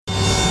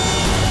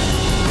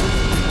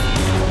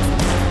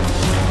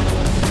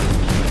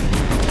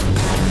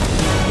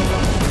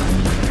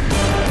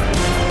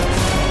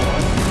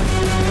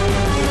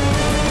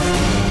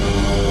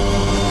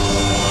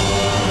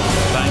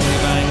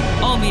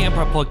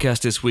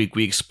podcast this week,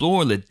 we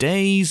explore the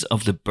days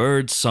of the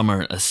Bird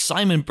summer as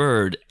Simon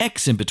Bird,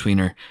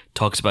 ex-Inbetweener,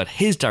 talks about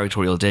his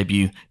directorial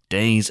debut,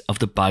 Days of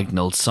the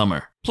Bagnold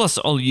Summer. Plus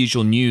all the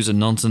usual news and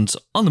nonsense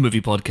on the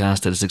movie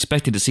podcast that is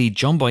expected to see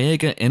John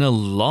Boyega in a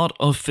lot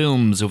of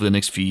films over the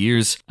next few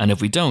years, and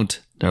if we don't,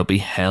 there'll be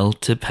hell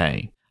to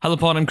pay. Hello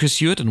pod, I'm Chris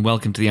Hewitt and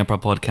welcome to the Empire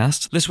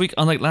Podcast. This week,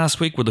 unlike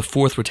last week where the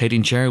fourth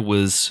rotating chair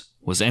was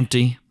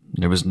empty,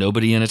 there was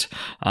nobody in it,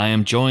 I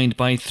am joined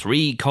by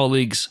three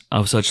colleagues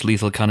of such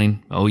lethal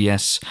cunning. Oh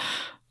yes.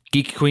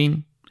 Geek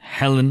Queen,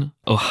 Helen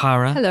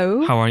O'Hara.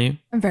 Hello. How are you?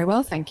 I'm very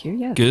well, thank you.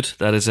 Yes. Good,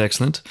 that is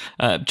excellent.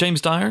 James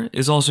Dyer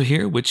is also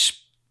here,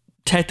 which,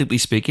 technically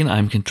speaking,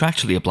 I'm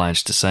contractually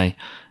obliged to say,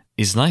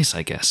 is nice,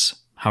 I guess.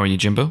 How are you,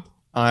 Jimbo?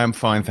 I am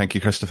fine, thank you,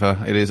 Christopher.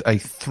 It is a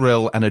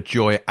thrill and a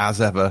joy, as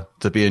ever,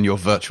 to be in your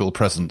virtual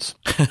presence.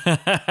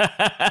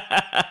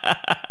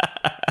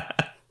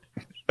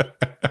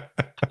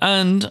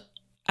 And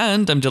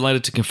I'm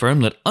delighted to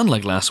confirm that,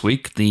 unlike last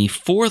week, the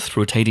fourth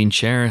rotating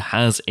chair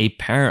has a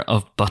pair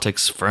of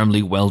buttocks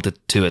firmly welded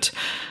to it.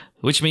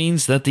 Which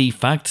means that the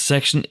fact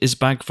section is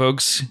back,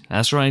 folks.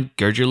 That's right,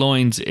 gird your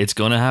loins, it's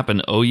gonna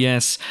happen, oh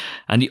yes.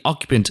 And the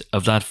occupant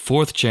of that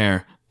fourth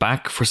chair,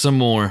 back for some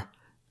more,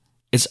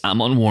 is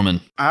Amon Warmann.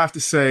 I have to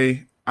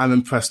say, I'm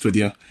impressed with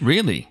you.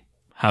 Really?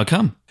 How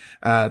come?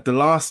 The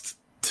last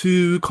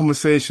two virtual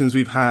conversations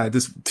we've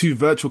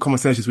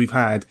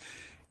had,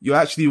 you're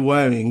actually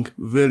wearing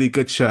really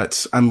good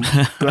shirts. I'm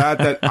glad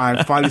that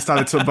I finally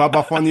started to rub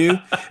off on you.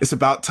 It's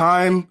about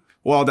time.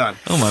 Well done.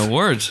 Oh, my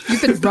word. You've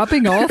been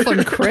rubbing off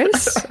on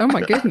Chris? Oh,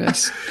 my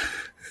goodness.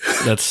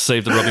 Let's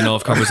save the rubbing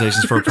off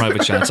conversations for a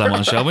private chat,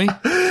 Simon, shall we?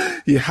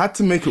 You had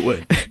to make it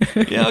weird.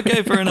 Yeah,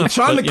 okay, fair enough. I'm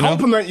trying to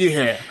compliment you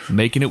here.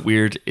 Making it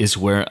weird is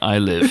where I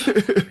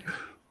live.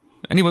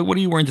 Anyway, what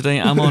are you wearing today,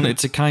 Amon?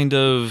 It's a kind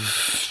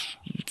of...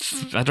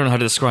 I don't know how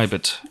to describe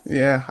it.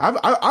 Yeah,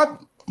 I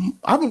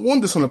haven't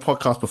worn this on a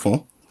podcast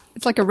before.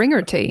 It's like a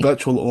ringer tee.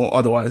 Virtual or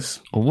otherwise.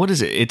 What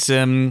is it? It's,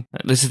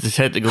 this is the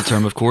technical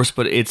term, of course,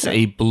 but it's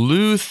a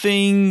blue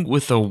thing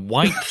with a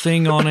white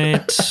thing on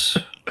it.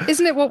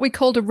 Isn't it what we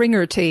called a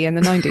ringer tee in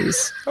the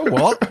 90s? Oh,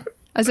 what?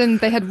 As in,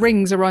 they had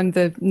rings around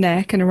the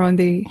neck and around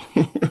the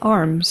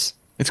arms.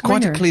 It's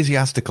quite Ringer.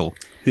 ecclesiastical.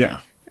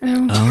 Yeah.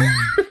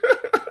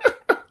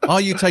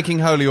 Are you taking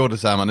holy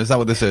orders, Amon? Is that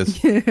what this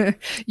is?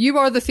 You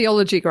are the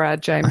theology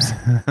grad, James.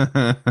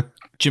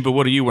 Jimbo,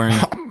 what are you wearing?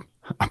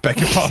 I beg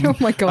your pardon. Oh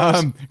my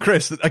God.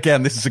 Chris,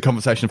 again, this is a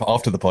conversation for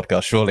after the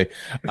podcast, surely.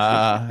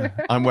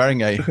 I'm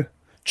wearing a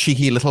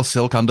cheeky little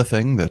silk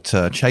underthing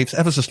that chafes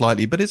ever so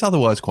slightly, but is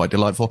otherwise quite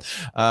delightful.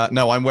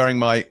 No, I'm wearing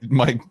my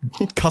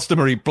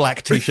customary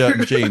black t-shirt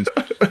and jeans.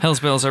 Hell's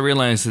bells, I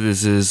realise that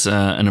this is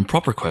an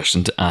improper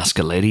question to ask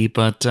a lady,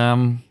 but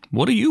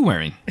what are you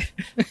wearing?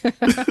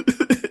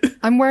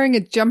 I'm wearing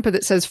a jumper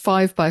that says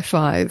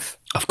 5x5.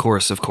 Of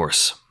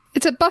course.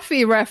 It's a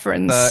Buffy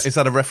reference. Is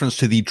that a reference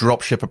to the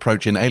dropship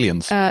approach in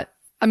Aliens? I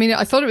mean,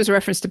 I thought it was a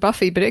reference to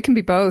Buffy, but it can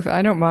be both.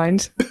 I don't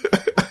mind.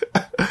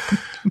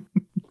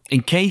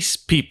 In case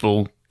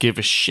people give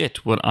a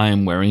shit what I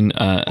am wearing,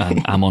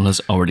 and Amon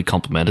has already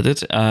complimented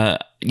it,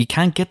 you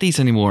can't get these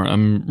anymore.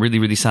 I'm really,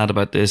 really sad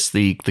about this.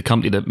 The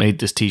company that made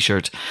this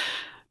t-shirt,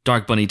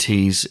 Dark Bunny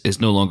Tees,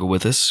 is no longer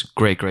with us.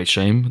 Great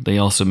shame. They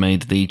also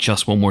made the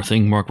Just One More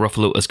Thing Mark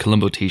Ruffalo as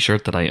Columbo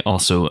t-shirt that I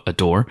also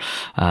adore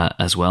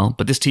as well.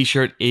 But this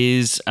t-shirt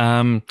is,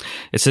 it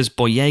says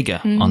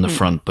Boyega on the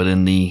front, but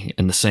in the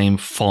same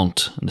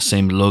font, and the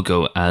same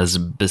logo as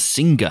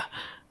Bazinga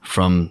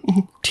from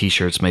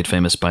t-shirts made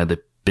famous by the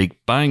Big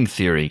Bang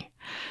Theory.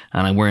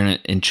 And I'm wearing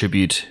it in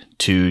tribute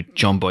to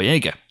John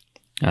Boyega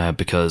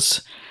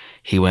because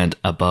he went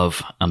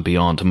above and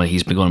beyond. I mean,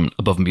 he's been going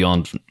above and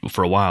beyond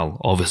for a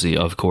while, obviously,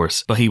 of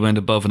course. But he went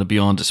above and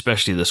beyond,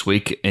 especially this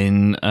week,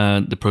 in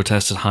the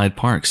protests at Hyde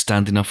Park,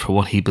 standing up for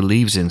what he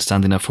believes in,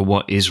 standing up for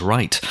what is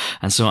right.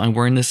 And so I'm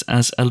wearing this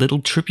as a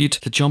little tribute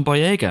to John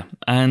Boyega.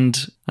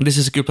 And this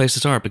is a good place to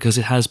start because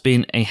it has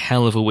been a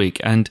hell of a week.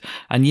 And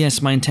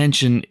yes, my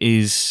intention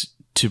is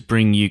to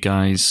bring you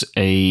guys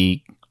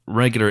a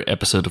regular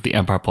episode of the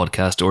Empire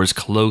Podcast, or as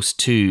close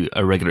to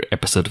a regular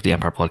episode of the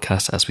Empire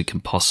Podcast as we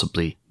can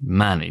possibly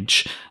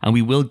manage. And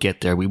we will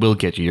get there. We will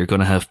get you. You're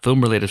going to have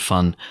film-related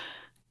fun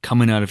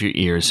coming out of your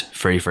ears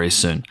very, very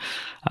soon.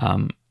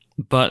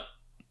 But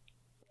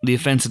the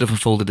events that have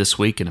unfolded this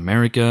week in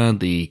America,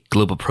 the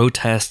global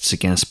protests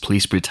against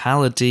police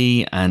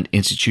brutality and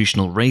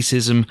institutional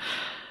racism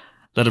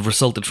that have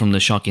resulted from the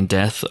shocking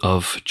death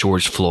of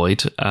George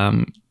Floyd,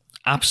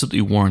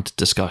 absolutely warrant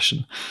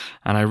discussion.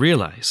 And I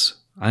realise,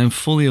 I am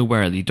fully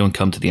aware that you don't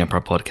come to the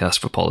Empire Podcast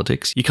for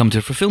politics. You come to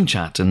it for film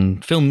chat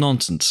and film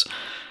nonsense.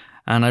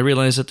 And I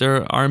realise that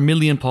there are a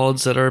million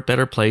pods that are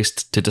better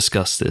placed to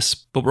discuss this.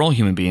 But we're all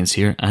human beings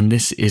here, and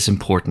this is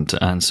important.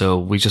 And so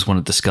we just want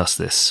to discuss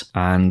this.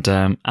 And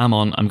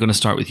Amon, I'm going to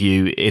start with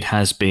you. It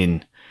has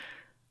been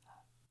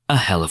a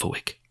hell of a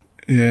week.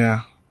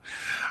 Yeah.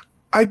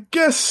 I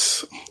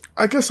guess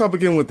I'll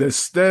begin with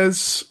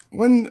this.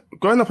 When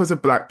growing up as a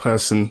black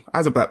person,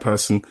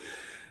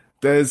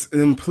 there's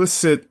an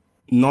implicit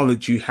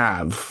knowledge you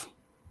have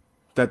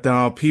that there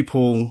are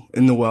people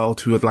in the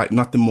world who would like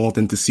nothing more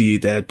than to see you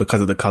dead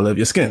because of the color of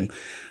your skin.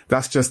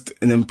 That's just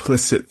an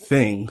implicit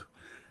thing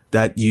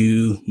that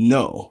you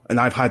know. And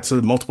I've had sort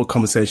of multiple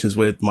conversations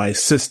with my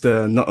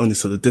sister, not only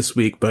sort of this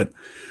week, but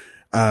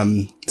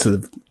sort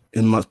of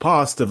in months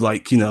past, of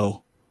like, you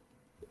know,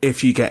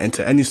 if you get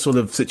into any sort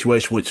of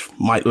situation which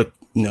might look,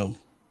 you know,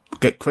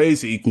 get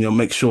crazy, you know,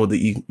 make sure that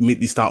you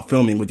immediately start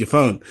filming with your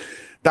phone.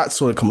 That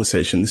sort of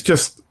conversation. It's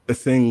just a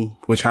thing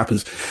which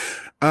happens.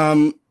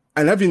 And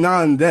every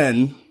now and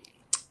then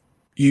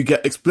you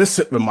get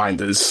explicit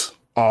reminders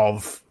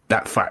of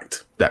that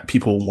fact that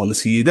people want to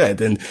see you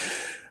dead. And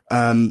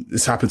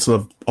this happened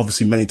sort of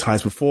obviously many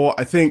times before.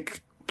 I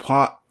think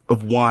part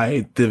of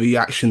why the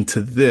reaction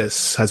to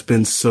this has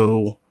been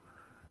so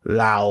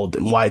loud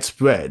and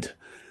widespread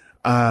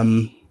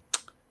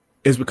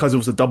is because it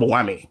was a double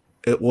whammy.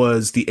 It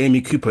was the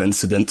Amy Cooper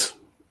incident,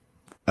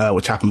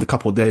 which happened a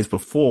couple of days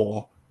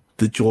before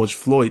the George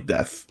Floyd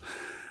death.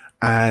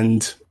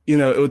 And, you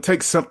know, it would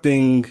take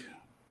something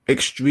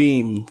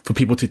extreme for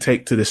people to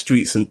take to the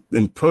streets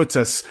and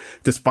protest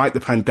despite the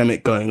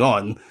pandemic going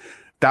on.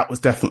 That was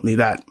definitely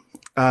that.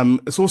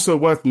 It's also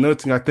worth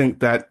noting, I think,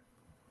 that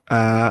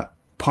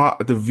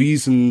part of the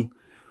reason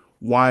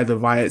why the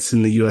riots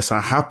in the US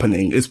are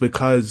happening is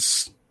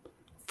because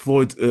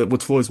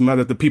with Floyd's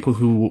murder, the people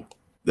who,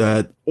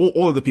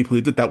 all of the people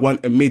who did that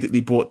weren't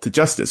immediately brought to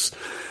justice.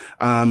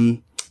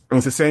 It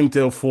was the same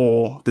deal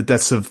for the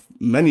deaths of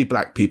many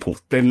black people.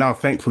 They've now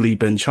thankfully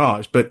been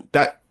charged, but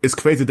that is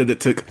crazy that it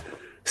took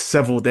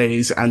several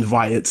days and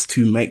riots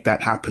to make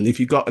that happen. If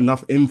you got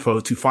enough info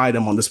to fire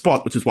them on the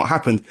spot, which is what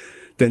happened,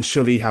 then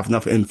surely you have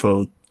enough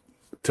info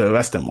to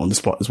arrest them on the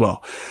spot as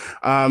well.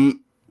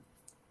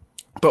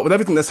 But with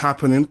everything that's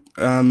happening,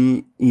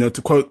 you know,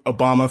 to quote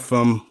Obama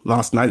from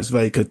last night, it's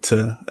very good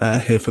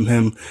to hear from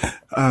him.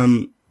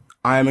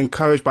 I am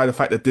encouraged by the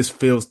fact that this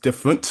feels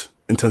different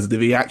in terms of the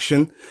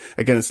reaction.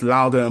 Again, it's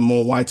louder and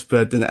more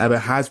widespread than it ever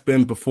has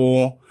been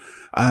before.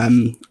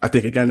 I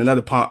think, again,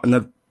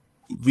 another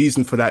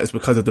reason for that is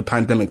because of the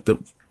pandemic that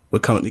we're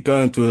currently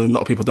going through. A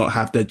lot of people don't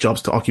have their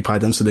jobs to occupy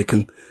them, so they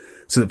can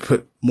sort of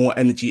put more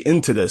energy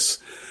into this.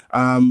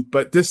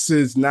 But this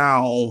is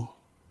now,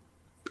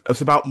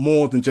 it's about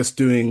more than just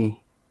doing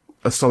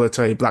a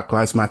solitary Black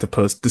Lives Matter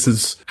post.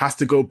 This has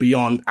to go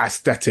beyond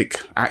aesthetic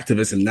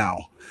activism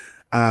now.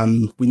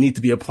 We need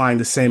to be applying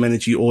the same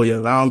energy all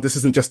year round. This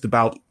isn't just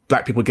about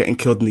black people getting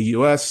killed in the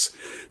US.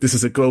 This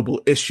is a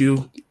global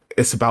issue.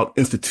 It's about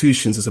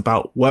institutions. It's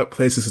about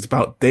workplaces. It's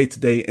about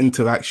day-to-day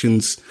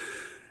interactions.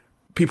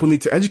 People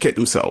need to educate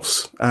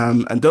themselves,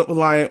 and don't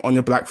rely on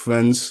your black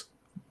friends.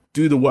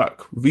 Do the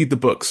work, read the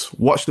books,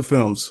 watch the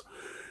films.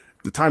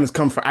 The time has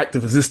come for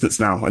active resistance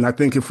now. And I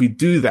think if we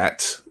do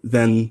that,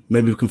 then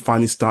maybe we can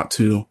finally start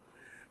to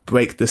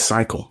break this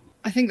cycle.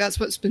 I think that's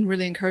what's been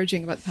really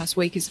encouraging about the past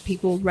week is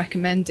people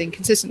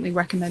consistently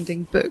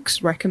recommending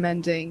books,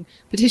 recommending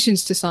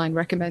petitions to sign,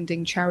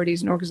 recommending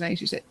charities and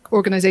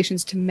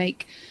organizations to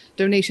make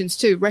donations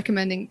to,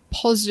 recommending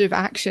positive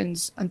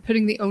actions and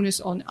putting the onus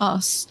on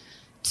us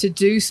to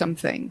do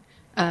something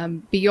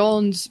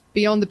beyond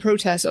the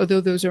protests.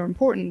 Although those are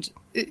important,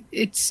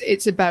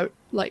 it's about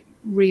like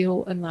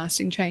real and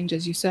lasting change,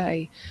 as you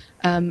say,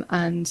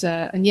 and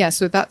yeah.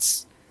 So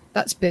that's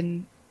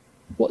been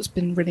what's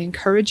been really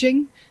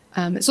encouraging.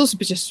 It's also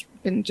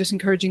been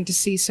encouraging to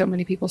see so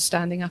many people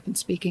standing up and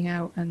speaking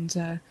out,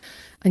 and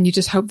you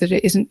just hope that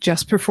it isn't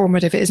just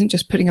performative. It isn't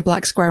just putting a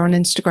black square on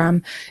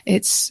Instagram.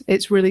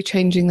 It's really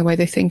changing the way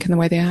they think and the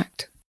way they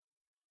act.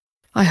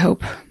 I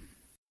hope.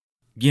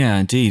 Yeah,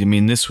 indeed. I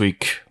mean, this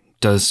week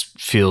does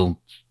feel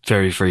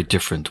very, very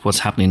different. What's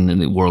happening in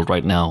the world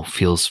right now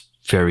feels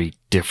very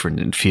different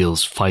and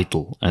feels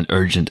vital and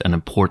urgent and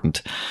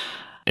important.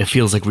 It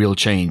feels like real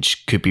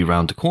change could be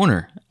around the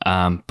corner,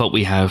 but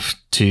we have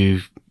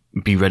to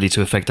be ready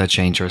to affect that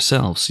change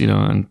ourselves, you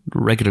know. And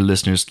regular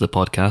listeners to the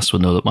podcast will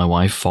know that my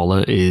wife,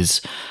 Fala,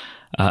 is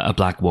a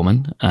black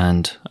woman,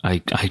 and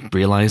I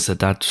realize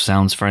that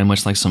sounds very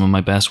much like some of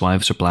my best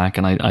wives are black,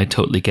 and I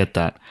totally get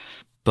that.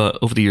 But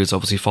over the years,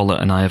 obviously, Fala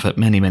and I have had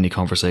many, many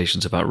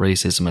conversations about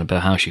racism and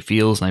about how she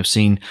feels, and I've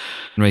seen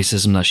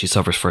racism that she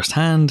suffers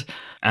firsthand,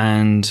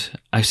 and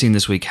I've seen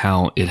this week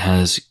how it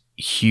has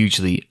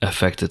hugely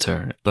affected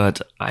her,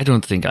 but I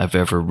don't think I've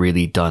ever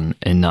really done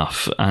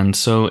enough. And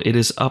so it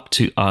is up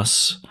to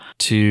us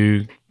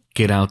to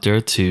get out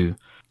there, to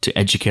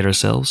educate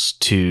ourselves,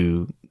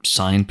 to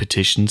sign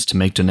petitions, to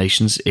make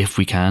donations if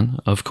we can,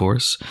 of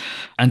course,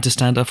 and to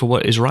stand up for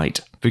what is right,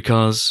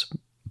 because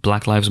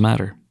Black Lives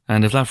Matter.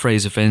 And if that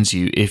phrase offends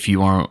you, if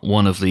you are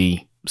one of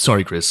the,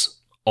 sorry Chris,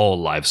 all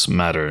lives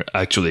matter,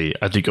 actually,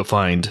 I think you'll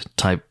find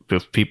type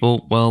of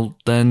people, well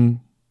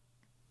then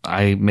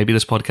maybe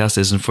this podcast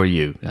isn't for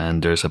you,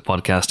 and there's a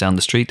podcast down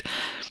the street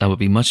that would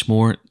be much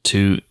more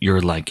to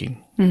your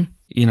liking.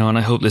 You know, and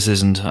I hope this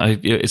isn't,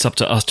 it's up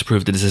to us to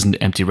prove that this isn't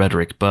empty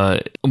rhetoric,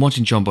 but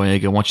watching John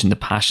Boyega, watching the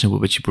passion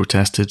with which he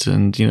protested,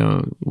 and, you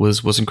know,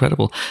 was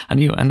incredible. And,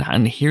 you know,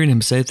 and hearing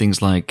him say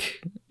things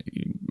like,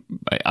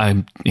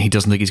 he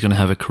doesn't think he's going to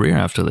have a career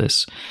after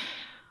this.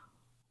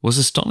 was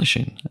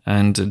astonishing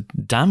and a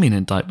damning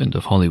indictment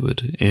of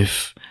Hollywood.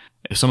 If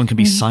someone can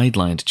be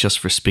sidelined just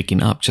for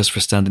speaking up, just for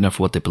standing up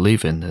for what they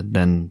believe in,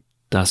 then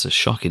that's a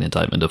shocking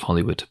indictment of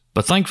Hollywood.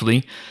 But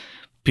thankfully,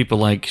 people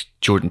like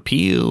Jordan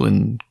Peele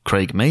and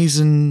Craig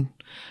Mazin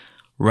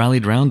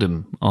rallied round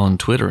him on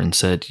Twitter and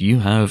said, you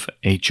have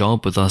a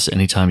job with us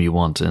anytime you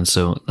want. And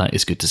so that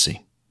is good to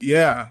see.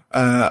 Yeah,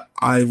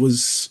 I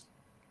was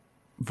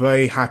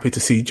very happy to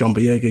see John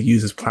Boyega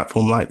use his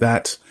platform like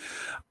that.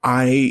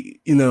 He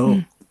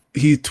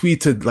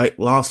tweeted like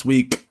last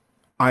week,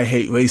 I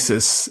hate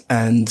racists,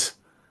 and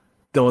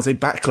there was a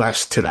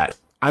backlash to that.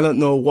 I don't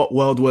know what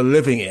world we're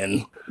living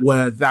in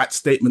where that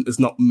statement is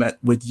not met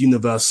with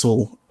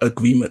universal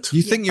agreement.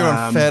 You think you're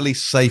on fairly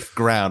safe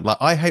ground. Like,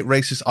 I hate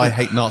racists, I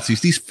hate Nazis.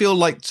 These feel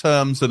like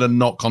terms that are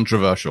not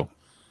controversial.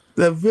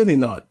 They're really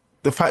not.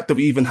 The fact that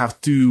we even have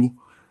to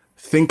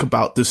think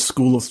about this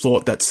school of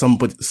thought that some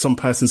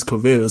person's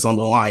career is on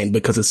the line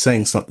because of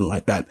saying something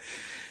like that,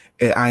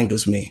 it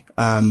angers me.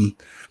 I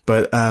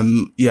was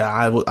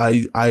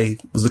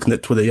looking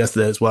at Twitter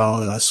yesterday as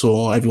well, and I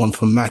saw everyone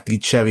from Matthew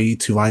Cherry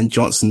to Ryan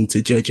Johnson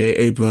to J.J.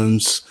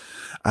 Abrams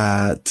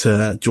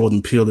to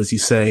Jordan Peele, as you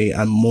say,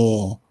 and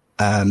more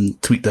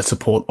tweet their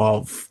support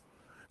of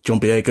John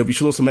Boyega. We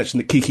should also mention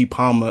that Keke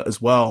Palmer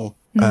as well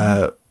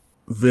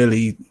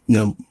really,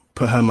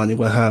 put her money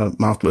where her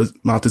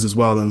mouth is as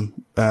well, and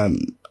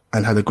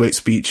had a great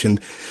speech.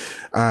 And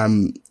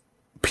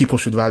people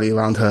should rally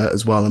around her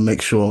as well and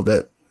make sure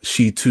that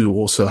she too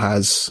also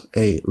has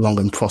a long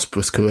and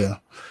prosperous career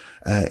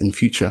in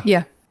future.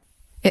 Yeah.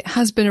 It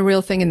has been a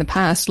real thing in the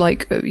past,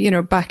 like,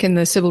 back in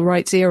the civil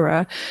rights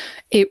era,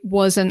 it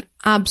was an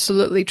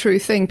absolutely true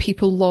thing.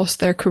 People lost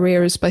their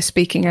careers by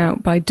speaking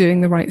out, by doing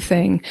the right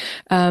thing.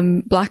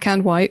 Black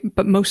and white,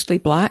 but mostly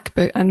black,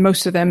 and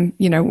most of them,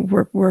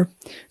 were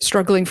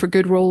struggling for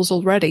good roles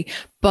already.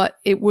 But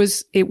it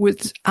was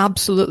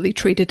absolutely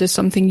treated as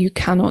something you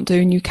cannot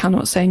do and you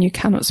cannot say and you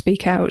cannot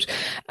speak out.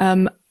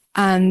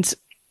 And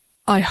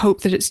I hope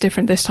that it's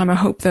different this time. I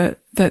hope that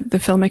the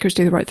filmmakers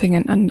do the right thing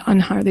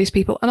and hire these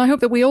people. And I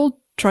hope that we all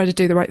try to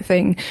do the right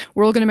thing.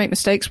 We're all going to make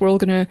mistakes. We're all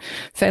going to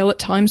fail at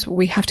times, but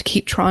we have to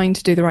keep trying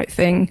to do the right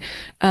thing.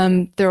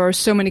 There are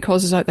so many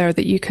causes out there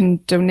that you can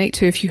donate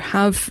to if you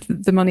have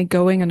the money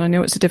going. And I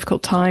know it's a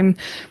difficult time.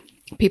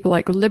 People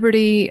like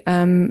Liberty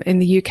in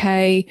the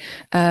UK,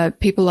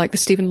 people like the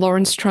Stephen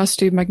Lawrence Trust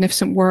do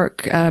magnificent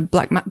work.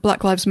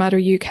 Black Lives Matter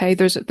UK.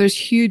 There's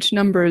huge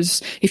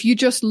numbers. If you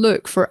just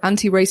look for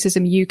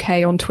anti-racism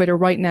UK on Twitter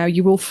right now,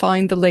 you will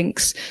find the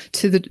links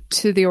to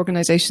the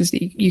organisations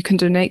that you can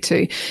donate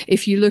to.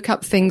 If you look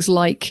up things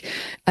like,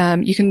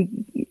 you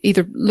can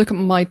either look at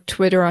my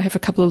Twitter. I have a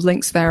couple of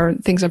links there,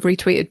 things I've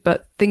retweeted,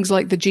 but things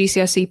like the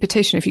GCSE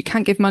petition. If you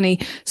can't give money,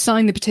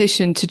 sign the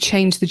petition to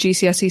change the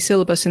GCSE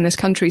syllabus in this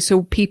country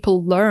so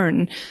people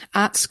learn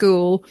at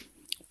school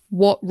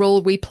what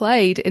role we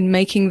played in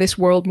making this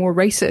world more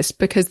racist,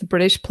 because the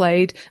British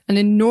played an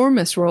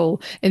enormous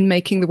role in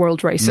making the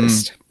world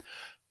racist.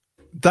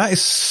 That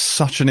is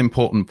such an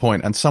important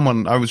point. And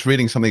I was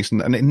reading something,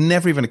 and it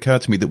never even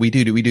occurred to me that we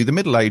do the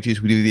Middle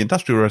Ages, we do the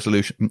Industrial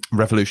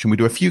Revolution, we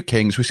do a few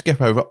kings, we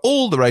skip over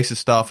all the racist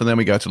stuff, and then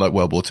we go to like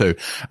World War II.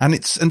 And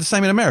the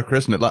same in America,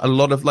 isn't it? Like a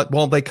lot of,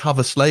 while they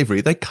cover slavery,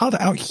 they cut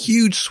out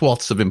huge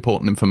swaths of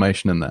important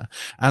information in there.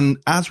 And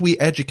as we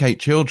educate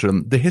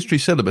children, the history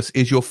syllabus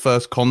is your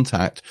first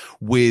contact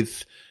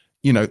with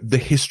the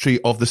history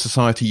of the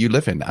society you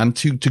live in. And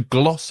to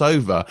gloss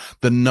over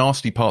the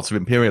nasty parts of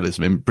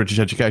imperialism in British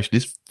education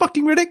is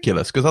fucking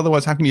ridiculous, because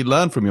otherwise how can you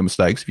learn from your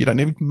mistakes if you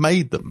don't even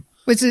made them?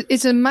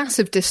 It's a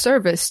massive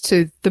disservice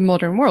to the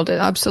modern world.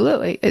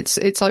 Absolutely.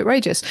 It's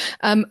outrageous.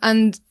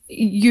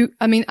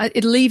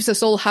 It leaves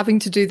us all having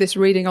to do this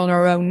reading on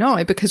our own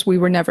now because we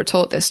were never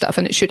taught this stuff,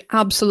 and it should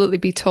absolutely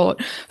be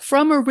taught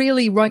from a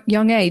really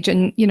young age.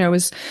 And,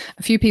 as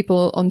a few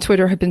people on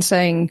Twitter have been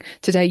saying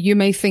today, you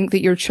may think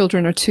that your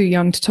children are too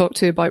young to talk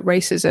to about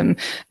racism,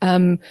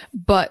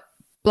 but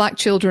Black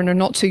children are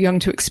not too young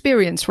to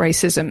experience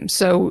racism.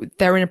 So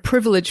they're in a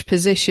privileged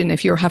position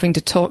if you're having to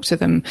talk to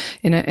them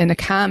in a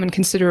calm and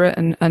considerate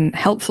and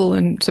helpful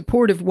and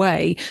supportive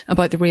way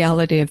about the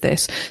reality of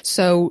this.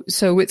 So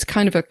it's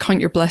kind of a count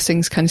your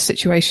blessings kind of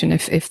situation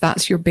if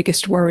that's your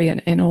biggest worry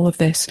in all of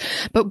this.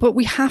 But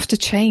we have to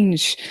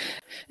change.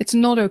 It's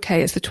not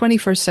okay. It's the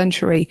 21st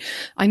century.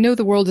 I know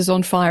the world is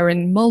on fire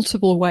in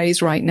multiple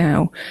ways right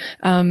now.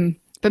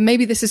 But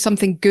maybe this is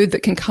something good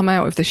that can come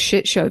out of the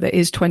shit show that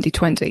is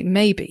 2020.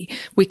 Maybe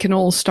we can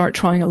all start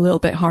trying a little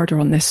bit harder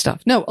on this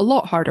stuff. No, a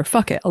lot harder.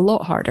 Fuck it. A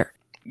lot harder.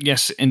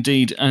 Yes,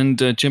 indeed. And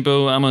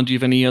Jimbo, Amon, do you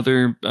have any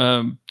other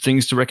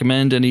things to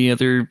recommend? Any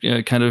other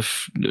kind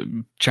of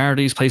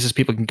charities, places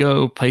people can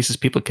go, places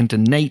people can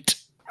donate?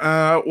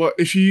 Well,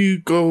 if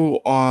you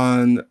go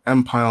on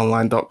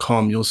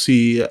empireonline.com, you'll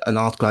see an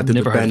article I did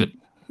with Ben.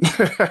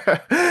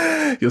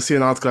 You'll see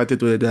an article I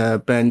did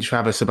with Ben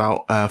Travis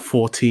about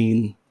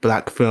 14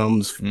 black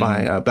films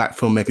by black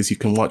filmmakers you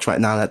can watch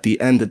right now. At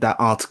the end of that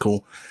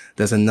article,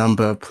 there's a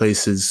number of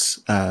places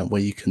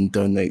where you can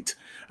donate.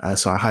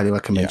 So I highly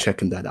recommend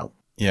checking that out.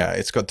 Yeah,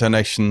 it's got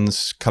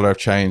donations, Colour of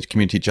Change,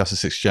 Community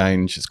Justice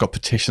Exchange. It's got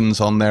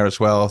petitions on there as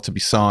well to be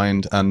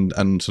signed and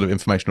sort of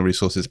informational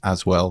resources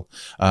as well,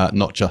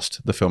 not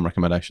just the film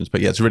recommendations.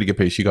 But yeah, it's a really good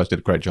piece. You guys did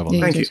a great job on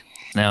that. Thank you.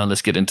 Now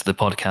let's get into the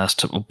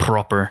podcast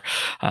proper.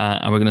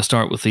 And we're going to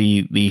start with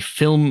the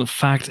film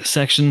fact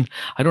section.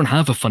 I don't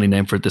have a funny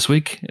name for it this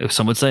week.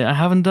 Some would say I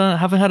haven't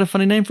had a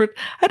funny name for it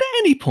at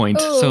any point.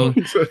 So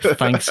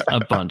thanks a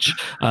bunch.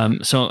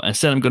 So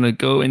instead I'm going to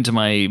go into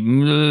my...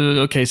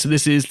 Okay, so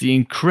this is the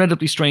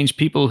incredibly strange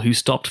people who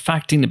stopped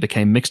facting and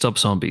became mixed up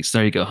zombies.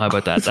 There you go. How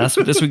about that? That's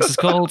what this week's is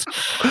called.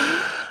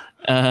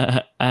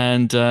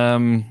 And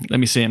let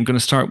me see. I'm going to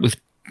start with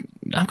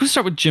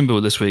Jimbo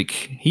this week.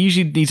 He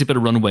usually needs a bit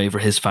of runway for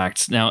his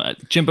facts. Now,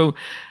 Jimbo,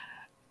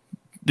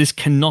 this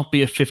cannot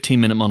be a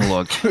 15-minute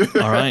monologue.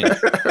 All right.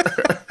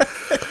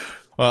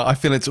 Well, I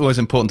feel it's always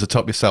important to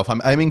top yourself.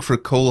 I'm aiming for a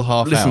cool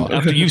half hour.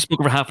 After you've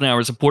spoken for half an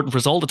hour, it's important for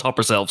us all to top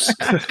ourselves.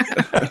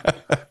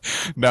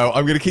 No,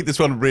 I'm going to keep this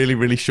one really,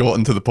 really short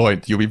and to the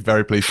point. You'll be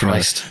very pleased to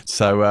know.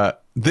 So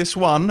this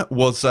one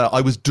was, I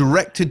was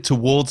directed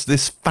towards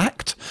this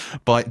fact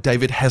by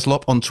David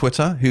Heslop on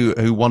Twitter,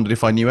 who wondered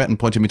if I knew it and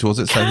pointed me towards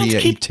it. So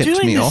he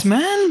tipped me off.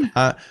 Man.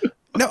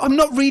 No, I'm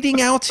not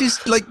reading out his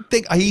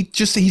thing.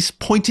 He's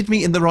pointed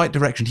me in the right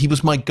direction. He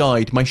was my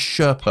guide, my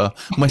Sherpa,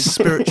 my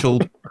spiritual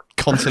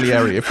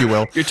consigliere, if you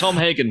will. You're Tom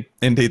Hagen.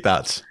 Indeed,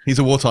 he's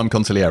a wartime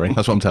consigliere.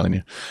 That's what I'm telling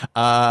you.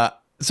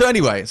 So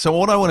anyway,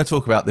 what I want to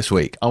talk about this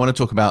week, I want to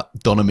talk about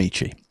Don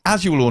Amici.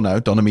 As you will all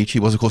know, Don Amici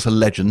was, of course, a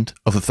legend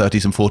of the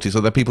 30s and 40s,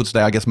 although people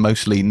today, I guess,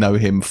 mostly know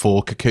him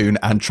for Cocoon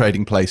and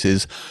Trading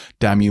Places,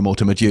 Damn You,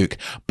 Mortimer Duke.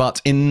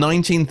 But in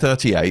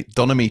 1938,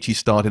 Don Amici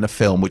starred in a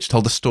film which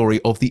told the story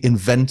of the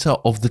inventor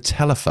of the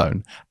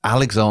telephone,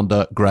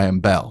 Alexander Graham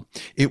Bell.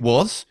 It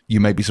was, you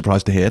may be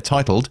surprised to hear,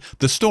 titled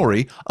The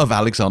Story of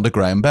Alexander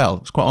Graham Bell.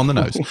 It's quite on the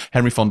nose.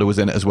 Henry Fonda was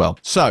in it as well.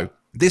 So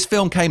this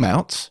film came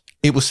out.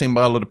 It was seen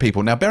by a lot of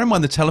people. Now, bear in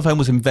mind, the telephone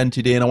was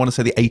invented in, I want to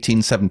say, the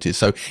 1870s.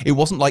 So it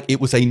wasn't like it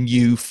was a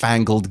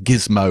new-fangled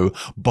gizmo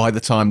by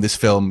the time this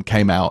film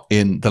came out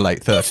in the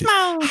late 30s.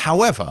 Gizmo.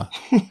 However,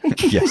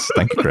 yes,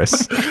 thank you,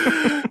 Chris.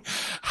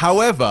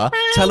 However,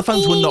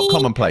 telephones were not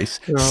commonplace.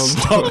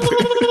 Stop.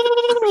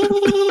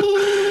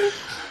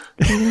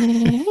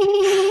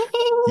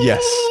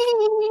 Yes.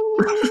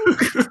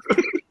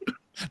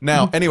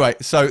 Now, anyway,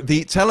 so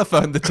the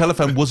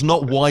telephone was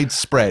not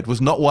widespread in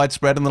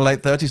the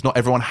late 30s. Not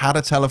everyone had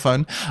a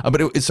telephone,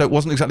 but so it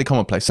wasn't exactly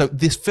commonplace. So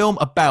this film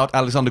about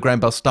Alexander Graham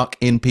Bell stuck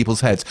in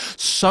people's heads,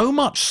 so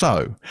much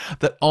so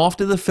that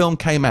after the film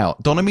came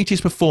out, Don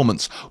Amici's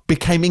performance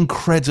became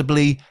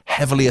incredibly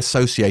heavily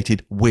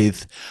associated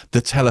with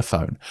the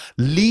telephone,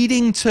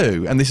 leading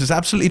to, and this is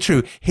absolutely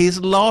true,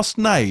 his last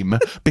name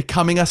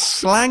becoming a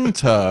slang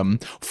term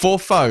for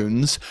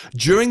phones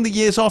during the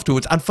years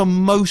afterwards and for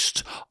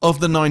most of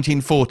the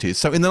 1940s.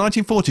 So in the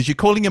 1940s, you're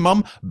calling your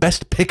mum,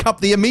 best pick up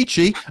the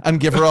Amici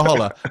and give her a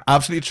holler.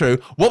 Absolutely true.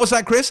 What was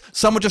that, Chris?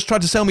 Someone just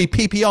tried to sell me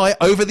PPI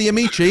over the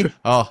Amici.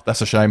 Oh,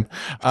 that's a shame.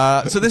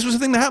 So this was the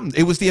thing that happened.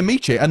 It was the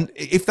Amici. And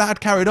if that had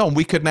carried on,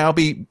 we could now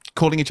be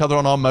calling each other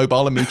on our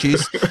mobile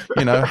Amicis,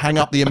 hang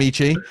up the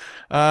Amici.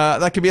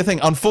 That could be a thing.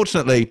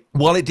 Unfortunately,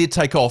 while it did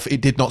take off, it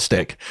did not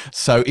stick.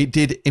 So it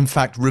did, in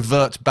fact,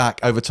 revert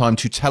back over time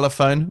to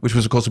telephone, which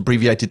was, of course,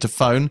 abbreviated to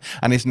phone,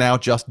 and is now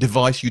just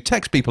device you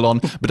text people on,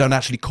 but don't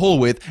actually call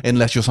with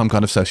unless you're some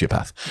kind of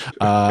sociopath.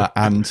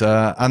 And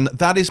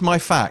that is my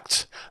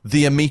fact.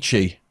 The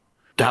Amici.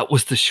 That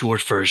was the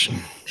short version.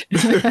 Hey,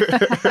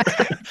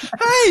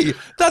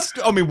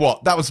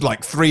 that was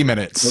like 3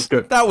 minutes. That's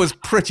good. That was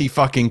pretty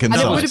fucking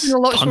concise. And it would have been a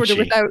lot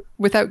shorter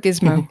without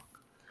Gizmo.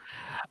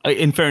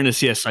 In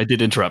fairness, yes, I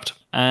did interrupt.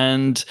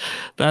 And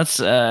that's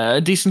a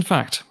decent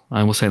fact.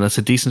 I will say that's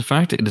a decent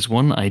fact. It is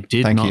one I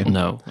did not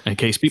know. In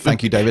case people,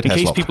 Thank you, David. In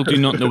case people do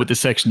not know what this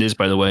section is,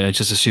 by the way, I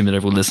just assume that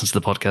everyone listens to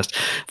the podcast.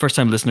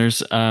 First-time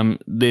listeners,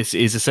 this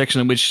is a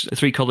section in which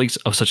three colleagues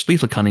of such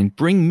lethal cunning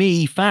bring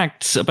me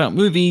facts about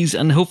movies,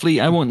 and hopefully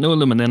I won't know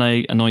them, and then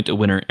I anoint a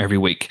winner every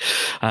week.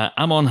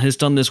 Amon has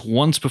done this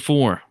once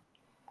before.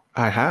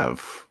 I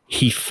have.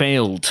 He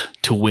failed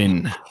to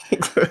win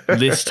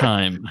this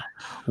time.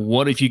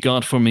 What have you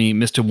got for me,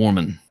 Mr.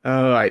 Warmann?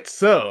 All right,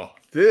 so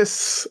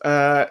this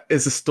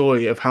is a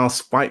story of how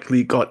Spike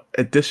Lee got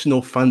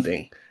additional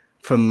funding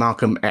from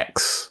Malcolm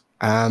X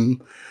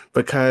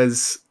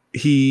because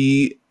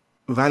he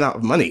ran out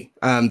of money.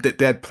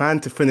 They had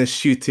planned to finish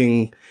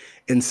shooting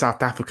in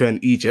South Africa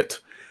and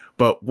Egypt,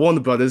 but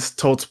Warner Brothers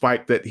told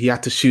Spike that he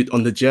had to shoot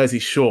on the Jersey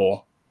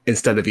Shore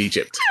instead of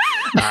Egypt.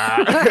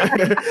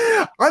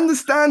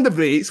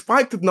 Understandably,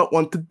 Spike did not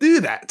want to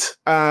do that.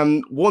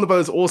 Warner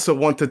Brothers also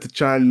wanted to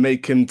try and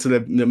make him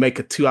make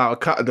a 2-hour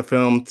cut of the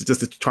film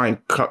to try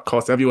and cut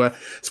costs everywhere.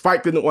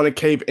 Spike didn't want to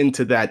cave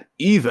into that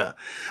either.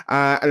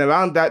 And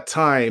around that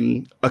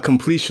time, a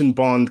completion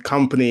bond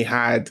company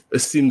had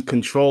assumed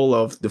control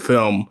of the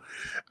film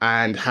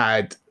and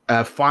had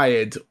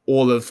fired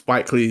all of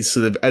Spike Lee's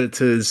sort of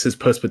editors, his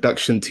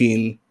post-production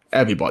team,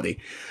 everybody.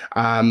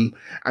 And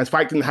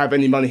Spike didn't have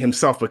any money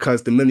himself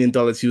because the $1 million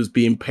he was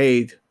being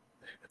paid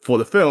for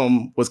the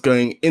film was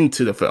going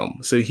into the film.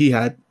 So he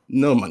had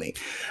no money.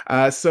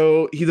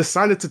 So he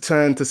decided to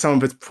turn to some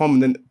of his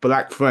prominent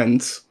black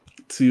friends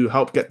to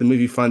help get the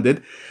movie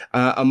funded.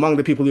 Among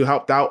the people who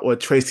helped out were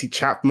Tracy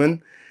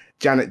Chapman,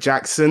 Janet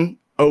Jackson,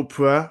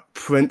 Oprah,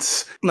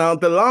 Prince. Now,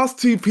 the last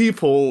two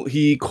people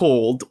he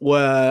called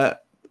were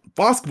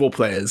basketball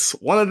players.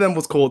 One of them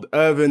was called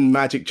Irvin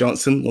Magic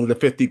Johnson, one of the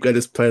 50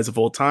 greatest players of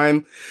all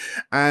time.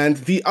 And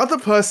the other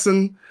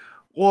person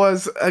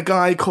was a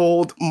guy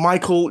called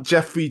Michael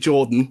Jeffrey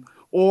Jordan,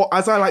 or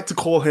as I like to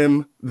call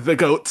him, the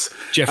GOAT.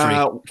 Jeffrey.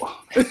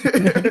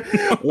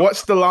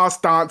 Watch The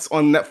Last Dance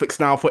on Netflix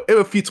now for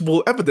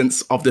irrefutable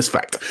evidence of this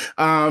fact.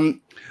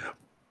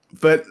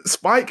 But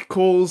Spike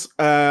calls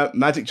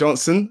Magic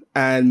Johnson,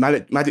 and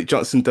Magic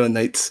Johnson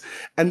donates.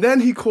 And then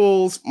he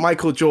calls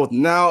Michael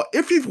Jordan. Now,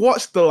 if you've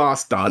watched The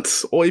Last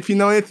Dance, or if you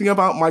know anything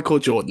about Michael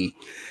Jordan,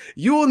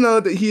 you will know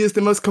that he is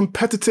the most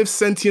competitive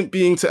sentient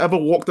being to ever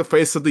walk the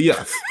face of the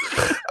earth.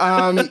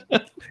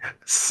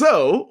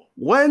 So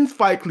when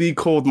Spike Lee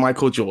called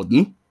Michael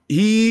Jordan,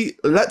 he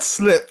let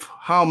slip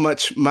how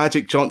much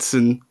Magic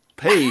Johnson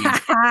paid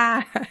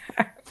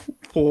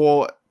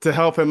to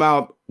help him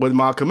out with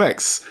Malcolm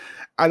X.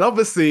 And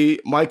obviously,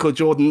 Michael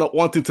Jordan, not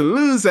wanting to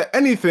lose at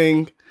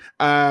anything,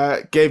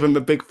 gave him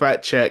a big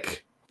fat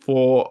check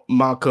for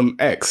Malcolm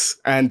X.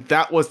 And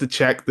that was the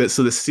check that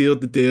sort of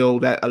sealed the deal,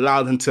 that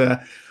allowed him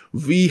to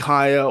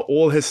rehire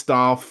all his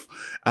staff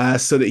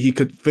so that he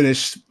could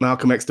finish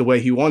Malcolm X the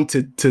way he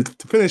wanted to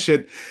finish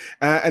it.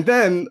 And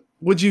then,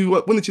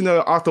 wouldn't you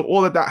know, after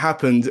all of that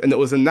happened and it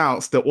was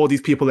announced that all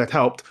these people had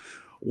helped,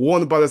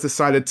 Warner Brothers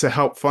decided to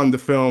help fund the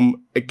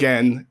film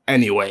again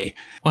anyway.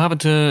 What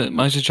happened to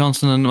Magic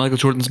Johnson and Michael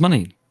Jordan's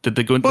money? Did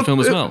they go into the film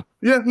as well?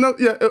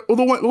 It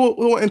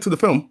all went into the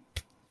film.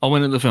 All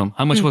went into the film.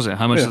 How much was it?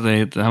 How much did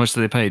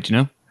they pay? Do you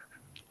know?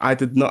 I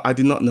did not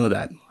know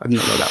that. I did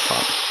not know that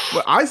part.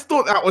 But I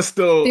thought that was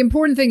still... The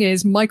important thing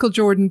is Michael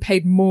Jordan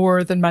paid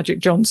more than Magic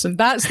Johnson.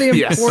 That's the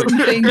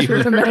important thing to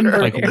remember.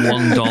 Like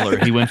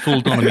 $1. He went full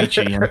Don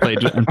Amici and paid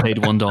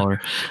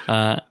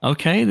 $1.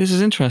 Okay, this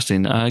is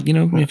interesting.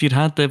 If you'd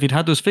had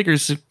those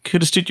figures, it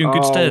could have stood you in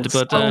good stead.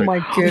 But oh my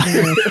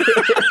goodness!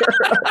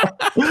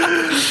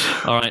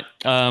 All right,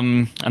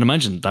 and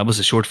imagine that was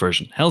a short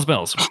version. Hell's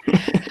bells.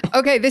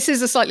 Okay, this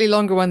is a slightly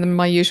longer one than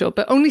my usual,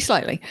 but only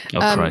slightly.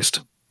 Oh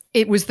Christ!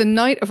 It was the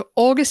night of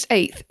August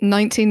 8th,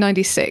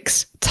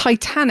 1996.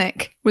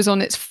 Titanic was on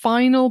its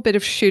final bit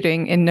of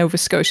shooting in Nova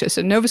Scotia.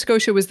 So Nova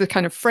Scotia was the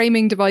kind of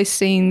framing device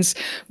scenes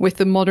with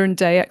the modern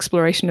day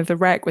exploration of the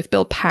wreck with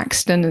Bill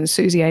Paxton and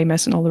Susie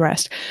Amos and all the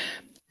rest.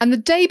 And the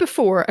day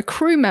before, a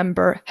crew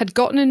member had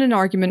gotten in an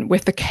argument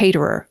with the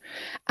caterer.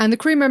 And the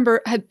crew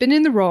member had been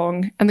in the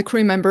wrong and the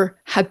crew member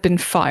had been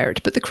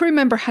fired. But the crew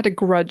member had a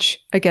grudge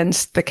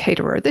against the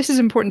caterer. This is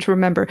important to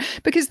remember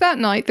because that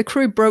night the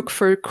crew broke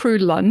for crew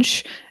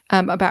lunch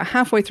about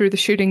halfway through the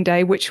shooting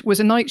day, which was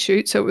a night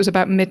shoot. So it was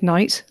about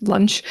midnight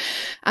lunch.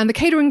 And the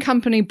catering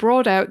company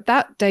brought out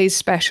that day's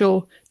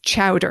special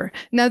chowder.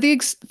 Now, the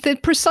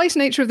precise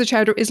nature of the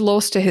chowder is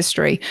lost to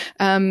history.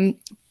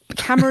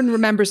 Cameron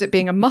remembers it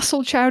being a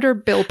mussel chowder.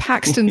 Bill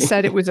Paxton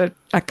said it was a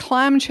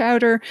clam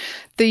chowder.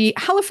 The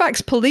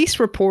Halifax police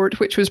report,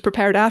 which was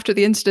prepared after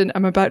the incident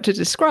I'm about to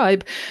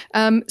describe,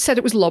 said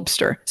it was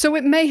lobster. So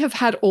it may have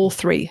had all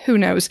three. Who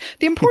knows?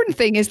 The important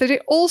thing is that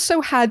it also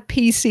had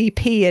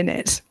PCP in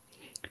it,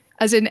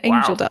 as in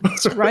angel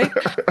dust, right?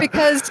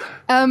 Because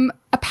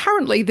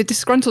apparently the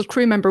disgruntled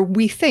crew member,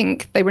 we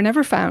think, they were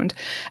never found,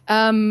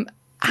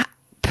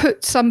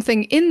 put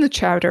something in the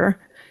chowder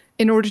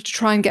in order to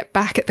try and get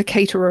back at the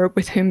caterer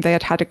with whom they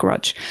had had a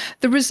grudge.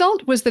 The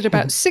result was that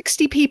about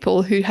 60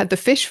 people who had the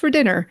fish for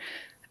dinner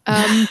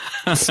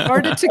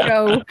started to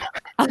go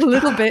a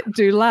little bit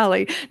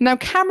doolally. Now,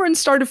 Cameron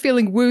started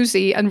feeling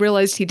woozy and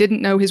realized he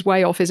didn't know his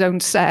way off his own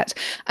set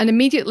and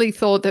immediately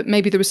thought that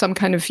maybe there was some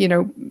kind of,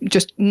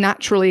 just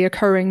naturally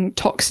occurring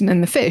toxin in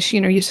the fish.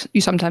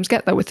 You sometimes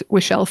get that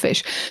with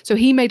shellfish. So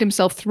he made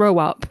himself throw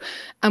up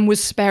and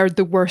was spared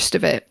the worst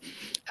of it.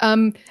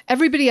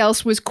 Everybody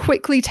else was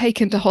quickly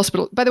taken to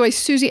hospital. By the way,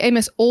 Susie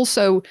Amos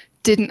also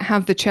didn't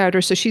have the chowder,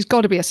 so she's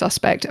got to be a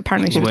suspect.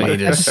 Apparently, she was.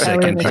 Wait a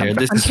second here.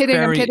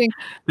 I'm kidding.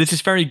 This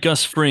is very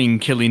Gus Fring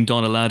killing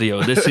Don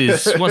Eladio. This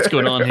is what's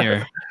going on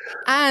here.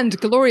 And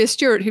Gloria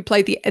Stewart, who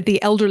played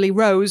the elderly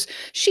Rose,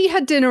 she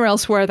had dinner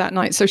elsewhere that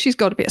night, so she's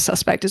got to be a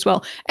suspect as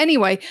well.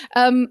 Anyway,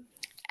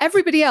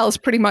 everybody else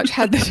pretty much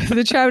had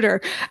the chowder.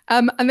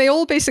 And they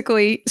all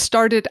basically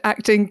started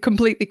acting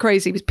completely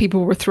crazy.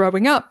 People were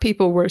throwing up,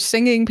 people were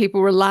singing, people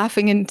were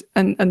laughing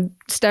and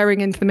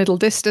staring into the middle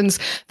distance.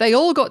 They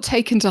all got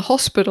taken to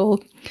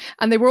hospital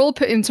and they were all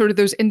put in sort of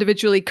those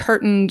individually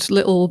curtained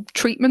little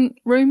treatment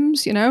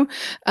rooms,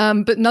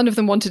 but none of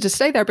them wanted to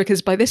stay there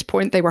because by this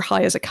point they were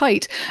high as a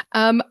kite.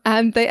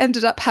 And they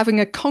ended up having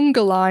a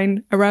conga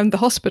line around the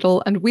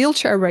hospital and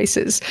wheelchair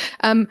races.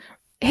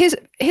 his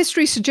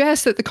history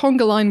suggests that the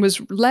conga line was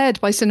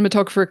led by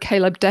cinematographer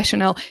Caleb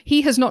Deschanel.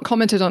 He has not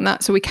commented on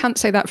that, so we can't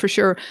say that for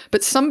sure.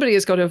 But somebody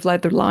has got to have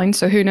led the line,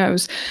 so who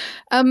knows?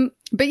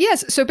 But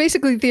yes, so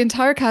basically the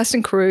entire cast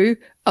and crew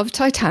of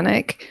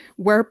Titanic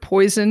were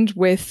poisoned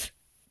with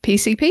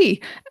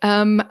PCP.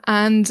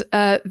 And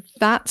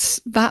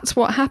that's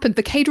what happened.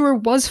 The caterer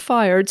was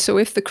fired, so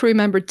if the crew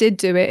member did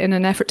do it in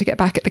an effort to get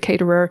back at the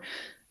caterer,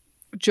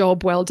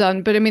 job well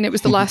done. But I mean, it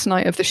was the last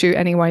night of the shoot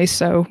anyway,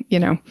 so, you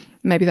know,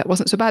 maybe that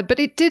wasn't so bad. But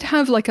it did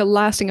have like a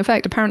lasting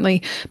effect.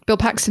 Apparently, Bill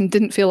Paxton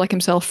didn't feel like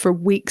himself for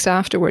weeks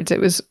afterwards.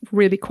 It was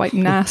really quite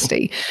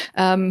nasty.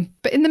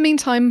 But in the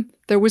meantime,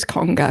 there was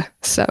conga,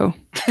 so...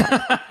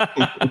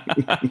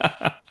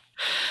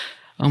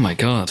 Oh my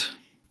God.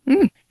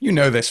 You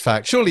know this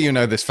fact. Surely you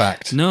know this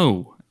fact.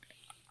 No.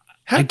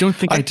 I don't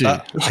think I do.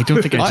 I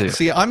don't think I do.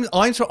 See,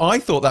 I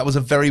thought that was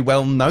a very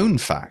well-known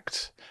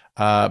fact.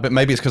 But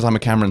maybe it's because I'm a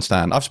Cameron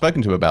stan. I've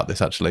spoken to him about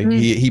this, actually.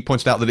 He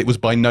pointed out that it was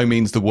by no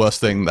means the worst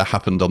thing that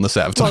happened on the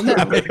set of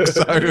Titanic.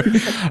 So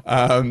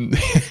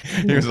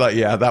he was like,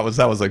 yeah, that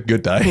was a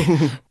good day.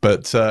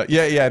 But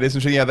yeah, it is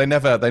interesting. Yeah, they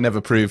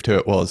never proved who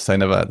it was. They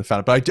never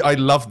found it. But I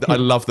love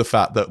the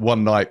fact that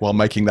one night while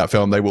making that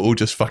film, they were all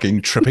just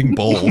fucking tripping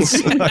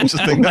balls. I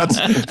just think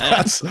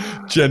that's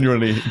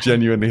genuinely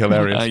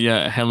hilarious.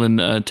 Yeah, Helen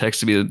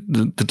texted me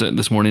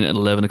this morning at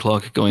 11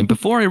 o'clock going,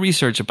 before I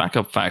research a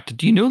backup fact,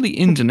 do you know the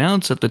ins and outs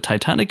at the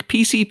Titanic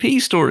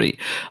PCP story?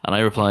 And I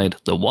replied,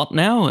 the what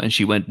now? And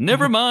she went,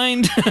 never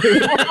mind.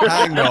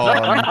 Hang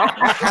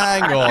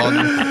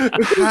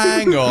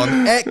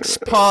on. Ex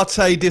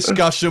parte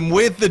discussion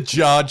with the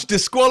judge,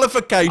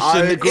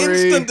 disqualification,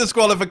 instant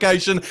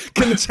disqualification,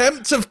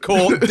 contempt of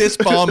court,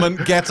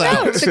 disbarment, get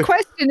out. The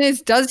question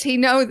is, does he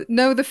know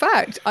the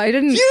fact? I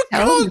didn't. You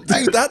can't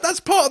do that. That's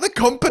part of the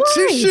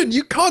competition. Why?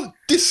 You can't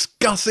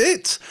discuss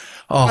it.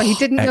 Oh, he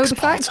didn't know the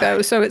fact,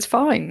 though, so it's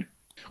fine.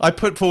 I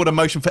put forward a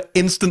motion for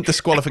instant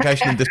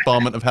disqualification and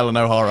disbarment of Helen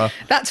O'Hara.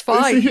 That's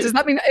fine. Does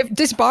that mean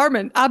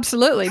disbarment?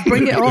 Absolutely.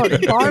 Bring it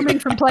on. Barring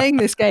from playing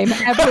this game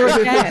ever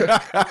again.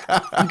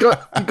 You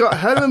got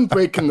Helen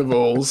breaking the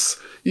rules.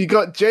 You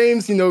got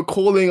James,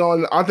 calling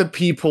on other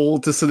people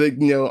to sort of,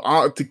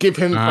 to give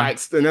him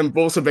facts, and then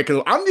also breaking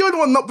the rules. I'm the only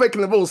one not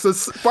breaking the rules, so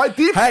by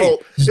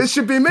default, it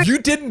should be me. You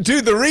didn't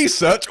do the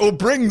research or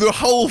bring the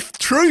whole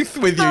truth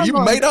with you. You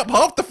made up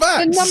half the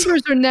facts. The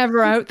numbers are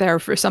never out there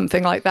for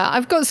something like that.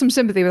 I've got some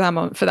sympathy with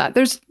Amon for that.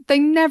 They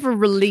never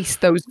release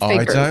those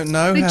figures. I don't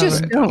know, They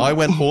just don't. I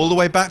went all the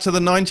way back to the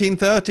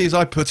 1930s.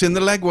 I put in the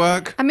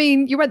legwork. I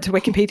mean, you went to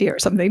Wikipedia or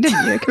something,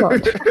 didn't you? Come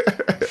on.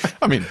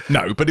 I mean,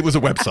 no, but it was a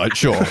website,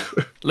 sure.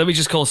 Let me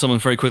just call someone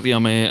very quickly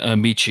on my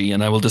Michi,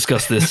 and I will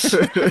discuss this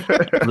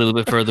a little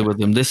bit further with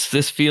them.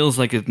 This feels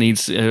like it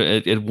needs,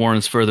 it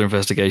warrants further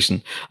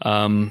investigation.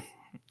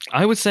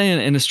 I would say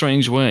in a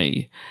strange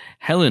way,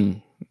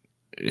 Helen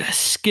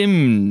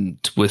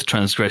skimmed with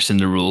transgressing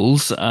the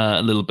rules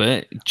a little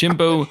bit.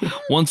 Jimbo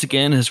once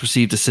again has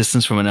received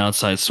assistance from an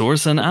outside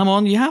source, and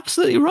Amon, you're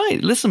absolutely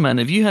right. Listen, man,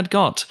 if you had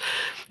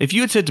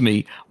said to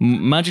me,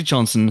 Magic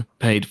Johnson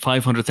paid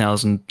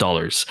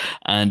 $500,000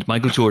 and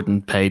Michael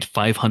Jordan paid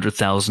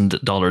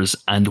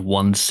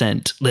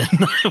 $500,000.01, then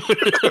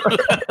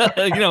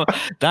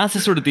that's the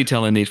sort of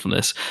detail I need from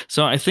this.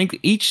 So I think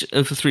each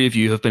of the three of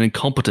you have been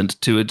incompetent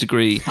to a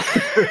degree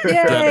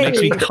that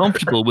makes me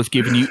comfortable with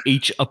giving you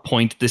each a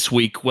point this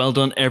week. Well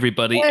done,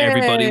 everybody. Yay.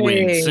 Everybody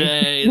wins.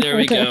 Hey, there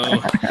we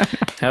go.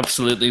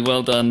 Absolutely.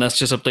 Well done. Let's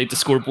just update the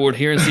scoreboard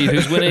here and see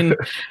who's winning.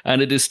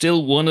 And it is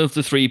still one of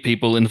the three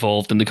people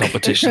involved in the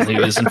competition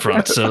who is in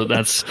front. So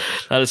that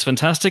is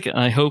fantastic.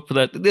 I hope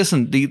that,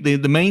 listen, the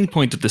main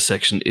point of this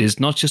section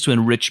is not just to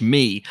enrich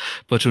me,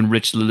 but to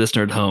enrich the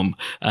listener at home.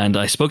 And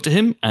I spoke to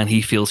him and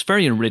he feels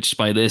very enriched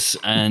by this.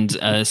 And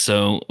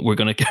so we're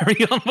going to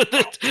carry on with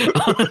it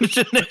on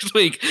next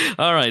week.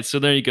 All right. So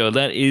there you go.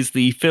 That is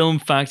the film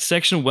facts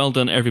section. Well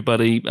done,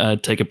 everybody.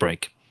 Take a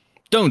break.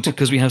 Don't,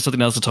 because we have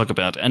something else to talk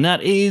about. And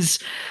that is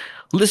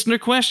listener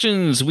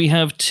questions. We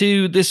have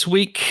 2 this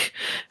week.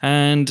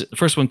 And the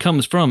first one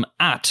comes from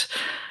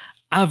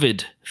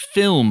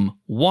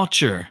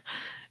 @AvidFilmWatcher.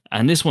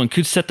 And this one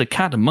could set the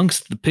cat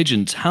amongst the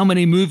pigeons. How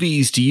many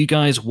movies do you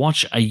guys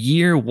watch a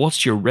year?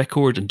 What's your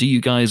record? And do you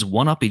guys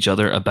one-up each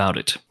other about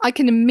it? I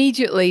can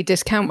immediately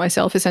discount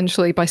myself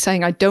essentially by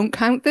saying I don't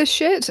count this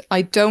shit.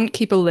 I don't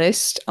keep a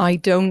list. I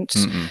don't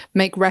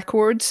make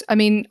records. I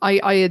mean,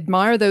 I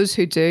admire those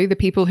who do, the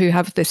people who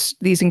have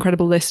these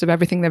incredible lists of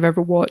everything they've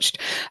ever watched.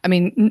 I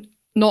mean,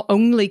 not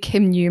only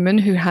Kim Newman,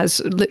 who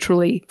has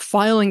literally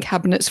filing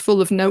cabinets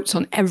full of notes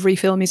on every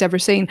film he's ever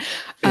seen.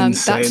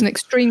 That's an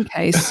extreme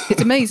case.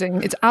 It's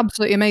amazing. It's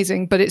absolutely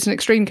amazing, but it's an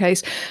extreme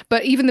case.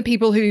 But even the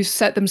people who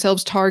set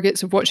themselves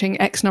targets of watching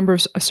X number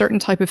of a certain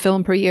type of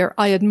film per year,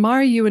 I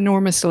admire you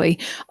enormously.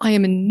 I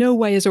am in no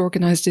way as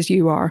organized as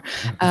you are.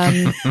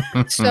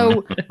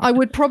 So I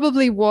would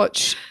probably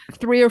watch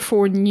 3 or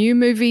 4 new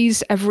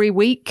movies every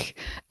week,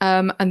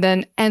 and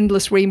then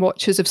endless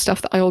rewatches of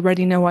stuff that I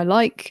already know I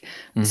like.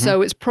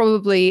 So it's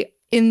probably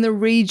in the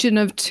region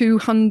of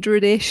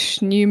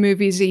 200-ish new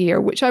movies a year,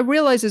 which I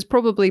realize is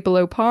probably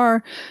below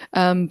par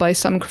by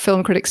some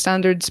film critic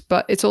standards,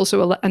 but it's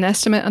also an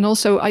estimate. And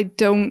also, I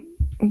don't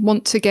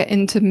want to get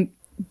into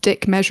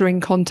dick measuring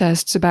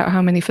contests about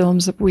how many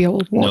films that we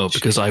all watch. No,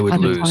 because I would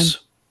lose.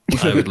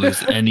 I would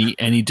lose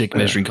any dick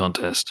measuring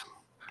contest.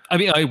 I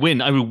mean, I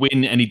would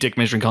win any dick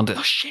measuring contest.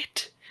 Oh,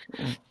 shit.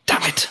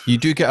 Damn it. You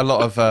do get a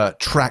lot of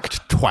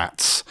tracked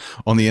twats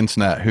on the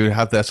internet who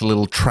have their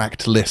little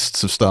tracked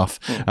lists of stuff.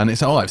 And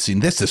it's, I've seen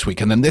this week,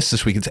 and then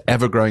this week. It's an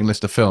ever-growing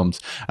list of films.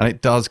 And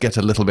it does get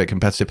a little bit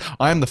competitive.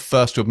 I am the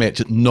first to admit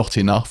that not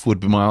enough would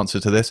be my answer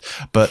to this.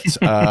 But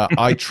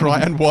I try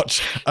and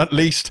watch at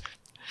least...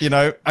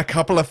 a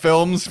couple of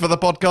films for the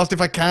podcast if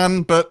I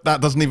can, but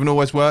that doesn't even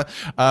always work.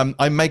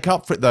 I make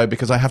up for it, though,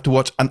 because I have to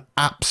watch an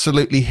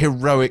absolutely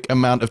heroic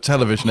amount of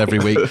television every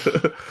week.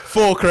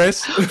 For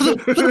Chris. For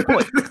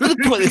the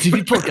Pilot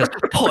TV podcast,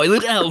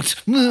 Pilot out.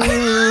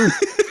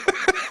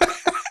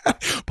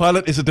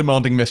 Pilot is a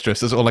demanding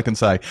mistress, that's all I can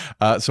say.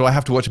 So I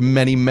have to watch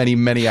many, many,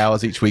 many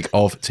hours each week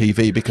of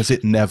TV because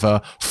it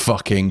never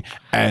fucking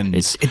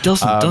ends. It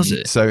doesn't, does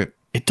it? So...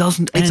 It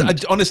doesn't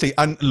end. Honestly,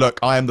 and look,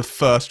 I am the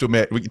first to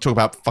admit, we can talk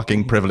about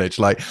fucking privilege.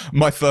 Like,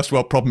 my first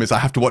world problem is I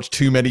have to watch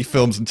too many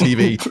films and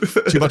TV,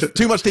 too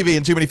much TV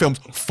and too many films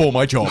for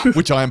my job,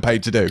 which I am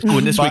paid to do. Oh,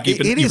 and this week you've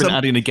been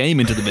adding a game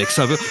into the mix.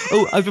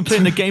 I've been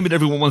playing a game that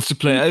everyone wants to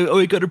play.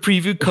 I got a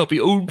preview copy.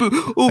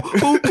 Boo-hoo.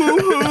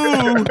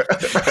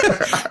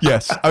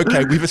 Yes,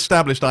 okay, we've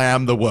established I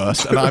am the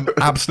worst, and I'm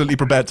absolutely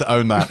prepared to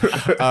own that.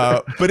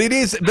 But it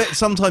is,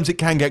 sometimes it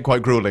can get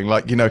quite grueling,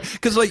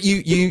 because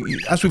you,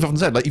 as we've often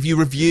said, if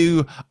you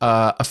review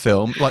a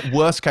film,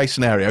 worst case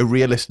scenario,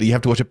 realistically, you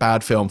have to watch a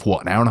bad film for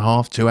an hour and a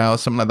half, 2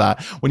 hours, something like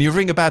that. When you're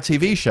reviewing a bad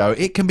TV show,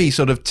 it can be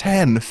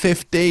 10,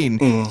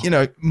 15,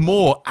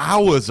 more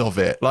hours of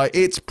it.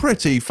 It's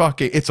pretty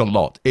it's a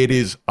lot. It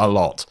is a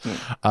lot.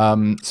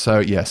 So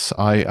yes,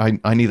 I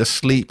neither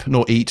sleep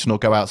nor eat nor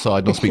go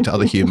outside nor speak to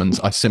other humans.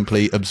 I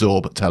simply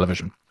absorb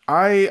television.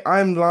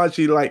 I'm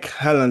largely like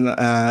Helen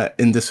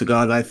in this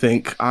regard. I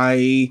think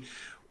I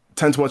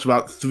tend to watch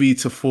about 3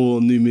 to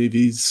 4 new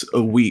movies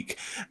a week,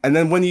 and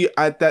then when you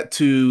add that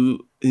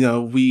to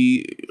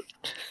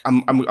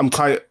I'm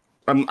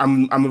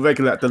a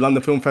regular at the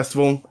London Film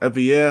Festival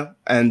every year,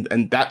 and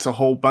that's a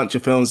whole bunch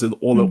of films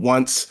all at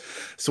once.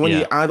 So when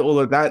you add all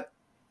of that,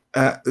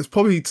 it's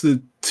probably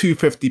to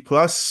 250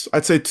 plus.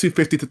 I'd say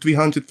 250 to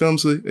 300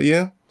 films a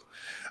year.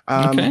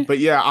 Okay. But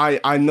yeah,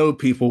 I know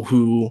people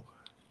who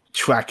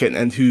track it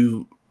and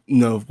who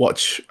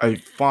watch a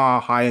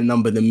far higher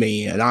number than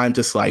me, and I'm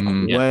just like,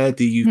 where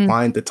do you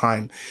find the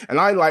time? And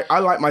I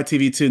like my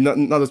TV too,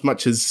 not as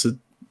much as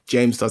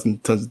James does in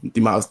terms of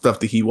the amount of stuff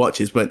that he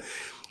watches, but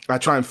I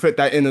try and fit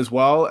that in as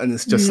well, and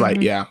it's just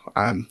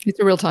it's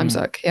a real time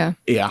suck. Yeah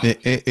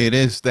it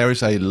is. There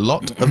is a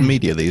lot of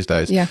media these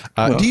days.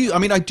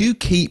 I do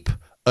keep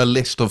a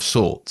list of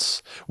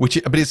sorts, but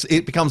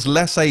it becomes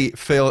less a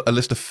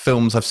list of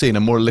films I've seen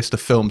and more a list of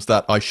films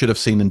that I should have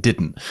seen and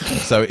didn't.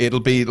 So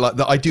it'll be like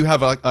that.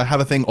 I have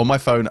a thing on my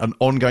phone, an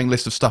ongoing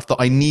list of stuff that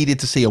I needed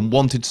to see and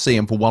wanted to see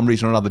and for one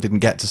reason or another didn't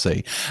get to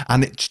see.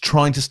 And it's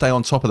trying to stay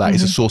on top of that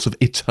is a source of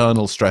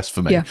eternal stress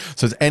for me.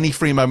 So it's any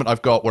free moment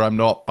I've got where I'm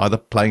not either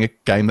playing a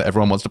game that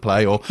everyone wants to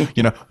play or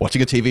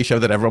watching a TV show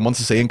that everyone wants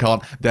to see and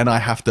can't, then I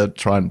have to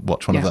try and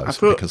watch one of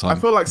those. I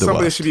feel like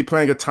somebody should be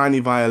playing a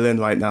tiny violin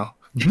right now.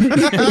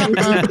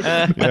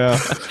 Yeah,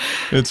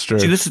 it's true.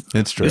 See,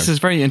 it's true. This is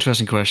a very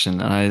interesting question,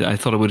 and I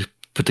thought I would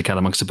put the cat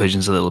amongst the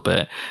pigeons a little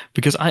bit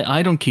because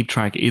I don't keep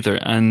track either,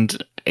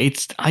 and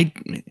it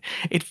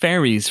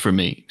varies for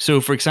me. So,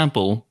 for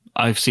example,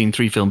 I've seen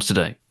 3 films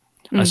today.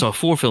 I saw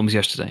 4 films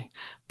yesterday,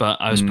 but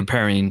I was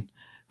preparing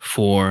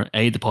for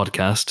the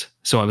podcast.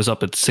 So I was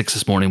up at 6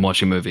 this morning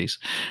watching movies.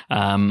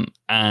 And,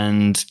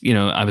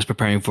 I was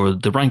preparing for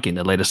the ranking,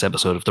 the latest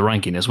episode of the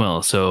ranking as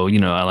well. So,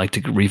 I like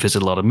to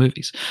revisit a lot of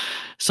movies.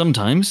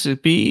 Sometimes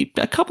it'd be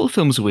a couple of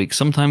films a week.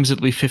 Sometimes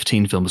it'll be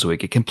 15 films a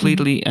week. It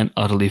completely and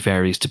utterly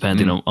varies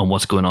depending on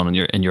what's going on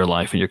in your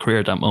life and your career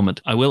at that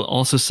moment. I will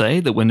also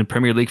say that when the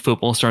Premier League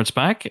football starts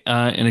back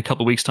in a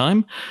couple of weeks'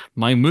 time,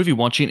 my movie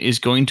watching is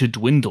going to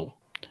dwindle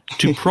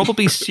to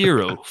probably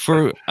 0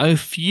 for a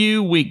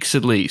few weeks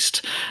at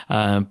least,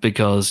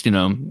 because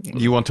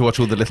you want to watch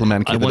all the little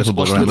men kick the little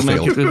ball around the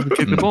field.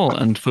 Kick the ball,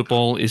 and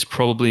football is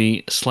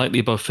probably slightly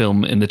above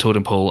film in the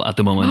totem pole at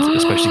the moment,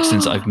 especially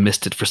since I've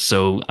missed it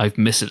I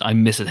miss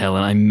it,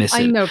 Helen. I miss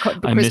it.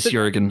 I miss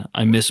Jurgen.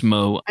 I miss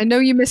Mo. I know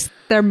you miss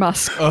their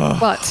Musk,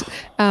 but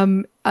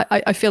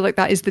I feel like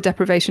that is the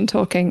deprivation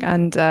talking,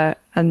 and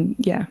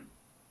yeah,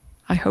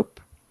 I hope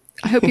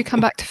I hope you come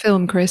back to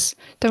film, Chris.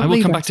 Don't I will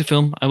leave come us. back to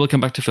film. I will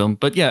come back to film.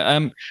 But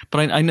yeah,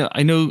 but I know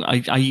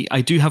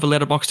I do have a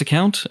Letterboxd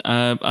account.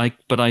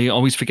 But I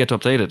always forget to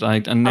update it.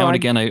 And now and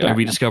again I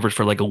rediscover it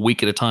for like a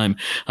week at a time,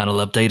 and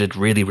I'll update it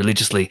really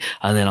religiously,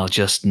 and then I'll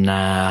just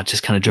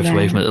kind of drift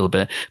away from it a little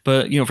bit.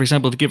 But for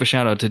example, to give a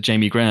shout out to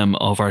Jamie Graham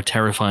of our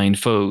Terrifying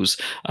Foes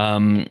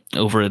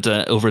over at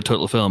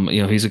Total Film.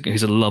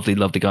 He's a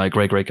lovely guy,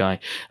 great guy.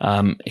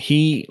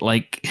 He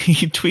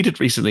tweeted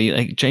recently,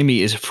 like,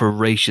 Jamie is a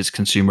voracious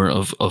consumer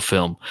of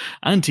film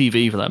and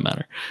TV for that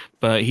matter.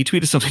 But he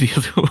tweeted something the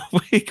other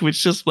week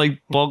which just like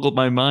boggled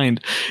my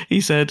mind.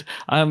 He said,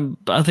 I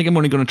think I'm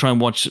only going to try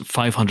and watch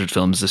 500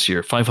 films this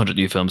year, 500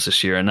 new films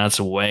this year. And that's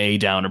way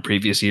down in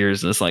previous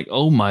years. And it's like,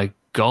 oh my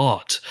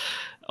God.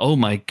 I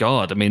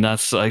mean,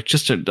 that's like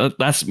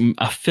that's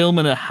a film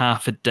and a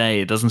half a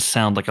day. It doesn't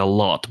sound like a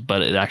lot,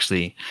 but it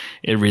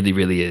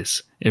really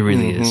is. It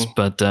really is.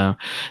 But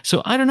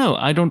so I don't know.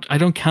 I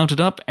don't count it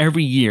up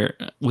every year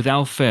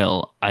without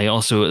fail. I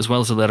also, as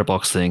well as the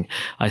Letterboxd thing,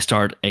 I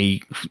start a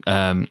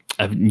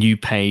new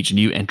page,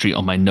 new entry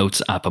on my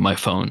notes app on my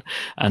phone.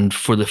 And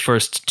for the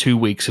first 2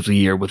 weeks of the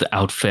year,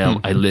 without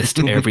fail, I list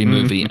every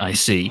movie I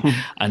see,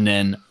 and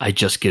then I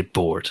just get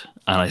bored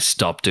and I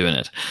stop doing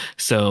it.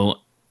 So.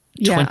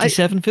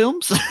 27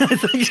 films? I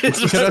think it's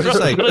Can I just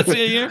say,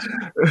 a year?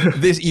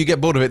 This, you get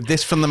bored of it.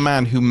 This from the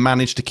man who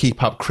managed to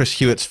keep up Chris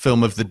Hewitt's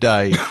film of the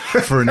day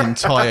for an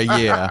entire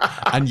year,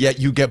 and yet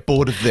you get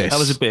bored of this. That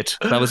was a bit.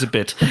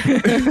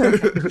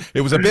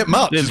 It was a bit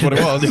much, is what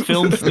it was.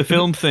 The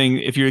film thing,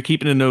 if you're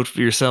keeping a note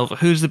for yourself,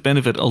 who's the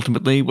benefit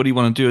ultimately? What do you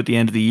want to do at the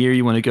end of the year?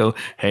 You want to go,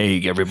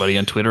 hey, everybody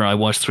on Twitter, I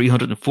watched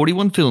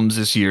 341 films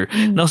this year.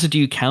 And also, do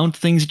you count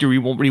things that you're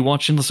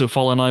rewatching? So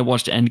Paul and I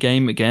watched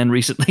Endgame again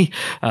recently.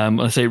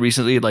 I say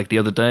recently, like the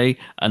other day,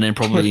 and then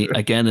probably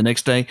again the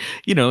next day.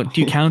 Do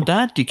you count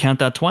that? Do you count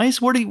that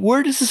twice?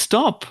 Where does it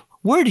stop?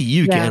 Where do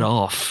you get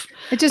off?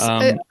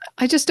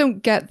 I just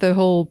don't get the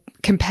whole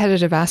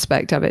competitive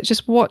aspect of it.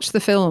 Just watch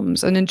the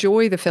films and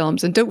enjoy the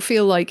films, and don't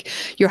feel like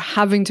you're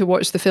having to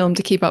watch the film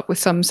to keep up with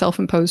some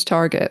self-imposed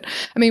target.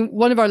 I mean,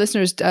 one of our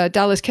listeners,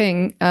 Dallas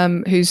King,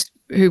 who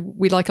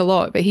we like a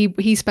lot, but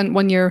he spent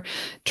 1 year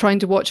trying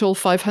to watch all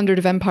 500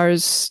 of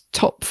Empire's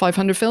top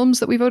 500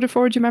 films that we voted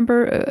for. Do you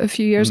remember a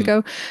few years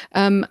ago?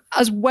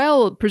 As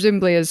well,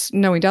 presumably, as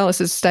knowing Dallas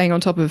is staying on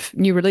top of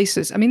new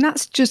releases. I mean,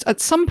 that's just, at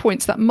some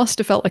points, that must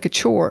have felt like a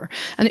chore,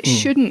 and it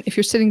shouldn't if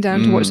you're sitting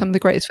down to watch some of the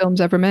greatest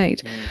films ever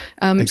made.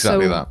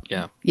 Exactly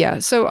that. Yeah.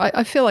 So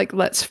I feel like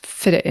let's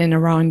fit it in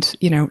around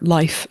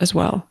life as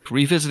well.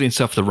 Revisiting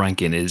stuff the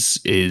ranking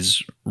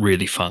is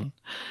really fun.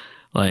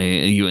 Like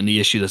in the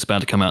issue that's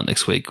about to come out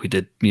next week, we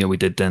did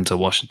Denzel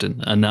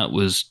Washington, and that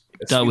was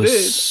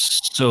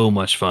so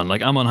much fun.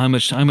 Like, Amon, how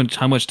much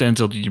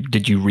Denzel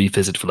did you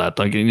revisit for that?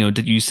 Like,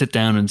 did you sit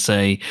down and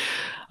say,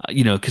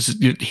 because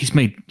he's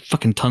made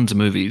fucking tons of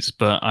movies,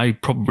 but I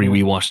probably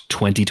rewatched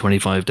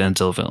 20-25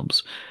 Denzel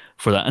films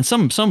for that, and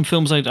some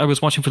films I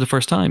was watching for the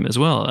first time as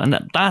well, and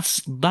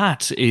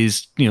that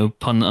is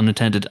pun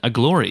unintended, a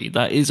glory.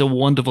 That is a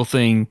wonderful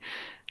thing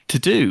to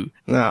do.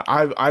 No,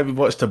 I've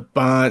watched a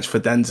bunch for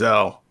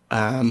Denzel.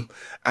 And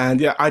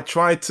yeah, I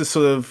tried to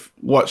sort of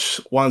watch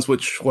ones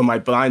which were my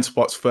blind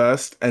spots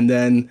first, and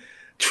then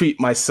treat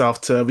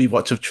myself to a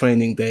rewatch of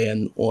Training Day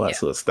and all that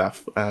sort of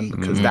stuff.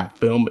 Because that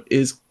film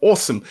is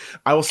awesome.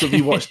 I also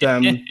rewatched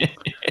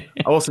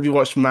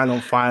Man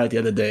on Fire the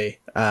other day,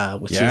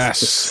 which is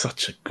just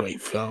such a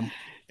great film.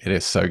 It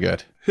is so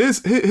good.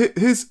 Here's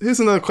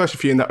another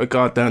question for you in that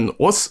regard. Then,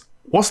 what's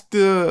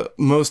the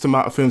most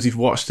amount of films you've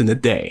watched in a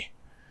day?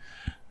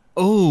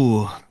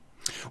 Oh,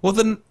 well,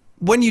 then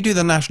when you do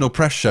the national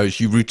press shows,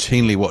 you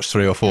routinely watch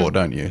 3 or 4,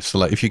 don't you? So,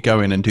 like, if you go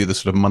in and do the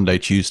sort of Monday,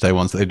 Tuesday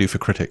ones that they do for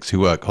critics who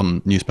work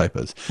on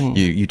newspapers,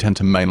 you tend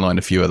to mainline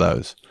a few of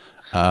those.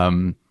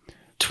 12.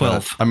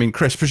 I mean,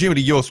 Chris,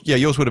 presumably yours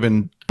would have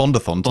been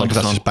Bondathon, because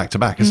that's just back to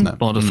back, isn't it?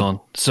 Bondathon.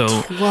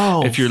 So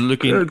 12. if you're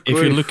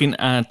looking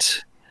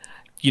at,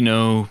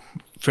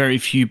 very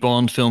few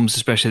Bond films,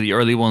 especially the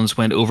early ones,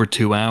 went over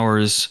 2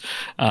 hours.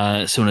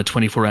 So in a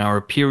 24-hour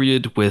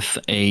period with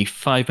a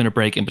 5-minute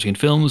break in between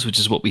films, which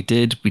is what we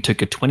did. We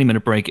took a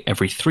 20-minute break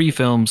every 3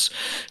 films.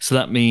 So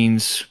that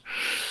means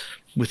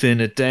within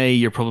a day,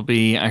 you're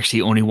probably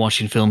actually only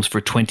watching films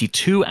for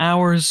 22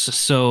 hours.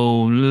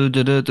 So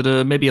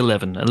maybe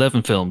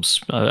 11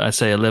 films. I'd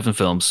say 11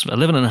 films.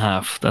 11 and a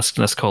half.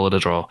 Let's call it a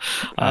draw.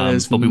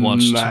 But we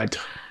watched mad.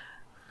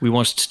 We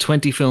watched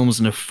 20 films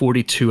in a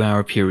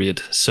 42-hour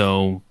period,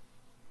 so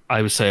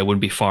I would say I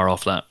wouldn't be far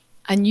off that.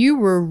 And you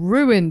were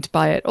ruined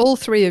by it, all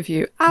 3 of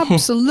you.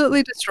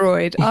 Absolutely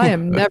destroyed. I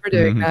am never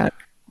doing that.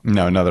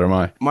 No, neither am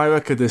I. My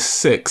record is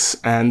 6,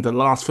 and the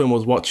last film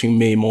was watching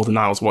me more than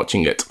I was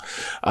watching it.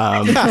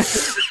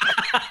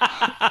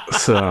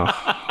 So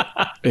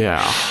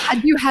Yeah.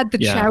 Had you had the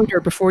chowder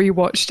before you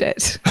watched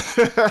it?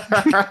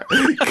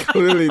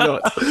 Clearly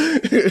not.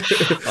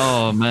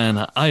 Oh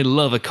man, I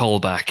love a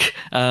callback.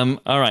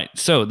 All right,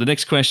 so the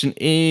next question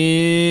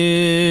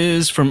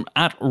is from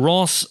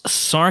 @Ross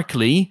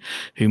Sarkley,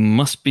 who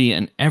must be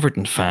an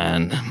Everton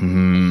fan.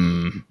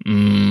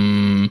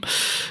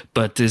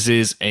 But this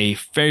is a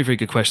very, very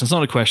good question. It's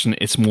not a question,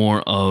 it's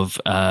more of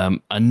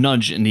a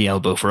nudge in the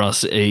elbow for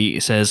us. He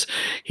says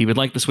he would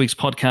like this week's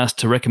podcast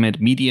to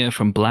recommend media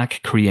from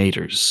Black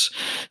creators.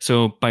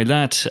 So by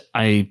that,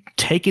 I've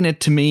taken it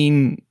to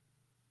mean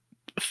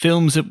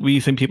films that we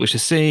think people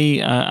should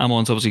see.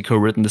 Amon's obviously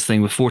co-written this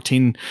thing with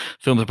 14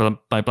 films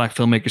by Black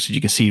filmmakers that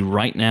you can see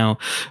right now.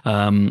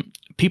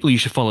 People you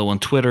should follow on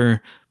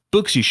Twitter.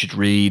 Books you should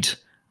read.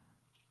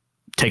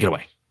 Take it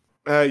away.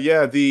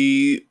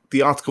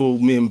 The article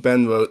me and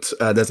Ben wrote,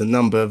 there's a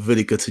number of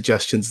really good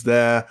suggestions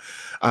there.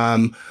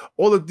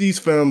 All of these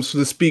films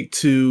sort of speak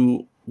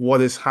to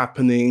what is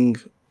happening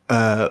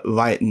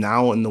right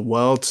now in the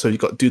world. So you've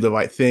got Do the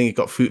Right Thing, you've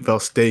got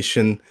Fruitvale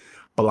Station,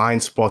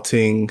 Blind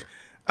Spotting,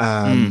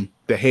 The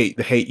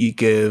Hate You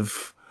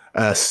Give,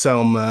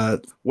 Selma,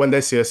 When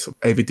They See Us,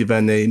 Ava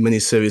DuVernay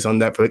miniseries on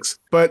Netflix.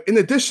 But in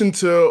addition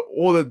to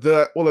all of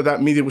that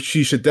media, which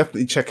you should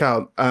definitely check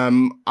out,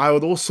 I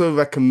would also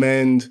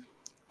recommend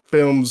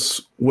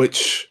films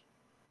which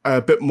are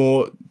a bit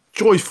more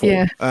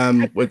joyful,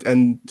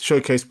 and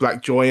showcase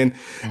Black joy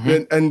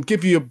and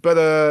give you a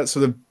better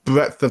sort of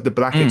breadth of the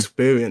Black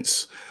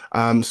experience.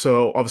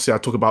 So obviously I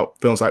talk about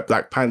films like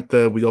Black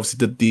Panther. We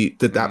obviously did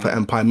that for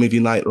Empire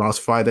Movie Night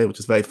last Friday, which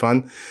is very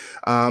fun.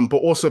 But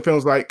also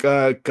films like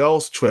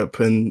Girls Trip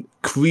and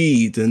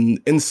Creed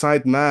and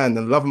Inside Man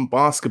and Love and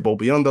Basketball,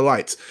 Beyond the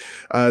Lights.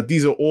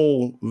 These are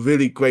all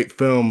really great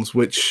films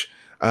which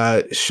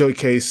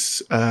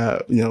showcase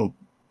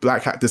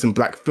Black actors and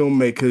Black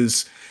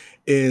filmmakers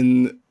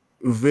in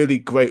really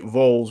great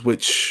roles,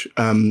 which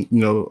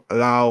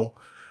allow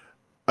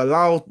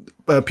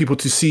people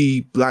to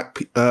see Black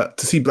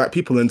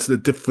people into the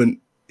different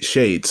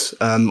shades.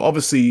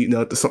 Obviously,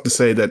 there's not to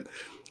say that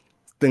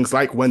things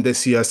like When They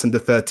See Us and The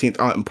 13th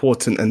aren't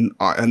important and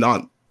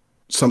aren't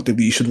something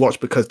that you should watch,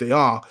 because they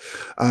are.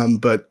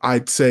 But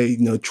I'd say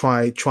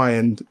try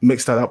and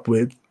mix that up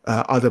with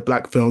other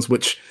Black films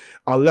which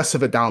are less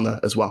of a downer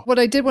as well. What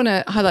I did want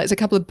to highlight is a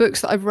couple of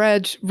books that I've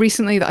read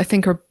recently that I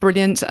think are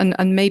brilliant.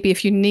 And maybe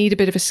if you need a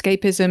bit of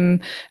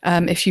escapism,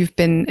 if you've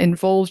been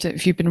involved,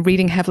 if you've been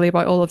reading heavily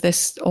about all of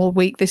this all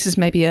week, this is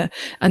maybe a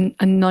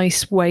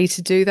nice way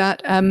to do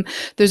that.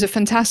 There's a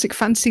fantastic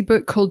fantasy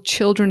book called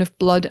Children of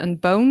Blood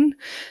and Bone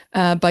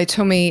by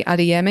Tomi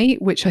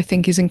Adeyemi, which I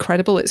think is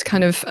incredible. It's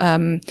kind of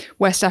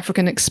West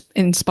African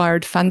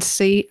inspired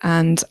fantasy,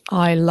 and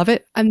I love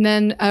it. And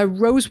then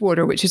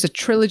Rosewater, which is a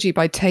trilogy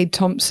by Tade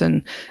Thompson,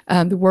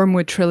 the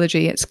Wormwood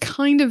trilogy. It's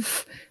kind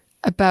of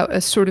about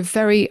a sort of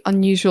very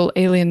unusual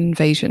alien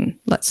invasion,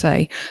 let's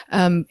say.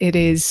 It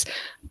is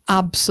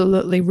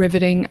absolutely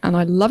riveting and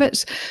I love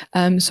it.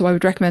 So I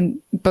would recommend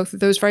both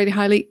of those very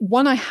highly.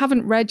 One I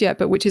haven't read yet,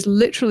 but which is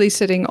literally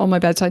sitting on my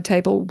bedside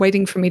table,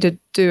 waiting for me to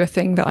do a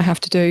thing that I have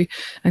to do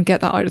and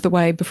get that out of the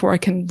way before I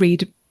can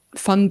read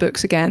fun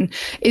books again,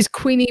 is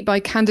Queenie by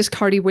Candice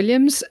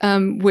Carty-Williams,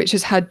 which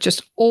has had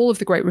just all of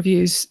the great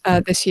reviews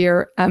this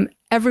year.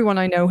 Everyone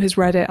I know has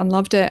read it and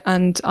loved it,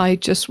 and I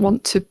just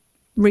want to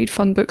read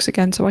fun books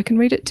again so I can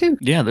read it too.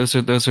 Yeah, those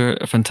are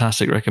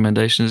fantastic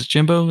recommendations.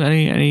 Jimbo,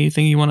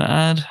 anything you want to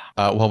add?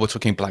 While we're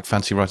talking Black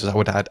fantasy writers, I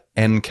would add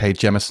N.K.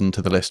 Jemisin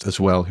to the list as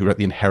well, who wrote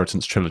the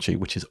Inheritance trilogy,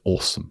 which is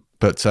awesome.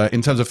 But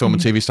in terms of film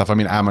and TV stuff, I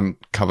mean, Amon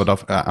covered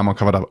up a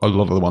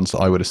lot of the ones that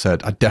I would have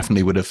said. I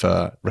definitely would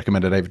have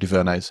recommended Ava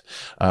DuVernay's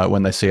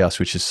When They See Us,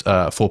 which is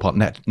a 4-part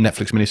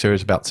Netflix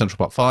miniseries about Central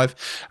Park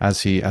 5,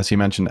 as he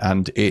mentioned,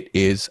 and it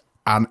is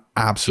an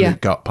absolute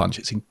gut punch.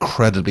 It's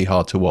incredibly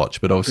hard to watch,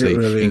 but obviously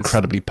really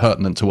incredibly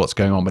pertinent to what's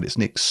going on. But it's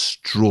an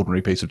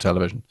extraordinary piece of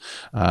television.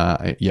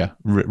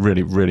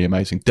 Really, really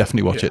amazing.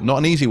 Definitely watch it. Not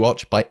an easy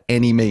watch by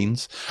any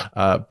means,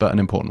 but an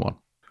important one.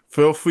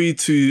 Feel free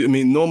to,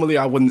 normally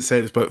I wouldn't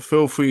say this, but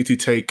feel free to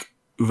take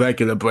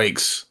regular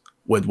breaks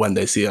with When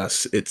They See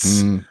Us.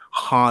 It's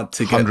hard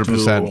to get 100%.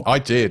 Through. I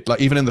did.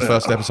 Like, even in the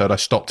first episode, I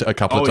stopped it a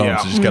couple of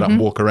times to just get up and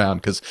walk around,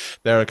 because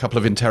there are a couple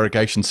of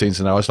interrogation scenes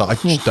and I was like,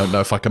 I just don't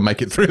know if I can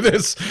make it through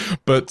this.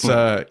 But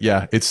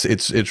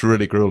it's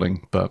really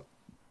grueling. But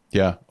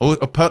yeah,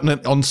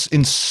 pertinent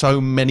in so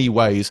many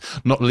ways,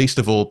 not least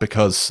of all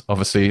because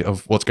obviously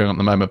of what's going on at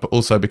the moment, but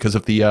also because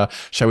of the,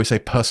 shall we say,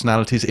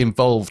 personalities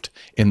involved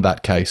in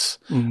that case.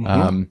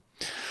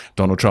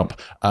 Donald Trump.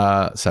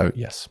 So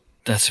yes.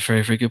 That's a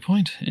very, very good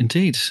point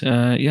indeed.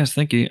 Yes,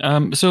 thank you.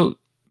 So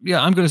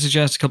yeah, I'm going to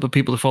suggest a couple of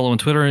people to follow on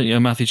Twitter.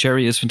 Matthew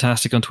Cherry is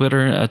fantastic on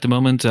Twitter at the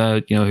moment.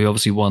 He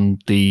obviously won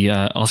the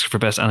Oscar for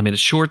Best Animated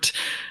Short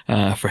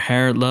for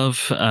Hair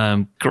Love.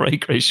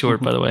 Great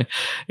short, by the way.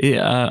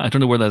 I don't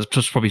know where that is.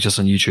 It's probably just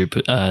on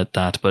YouTube,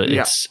 but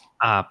it's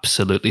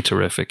absolutely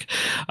terrific.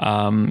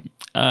 I'm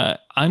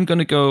going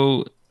to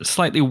go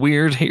slightly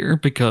weird here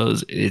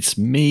because it's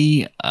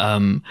me.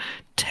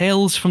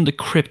 Tales from the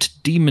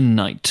Crypt Demon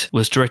Knight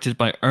was directed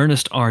by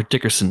Ernest R.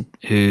 Dickerson,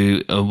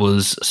 who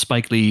was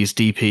Spike Lee's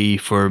DP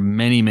for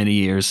many, many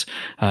years.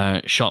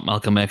 Shot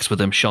Malcolm X with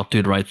him, shot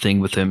Do the Right Thing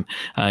with him.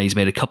 He's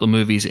made a couple of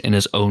movies in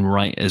his own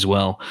right as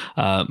well.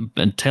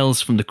 And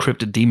Tales from the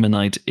Crypt Demon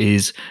Knight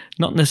is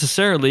not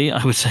necessarily,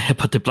 I would say,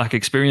 about the black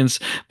experience,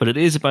 but it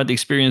is about the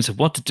experience of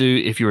what to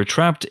do if you were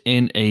trapped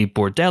in a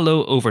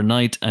bordello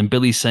overnight and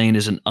Billy Zane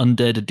is an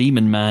undead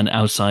demon man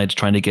outside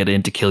trying to get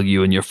in to kill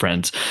you and your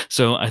friends.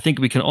 So I think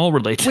we can all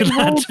relate to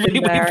that.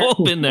 We've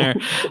all been there.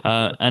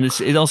 And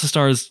it also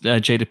stars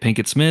Jada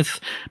Pinkett Smith.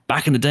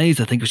 Back in the days,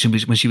 I think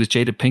when she was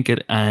Jada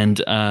Pinkett,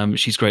 and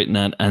she's great in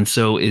that. And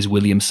so is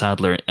William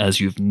Sadler, as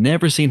you've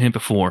never seen him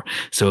before.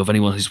 So if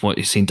anyone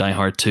who's seen Die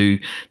Hard 2,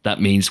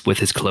 that means with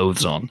his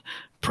clothes on.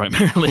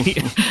 Primarily.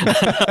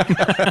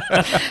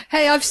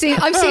 Hey, I've seen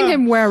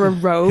him wear a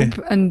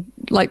robe and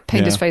like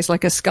paint his face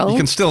like a skull. You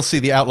can still see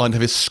the outline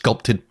of his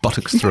sculpted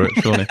buttocks through it,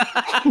 surely.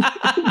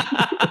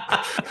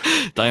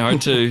 Die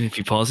Hard 2, if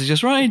you pause it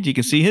just right, you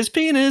can see his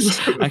penis.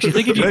 Actually, I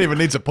think if you don't even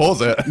need to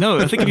pause it. No,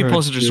 I think if you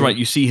pause it just right,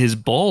 you see his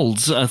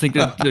balls. I think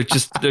they're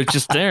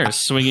just there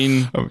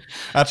swinging.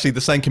 Actually,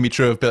 the same can be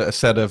true of a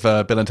set of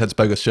Bill and Ted's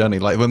Bogus Journey.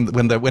 Like when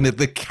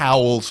the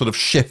cowl sort of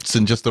shifts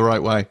in just the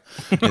right way.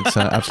 It's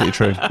absolutely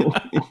true.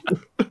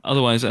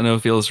 Otherwise, I know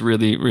it feels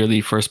really,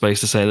 really first base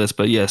to say this,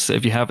 but yes,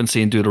 if you haven't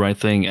seen Do the Right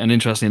Thing, and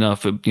interestingly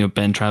enough,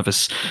 Ben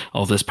Travis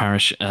of this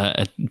parish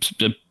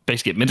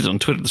basically admitted on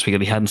Twitter this week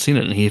that he hadn't seen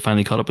it, and he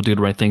finally caught up with Do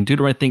the Right Thing. Do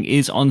the Right Thing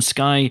is on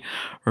Sky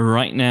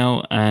right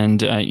now,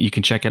 and you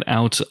can check it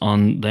out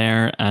on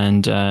there,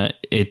 and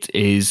it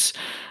is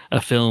a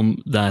film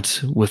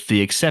that, with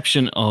the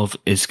exception of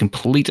its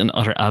complete and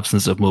utter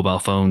absence of mobile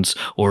phones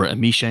or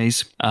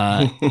amiches,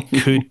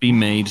 could be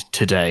made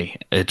today.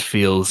 It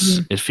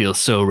feels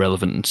so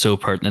relevant and so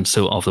pertinent,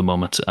 so of the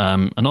moment.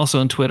 And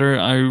also on Twitter,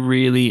 I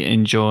really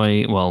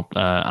enjoy,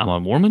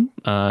 Amon Warmann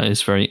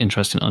is very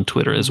interesting on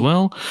Twitter as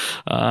well.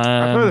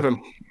 I've heard of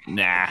him.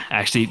 Nah,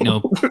 actually, no.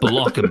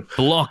 Block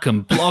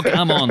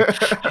Amon.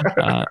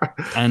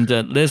 And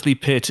Leslie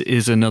Pitt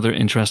is another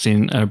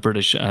interesting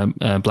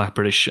black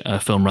British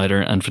film writer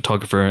and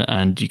photographer,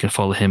 and you can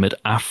follow him at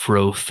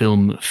Afro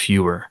Film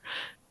Viewer.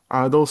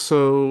 I'd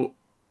also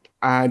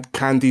add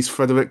Candice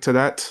Frederick to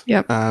that.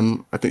 Yep.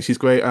 I think she's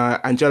great.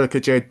 Angelica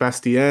Jade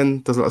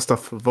Bastien does a lot of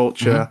stuff for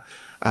Vulture.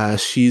 Mm-hmm.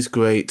 She's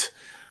great.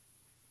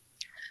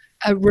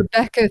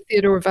 Rebecca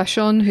Theodore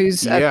Vachon,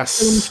 who's at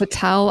Film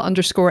Fatale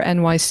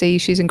 _NYC.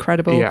 She's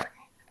incredible. Yeah.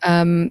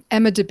 Emma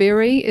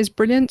DeBerry is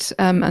brilliant.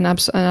 An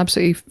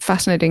absolutely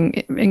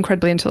fascinating,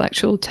 incredibly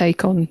intellectual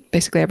take on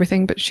basically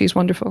everything, but she's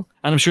wonderful.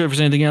 And I'm sure if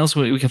there's anything else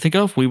we can think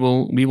of, we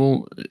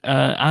will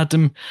add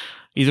them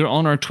either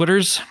on our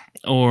Twitters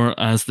or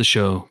as the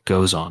show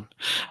goes on.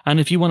 And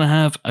if you want to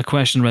have a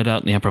question read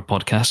out in the Emperor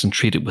podcast and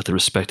treat it with the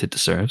respect it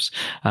deserves,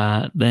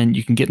 then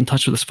you can get in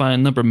touch with us via a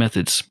number of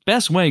methods.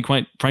 Best way,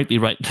 quite frankly,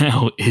 right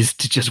now is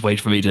to just wait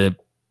for me to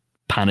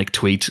panic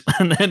tweet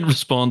and then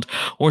respond,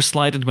 or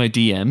slide into my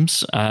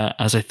DMs,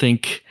 as I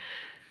think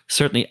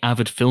certainly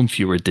Avid Film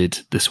Viewer did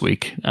this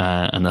week,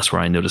 and that's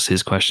where I noticed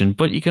his question.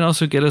 But you can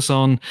also get us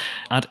on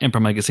at Emperor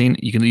Magazine.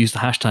 You can use the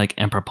hashtag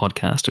Emperor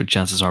Podcast, or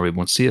chances are we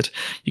won't see it.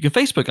 You can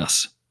Facebook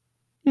us.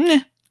 Nah.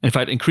 In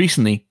fact,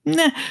 increasingly,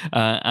 nah.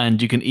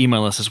 And you can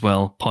email us as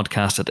well,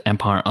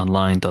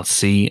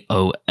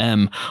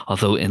 podcast@empireonline.com.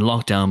 Although in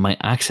lockdown, my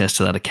access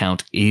to that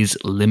account is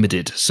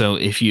limited. So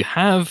if you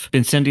have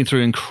been sending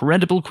through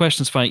incredible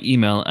questions via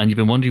email and you've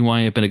been wondering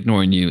why I've been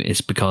ignoring you,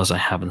 it's because I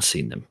haven't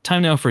seen them.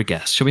 Time now for a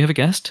guest. Shall we have a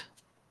guest?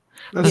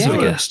 Let's have a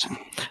guest.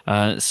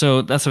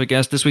 So let's have a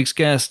guest. This week's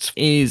guest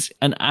is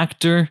an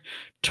actor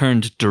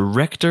turned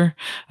director.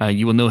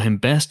 You will know him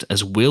best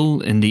as Will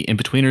in the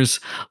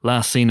Inbetweeners.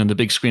 Last seen on the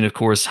big screen, of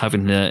course,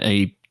 having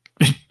a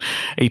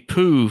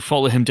poo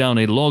follow him down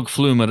a log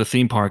flume at a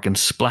theme park and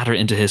splatter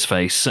into his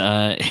face.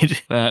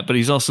 But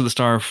he's also the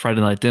star of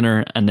Friday Night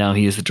Dinner, and now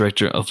he is the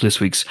director of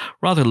this week's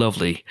rather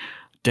lovely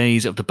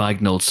Days of the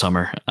Bagnold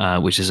Summer,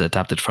 which is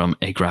adapted from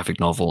a graphic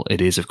novel. It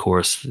is, of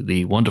course,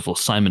 the wonderful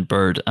Simon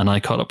Bird, and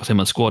I caught up with him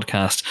on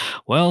Squadcast,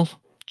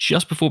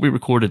 just before we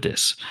recorded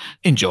this.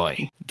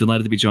 Enjoy.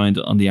 Delighted to be joined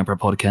on the Emperor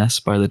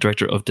podcast by the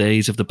director of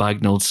Days of the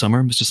Bagnold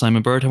Summer, Mr.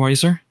 Simon Bird. How are you,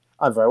 sir?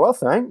 I'm very well,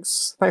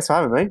 thanks. Thanks for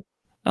having me.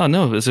 Oh,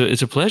 no, it's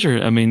a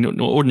pleasure. I mean,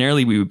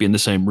 ordinarily we would be in the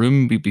same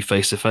room, we'd be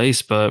face to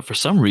face, but for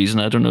some reason,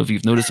 I don't know if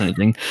you've noticed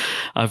anything,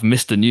 I've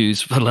missed the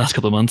news for the last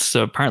couple of months,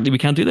 so apparently we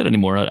can't do that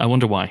anymore. I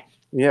wonder why.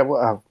 Yeah,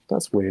 well,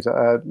 that's weird.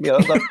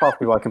 That's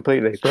passed me by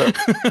completely, but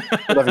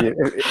I love you,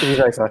 if you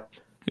say so.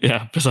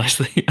 Yeah,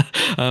 precisely.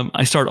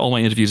 I start all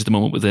my interviews at the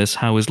moment with this.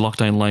 How is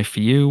lockdown life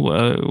for you?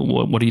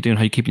 What are you doing?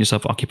 How are you keeping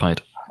yourself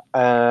occupied?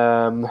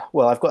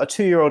 Well, I've got a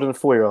 2-year-old and a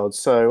 4-year-old,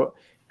 so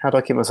how do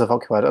I keep myself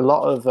occupied? A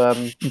lot of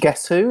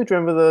Guess Who. Do you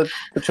remember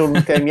the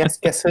children's game? Yes,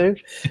 Guess Who?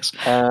 Yes.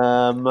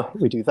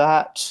 We do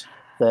that.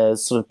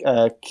 There's sort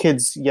of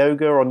kids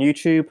yoga on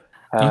YouTube.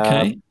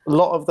 Okay. A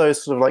lot of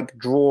those sort of like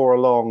draw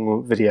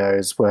along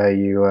videos where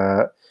you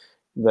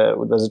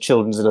there's a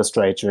children's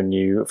illustrator and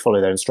you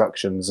follow their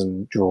instructions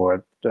and draw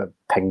a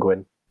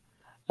penguin.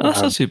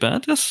 That's not too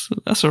bad. That's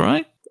all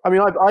right. I mean,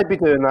 I'd be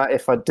doing that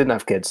if I didn't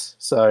have kids.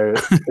 So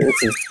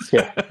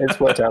it's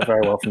worked out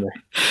very well for me.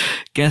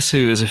 Guess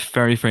Who is a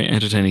very, very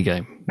entertaining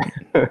game.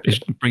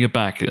 Bring it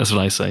back. That's what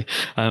I say.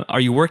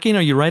 Are you working?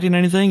 Are you writing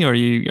anything? Are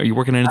you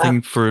working on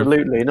anything for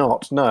Absolutely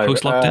not. No.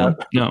 Post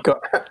lockdown? No.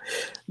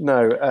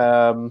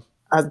 No.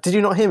 Did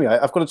you not hear me?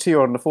 I've got a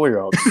 2-year-old and a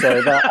 4-year-old.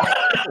 So that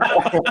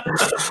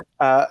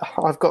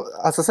I've got,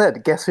 as I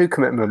said, Guess Who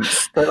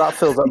commitments. That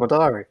fills up my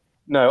diary.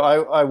 No,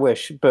 I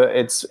wish, but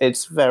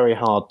it's very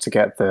hard to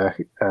get the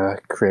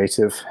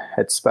creative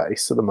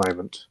headspace at the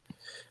moment.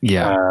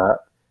 Yeah.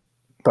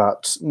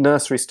 But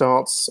nursery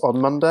starts on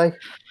Monday.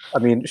 I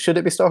mean, should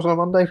it be starting on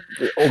Monday?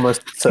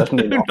 Almost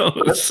certainly not.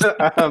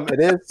 It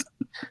is,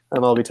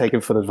 and I'll be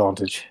taking full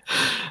advantage.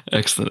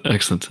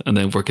 Excellent. And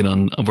then I'm working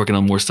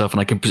on more stuff,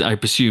 and I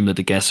presume that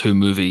the Guess Who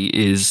movie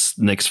is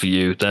next for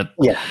you.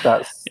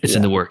 It's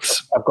in the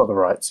works. I've got the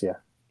rights. Yeah.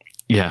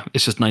 Yeah,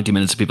 it's just 90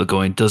 minutes of people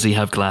going, does he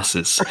have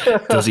glasses?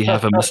 Does he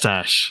have a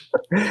moustache?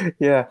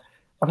 Yeah.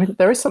 I mean,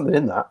 there is something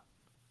in that.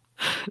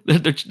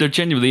 There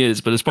genuinely is,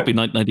 but it's probably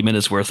 90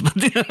 minutes worth.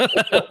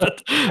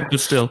 But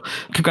still,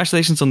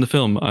 congratulations on the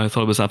film. I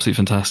thought it was absolutely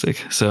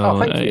fantastic.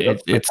 So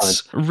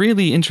it's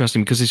really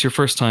interesting because it's your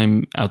first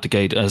time out the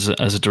gate as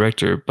a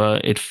director,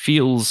 but it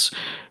feels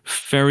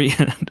very,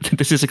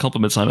 this is a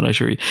compliment, Simon, I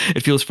assure you.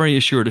 It feels very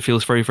assured. It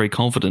feels very, very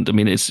confident. I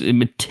mean, it's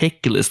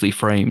meticulously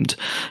framed.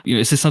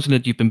 Is this something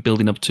that you've been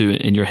building up to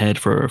in your head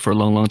for a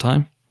long, long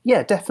time?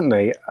 Yeah,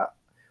 definitely.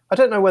 I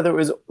don't know whether it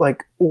was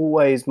like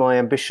always my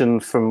ambition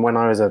from when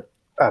I was a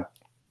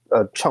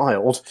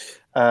child,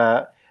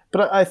 but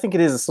I think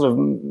it is a sort of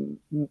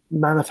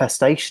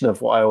manifestation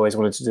of what I always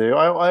wanted to do.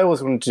 I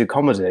always wanted to do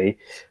comedy,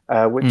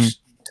 which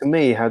to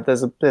me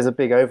there's a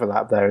big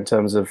overlap there in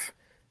terms of,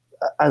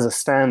 as a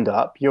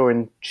stand-up, you're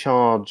in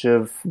charge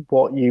of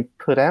what you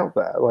put out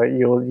there. Like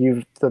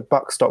the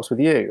buck stops with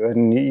you,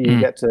 and you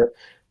get to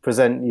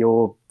present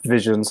your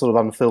vision sort of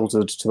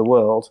unfiltered to the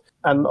world.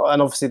 And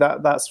obviously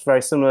that's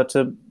very similar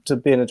to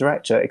being a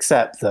director,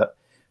 except that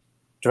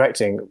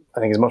directing, I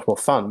think, is much more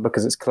fun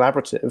because it's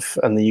collaborative,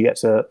 and then you get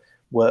to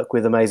work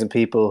with amazing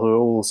people who are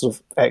all sort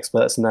of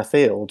experts in their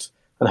field,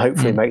 and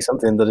hopefully make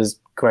something that is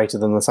greater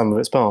than the sum of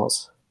its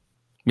parts.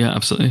 Yeah,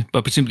 absolutely.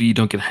 But presumably you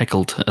don't get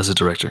heckled as a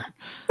director.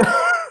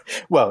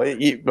 Well,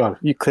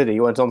 you clearly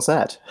weren't on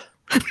set.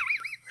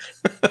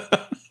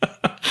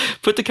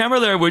 Put the camera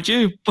there, would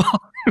you?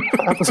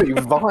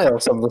 Absolutely vile,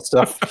 some of the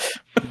stuff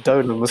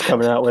Dolan was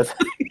coming out with.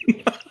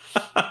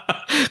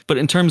 But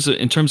in terms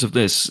of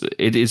this,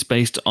 it is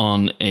based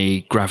on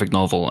a graphic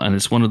novel, and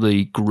it's one of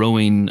the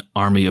growing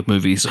army of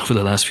movies over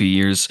the last few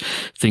years.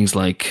 Things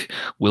like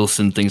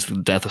Wilson, things like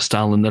The Death of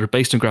Stalin, that are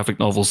based on graphic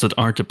novels that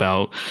aren't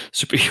about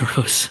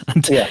superheroes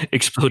and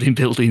exploding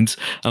buildings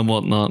and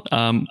whatnot,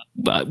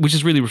 which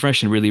is really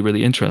refreshing, really,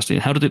 really interesting.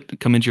 How did it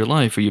come into your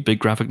life? Are you a big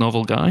graphic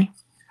novel guy?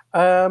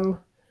 I'm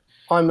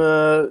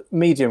a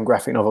medium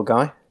graphic novel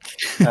guy.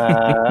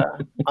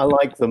 I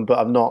like them, but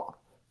I'm not.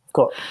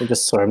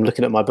 I'm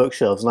looking at my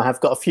bookshelves, and I have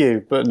got a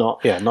few, but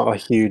not a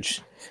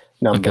huge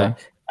number.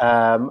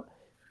 Okay.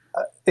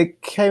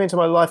 It came into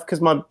my life because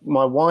my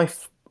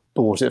wife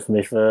bought it for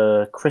me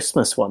for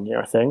Christmas one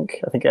year. I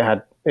think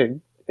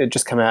it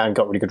just came out and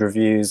got really good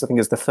reviews. I think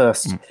it's the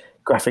first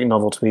graphic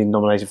novel to be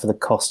nominated for the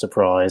Costa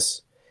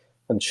Prize,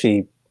 and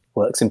she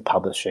works in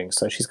publishing,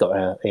 so she's got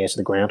her ear to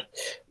the ground.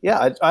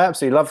 Yeah, I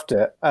absolutely loved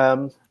it. I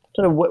don't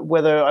know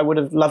whether I would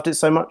have loved it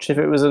so much if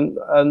it was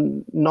a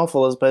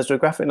novel as opposed to a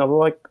graphic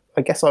novel.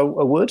 I guess I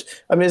would.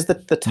 I mean, it's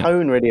the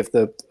tone really of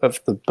the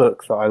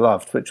book that I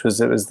loved, which was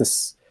it was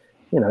this,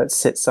 it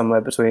sits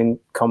somewhere between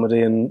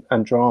comedy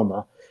and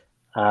drama,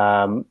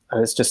 and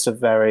it's just a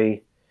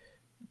very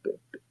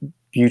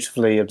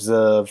beautifully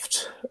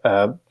observed,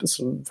 sort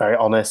of very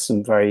honest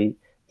and very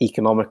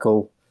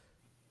economical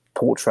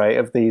portrait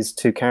of these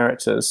two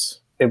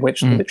characters, in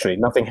which literally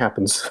nothing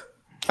happens.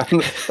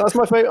 And that's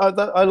my favorite.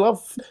 I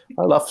love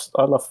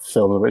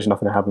films in which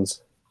nothing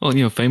happens.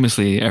 Well,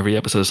 famously, every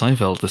episode of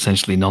Seinfeld,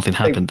 essentially nothing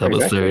happened. That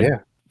was there. Yeah.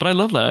 But I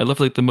love that. I love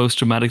the most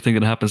dramatic thing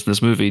that happens in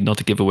this movie, not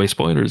to give away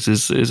spoilers,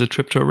 is a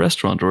trip to a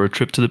restaurant or a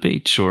trip to the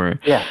beach or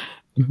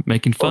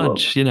making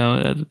fudge.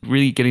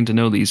 Really getting to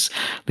know these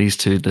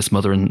two, this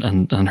mother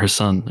and her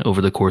son, over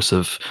the course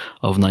of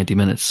 90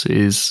 minutes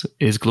is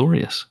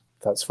glorious.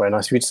 That's very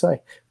nice of you to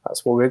say.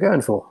 That's what we're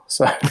going for.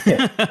 So,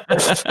 yeah.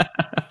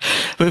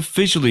 But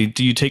visually,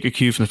 do you take a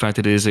cue from the fact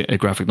that it is a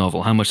graphic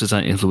novel? How much does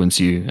that influence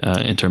you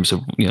in terms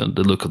of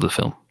the look of the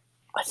film?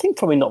 I think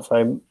probably not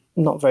very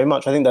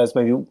much. I think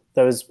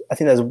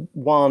there's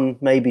one,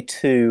 maybe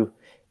two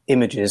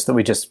images that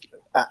we just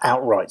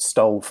outright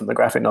stole from the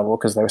graphic novel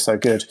because they were so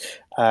good.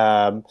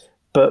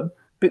 But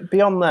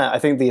beyond that, I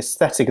think the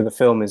aesthetic of the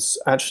film is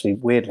actually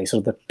weirdly sort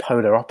of the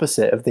polar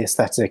opposite of the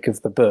aesthetic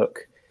of the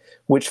book,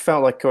 which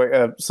felt like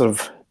a sort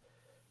of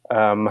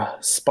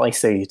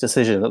spicy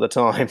decision at the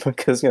time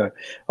because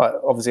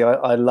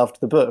I loved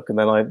the book, and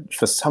then I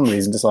for some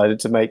reason decided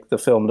to make the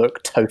film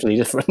look totally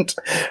different.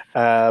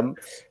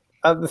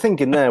 The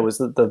thinking there was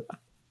that the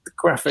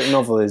graphic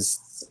novel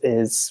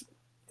is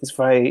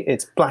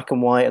it's black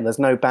and white, and there's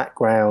no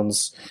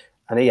backgrounds,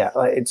 and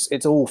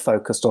it's all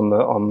focused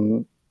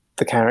on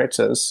the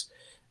characters,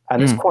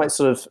 and it's quite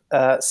sort of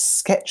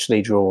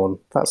sketchily drawn.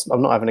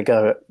 I'm not having a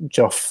go at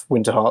Joff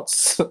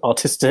Winterhart's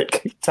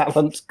artistic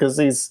talent, because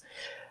he's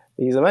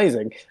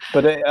amazing,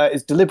 but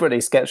it's deliberately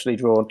sketchily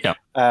drawn. Yeah.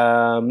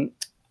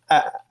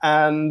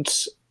 And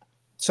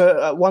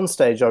so at one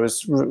stage I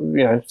was,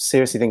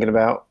 seriously thinking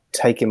about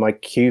taking my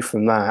cue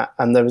from that,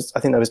 and I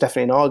think there was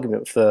definitely an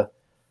argument for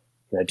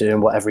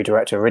doing what every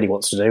director really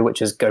wants to do,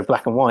 which is go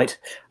black and white,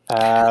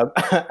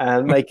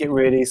 and make it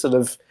really sort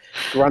of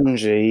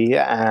grungy.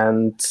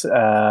 And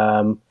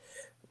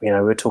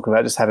we're talking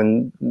about just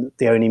having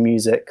the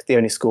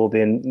only score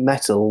being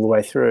metal all the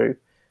way through.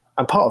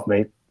 And part of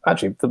me,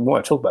 actually, the more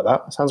I talk about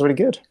that, it sounds really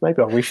good.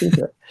 Maybe I'll reshoot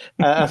it.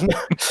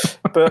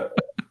 But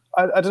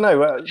I don't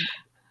know.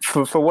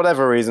 For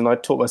whatever reason, I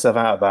talked myself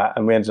out of that,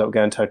 and we ended up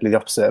going totally the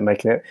opposite and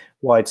making it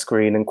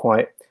widescreen and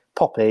quite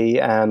poppy,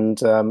 and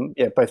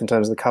both in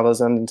terms of the colours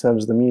and in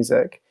terms of the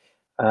music.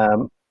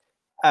 And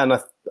I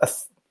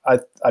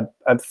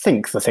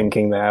think the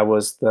thinking there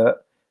was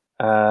that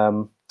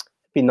it'd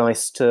be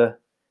nice to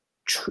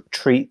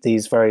treat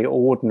these very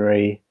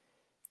ordinary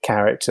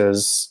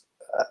characters,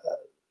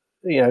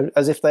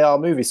 as if they are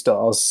movie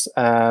stars,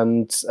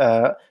 and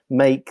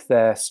make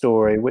their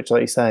story, which,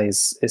 like you say,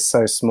 is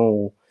so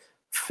small,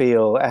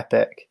 feel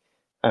epic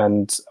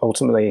and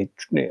ultimately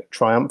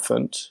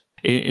triumphant.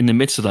 In the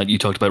midst of that, you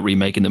talked about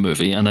remaking the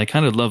movie, and I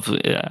would love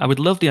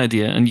the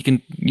idea, and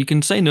you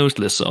can say no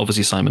to this,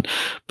 obviously, Simon,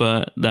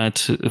 but that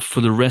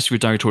for the rest of your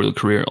directorial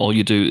career, all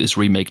you do is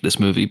remake this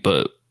movie,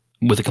 but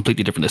with a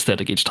completely different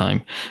aesthetic each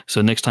time.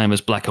 So next time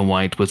it's black and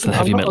white with the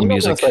heavy metal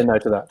music. I'm not going to say no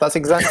to that. That's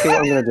exactly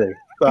what I'm going to do.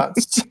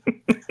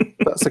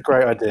 That's a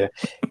great idea.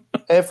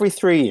 Every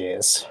 3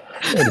 years,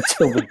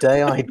 until the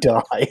day I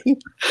die.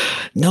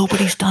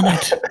 Nobody's done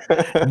it.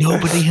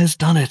 Nobody has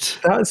done it.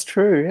 That's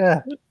true,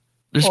 yeah.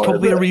 There's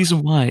probably a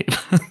reason why.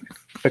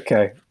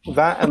 Okay,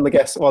 that and the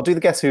Guess. Well, I'll do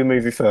the Guess Who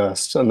movie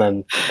first, and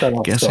then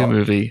I'll Guess Who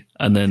movie,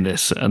 and then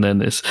this, and then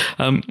this.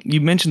 You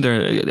mentioned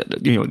there,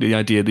 the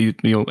idea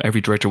that every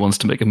director wants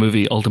to make a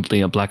movie ultimately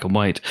in black and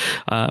white.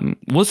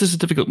 Was this a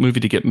difficult movie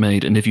to get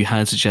made? And if you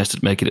had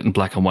suggested making it in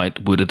black and white,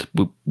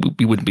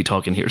 we wouldn't be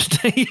talking here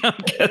today? I'm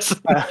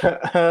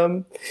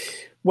guessing.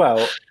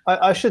 Well,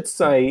 I should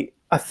say.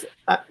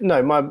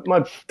 No,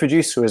 my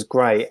producer was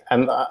great,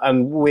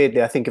 and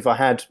weirdly, I think if I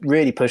had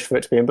really pushed for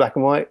it to be in black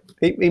and white,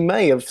 he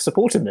may have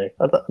supported me.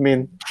 I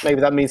mean, maybe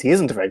that means he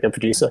isn't a very good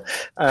producer,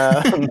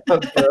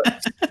 but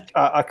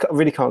I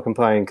really can't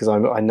complain, because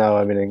I know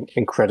I'm in an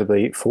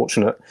incredibly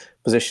fortunate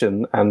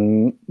position,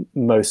 and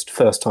most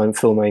first-time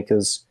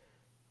filmmakers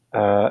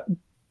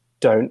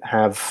don't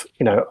have.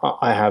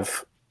 I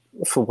have,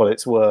 for what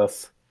it's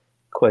worth,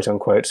 quote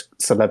unquote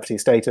celebrity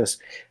status,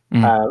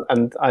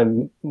 and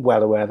I'm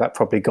well aware that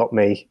probably got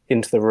me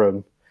into the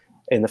room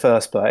in the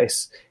first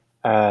place.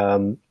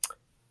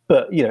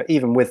 But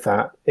even with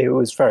that, it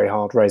was very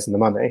hard raising the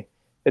money.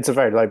 It's a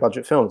very low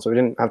budget film, so we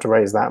didn't have to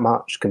raise that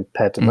much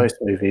compared to most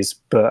movies.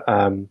 But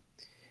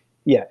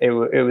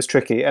it was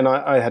tricky, and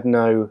I had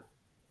no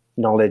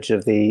knowledge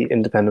of the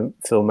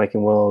independent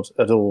filmmaking world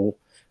at all,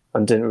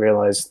 and didn't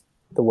realize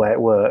the way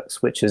it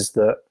works, which is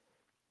that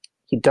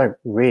you don't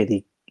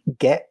really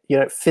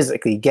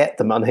physically get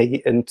the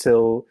money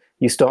until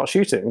you start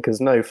shooting, because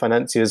no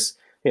financiers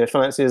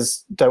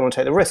don't want to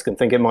take the risk and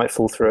think it might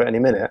fall through at any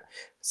minute.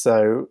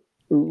 So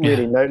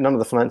really, none of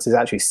the financiers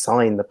actually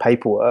sign the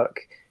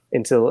paperwork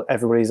until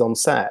everybody's on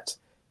set.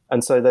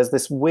 And so there's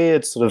this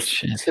weird sort of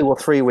 2 or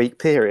 3 week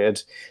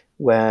period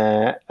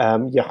where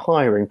you're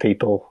hiring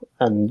people,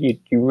 and you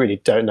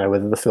really don't know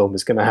whether the film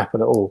is going to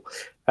happen at all.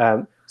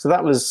 So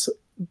that was,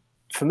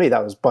 for me,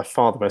 that was by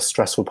far the most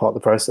stressful part of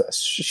the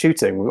process.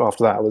 Shooting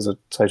after that was a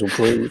total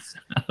breeze.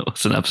 It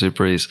was an absolute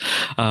breeze.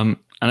 And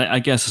I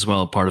guess as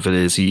well, part of it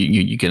is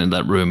you get in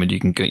that room and you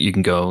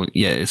can go,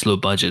 yeah, it's low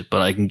budget,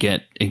 but I can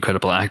get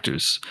incredible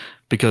actors.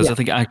 Because I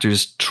think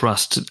actors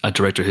trust a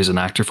director who's an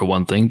actor, for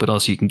one thing, but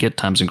also you can get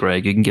Tamsin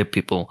Greig, you can get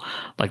people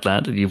like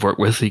that you've worked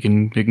with, you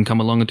can come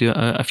along and do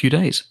a few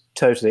days.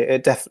 Totally.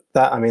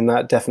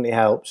 That definitely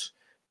helped.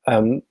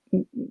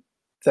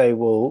 They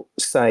will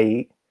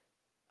say,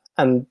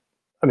 and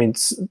I mean,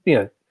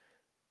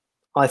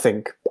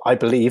 I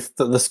believe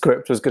that the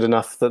script was good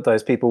enough that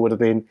those people would have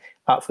been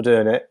up for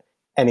doing it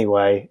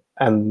anyway.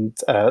 And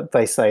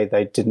they say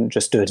they didn't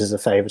just do it as a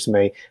favour to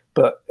me.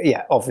 But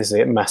yeah, obviously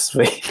it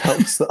massively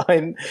helps that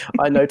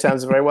I know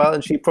Tamsin very well,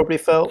 and she probably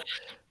felt,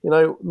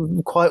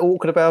 quite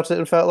awkward about it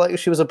and felt like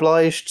she was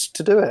obliged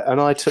to do it. And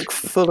I took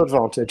full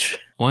advantage.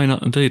 Why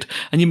not, indeed?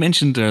 And you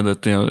mentioned there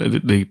that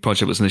the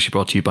project was initially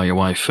brought to you by your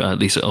wife,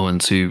 Lisa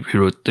Owens, who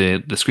wrote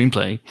the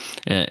screenplay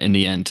in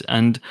the end.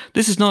 And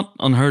this is not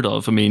unheard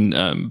of. I mean,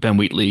 Ben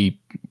Wheatley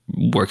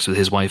works with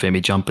his wife,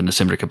 Amy Jump, in a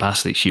similar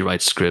capacity. She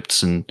writes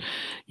scripts, and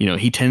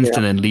he tends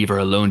to then leave her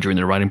alone during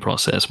the writing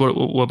process.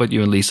 What about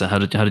you and Lisa? How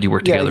did you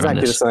work together on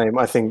this? Exactly the same.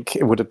 I think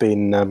it would have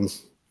been, there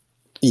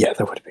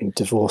would have been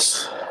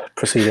divorce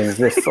proceedings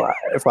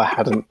if I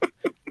hadn't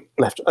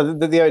left.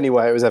 The only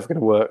way it was ever going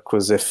to work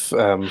was if,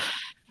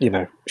 you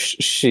know,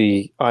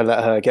 I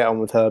let her get on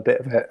with her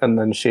bit of it, and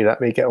then she let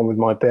me get on with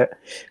my bit.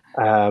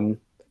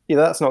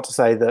 That's not to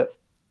say that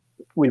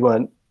we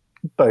weren't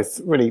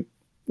both really,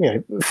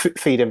 you know,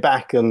 feeding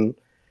back and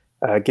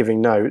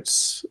giving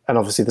notes. And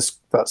obviously,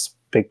 that's a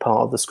big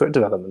part of the script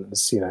development.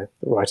 Is, you know,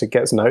 the writer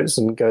gets notes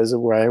and goes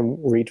away and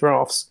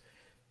redrafts.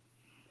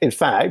 In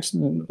fact,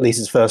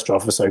 Lisa's first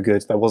draft was so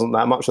good there wasn't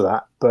that much of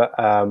that. But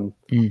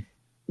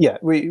yeah,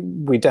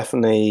 we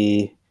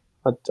definitely.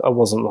 I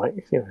wasn't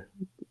like, you know,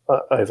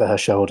 over her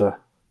shoulder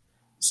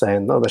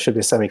saying, "Oh, there should be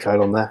a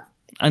semicolon there."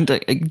 And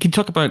can you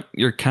talk about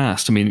your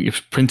cast? I mean, your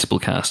principal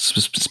cast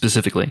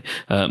specifically,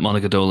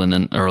 Monica Dolan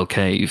and Earl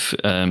Cave.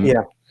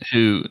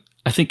 Who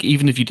I think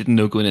even if you didn't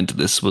know going into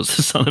this was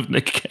the son of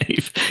Nick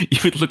Cave, you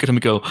would look at him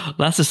and go,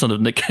 "That's the son of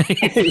Nick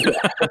Cave."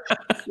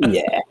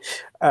 Yeah.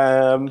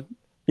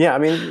 I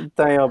mean,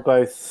 they are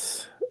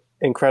both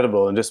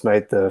incredible and just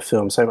made the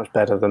film so much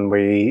better than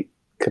we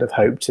could have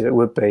hoped it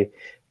would be.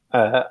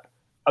 I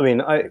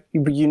mean, I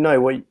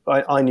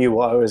knew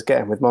what I was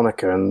getting with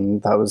Monica,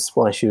 and that was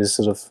why she was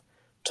sort of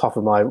top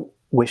of my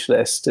wish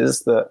list.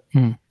 Is that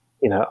you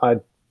know,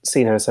 I'd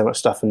seen her in so much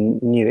stuff and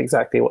knew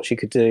exactly what she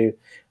could do,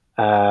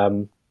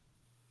 and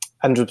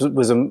thought it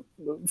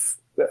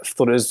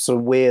was sort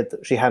of weird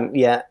that she hadn't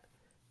yet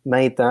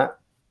made that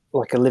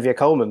like Olivia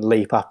Colman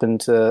leap up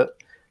into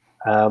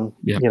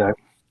you know,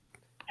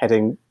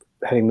 heading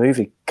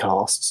movie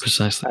casts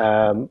Precisely,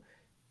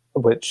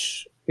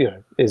 which, you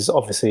know, is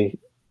obviously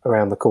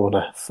around the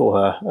corner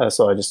for her.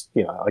 So I just,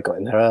 you know, I got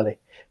in there early.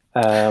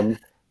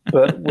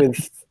 But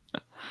with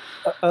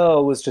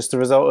Earl was just a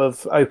result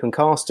of open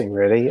casting,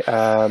 really.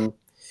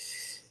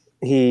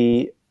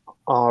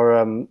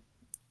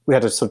 We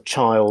had a sort of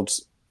child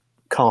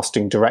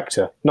casting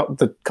director. Not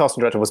the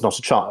casting director was not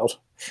a child.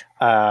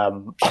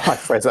 I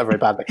phrased that very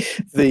badly.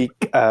 The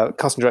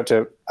casting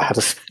director had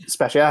a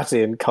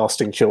speciality in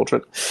casting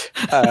children.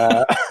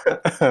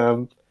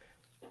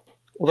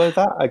 Although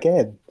that,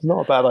 again, is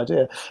not a bad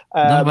idea.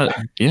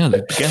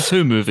 the Guess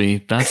Who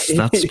movie, that's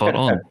spot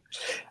on.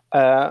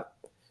 And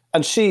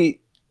it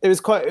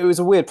was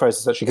a weird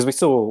process, actually, because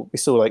we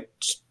saw like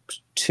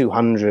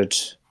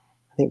 200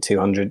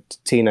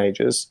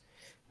 teenagers,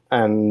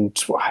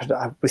 and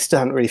we still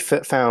hadn't really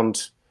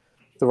found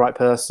the right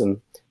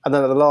person. And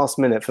then at the last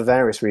minute, for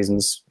various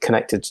reasons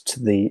connected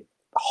to the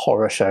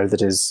horror show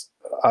that is,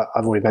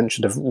 I've already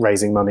mentioned, of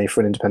raising money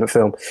for an independent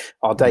film,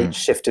 our date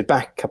shifted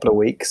back a couple of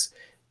weeks.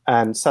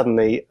 And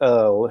suddenly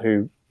Earl,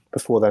 who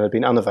before then had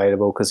been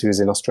unavailable because he was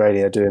in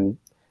Australia doing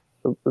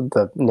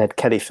the Ned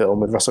Kelly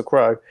film with Russell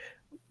Crowe,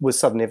 was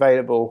suddenly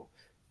available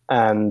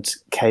and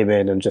came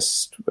in and it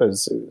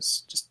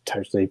was just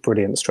totally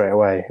brilliant straight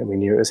away, and we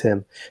knew it was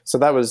him. So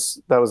that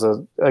was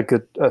a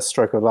good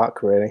stroke of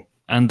luck, really.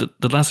 And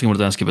the last thing I wanted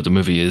to ask you about the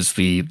movie is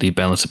the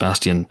Belle and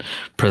Sebastian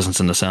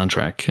presence in the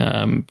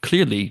soundtrack.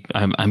 Clearly,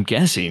 I'm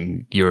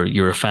guessing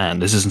you're a fan.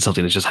 This isn't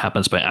something that just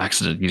happens by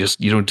accident.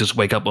 You don't just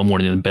wake up one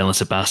morning and Belle and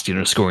Sebastian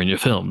are scoring your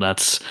film.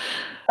 That's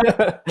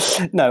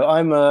no.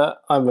 I'm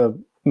a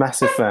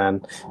massive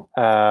fan,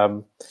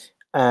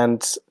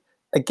 and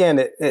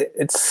again,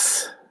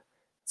 it's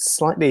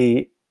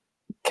slightly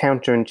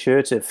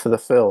counterintuitive for the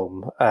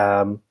film.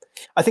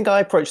 I think I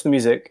approached the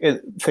music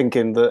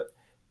thinking that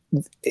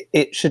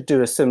it should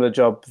do a similar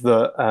job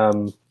that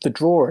the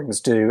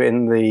drawings do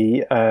in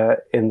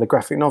the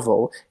graphic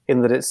novel,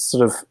 in that it's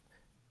sort of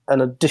an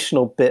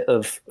additional bit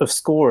of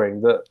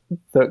scoring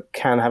that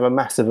can have a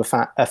massive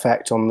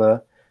effect on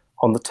the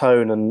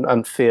tone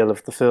and feel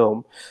of the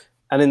film.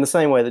 And in the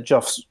same way that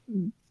Joff's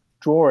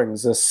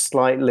drawings are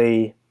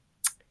slightly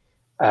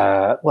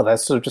they're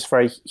sort of just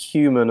very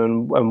human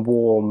and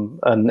warm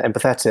and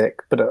empathetic,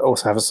 but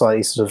also have a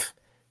slightly sort of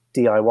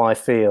DIY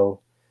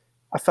feel.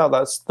 I felt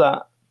that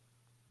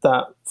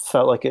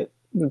felt like it.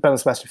 Belle and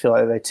Sebastian feel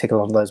like they tick a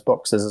lot of those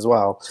boxes as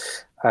well.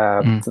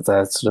 That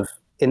they're sort of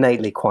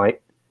innately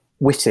quite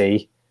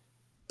witty,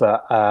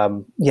 but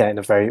in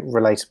a very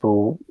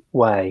relatable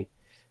way.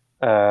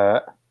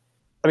 I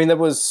mean, there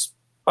was.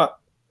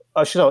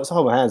 I should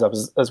hold my hands up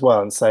as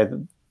well and say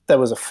that there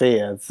was a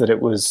fear that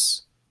it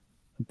was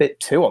a bit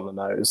too on the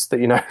nose. That,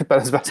 you know, Belle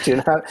and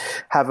Sebastian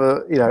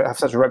have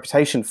such a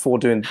reputation for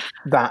doing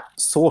that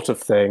sort of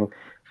thing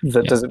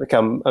that does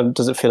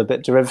it feel a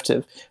bit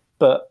derivative?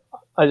 But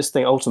I just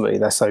think ultimately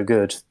they're so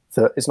good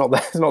that it's not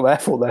their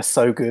fault they're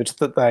so good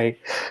that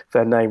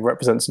their name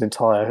represents an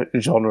entire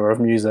genre of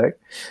music.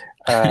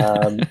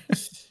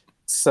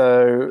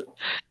 So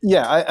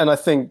yeah, I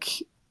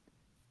think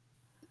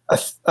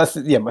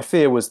my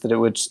fear was that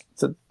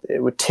it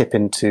would tip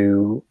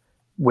into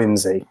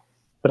whimsy,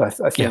 but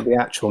I think the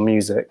actual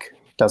music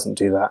doesn't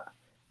do that,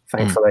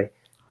 thankfully.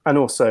 And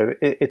also,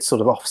 it's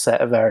sort of offset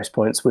at various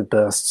points with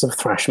bursts of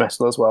thrash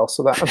metal as well,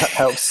 so that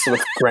helps sort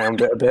of ground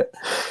it a bit.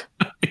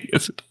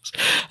 Yes, it does.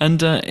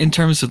 And in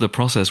terms of the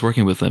process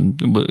working with them,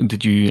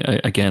 did you,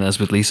 again, as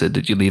with Lisa,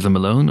 did you leave them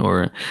alone,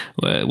 or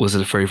was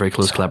it a very, very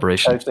close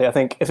collaboration? Totally. I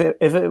think if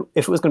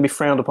it was going to be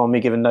frowned upon me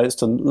giving notes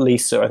to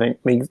Lisa, I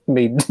think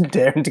me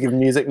daring to give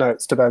music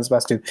notes to Belle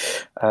Sebastian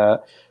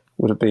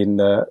would have been.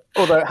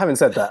 Although, having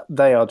said that,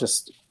 they are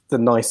just the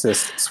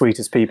nicest,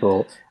 sweetest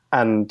people.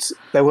 And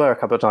there were a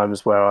couple of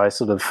times where I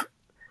sort of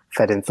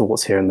fed in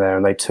thoughts here and there,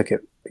 and they took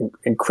it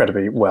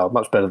incredibly well,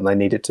 much better than they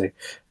needed to.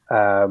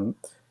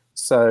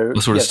 So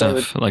what sort of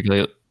stuff? Like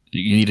you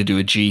need to do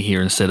a G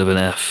here instead of an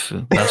F,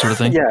 that sort of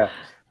thing? Yeah,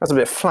 that's a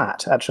bit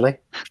flat, actually,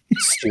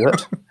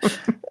 Stuart.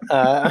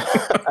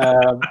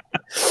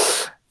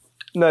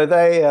 No,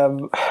 they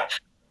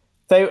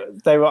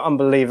were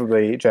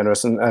unbelievably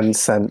generous and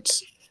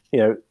sent,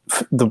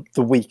 the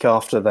week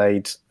after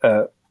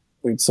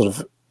we'd sort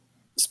of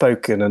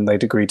spoken and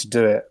they'd agreed to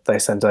do it, they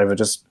sent over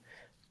just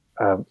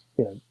a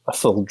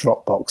full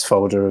Dropbox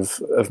folder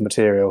of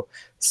material,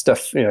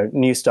 stuff,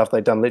 new stuff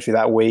they'd done literally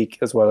that week,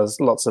 as well as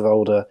lots of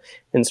older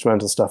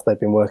instrumental stuff they'd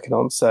been working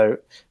on. So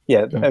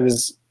it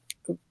was,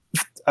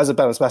 as a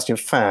Belle Sebastian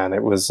fan,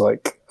 it was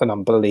like an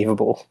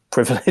unbelievable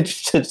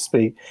privilege to just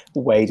be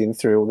wading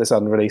through all this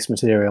unreleased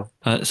material.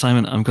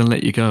 Simon, I'm going to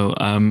let you go.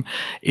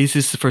 Is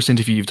this the first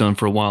interview you've done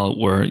for a while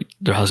where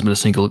there hasn't been a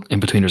single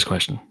Inbetweeners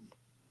question?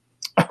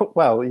 Oh,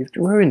 well, you've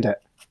ruined it.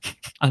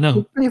 I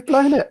know. You've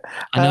blown it.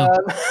 I know.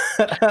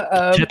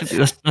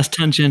 That's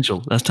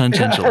tangential. That's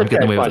tangential. I'm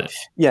getting away with it.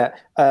 Yeah.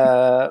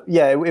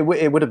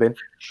 It would have been.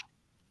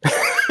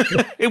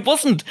 It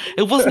wasn't.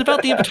 It wasn't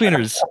about the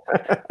Inbetweeners.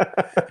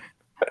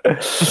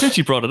 Since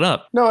you brought it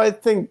up. No, I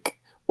think,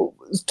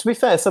 to be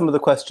fair, some of the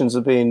questions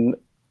have been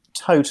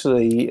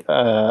totally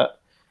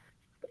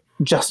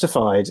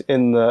justified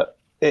in that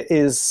it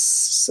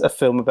is a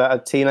film about a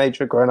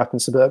teenager growing up in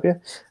suburbia,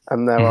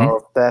 and there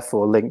are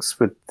therefore links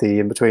with the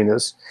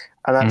Inbetweeners.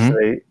 And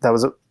actually, that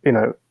was,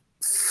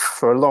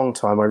 for a long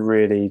time, I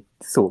really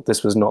thought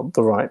this was not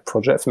the right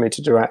project for me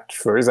to direct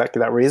for exactly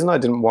that reason. I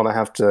didn't want to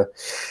have to.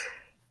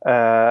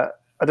 I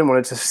didn't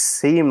want it to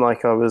seem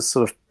like I was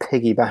sort of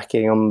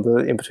piggybacking on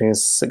the Inbetweeners'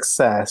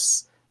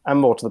 success,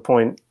 and more to the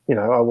point,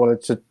 I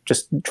wanted to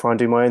just try and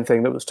do my own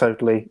thing that was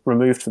totally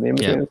removed from the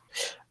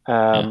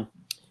Inbetweeners.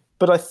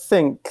 But I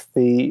think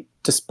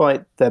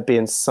despite there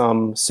being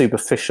some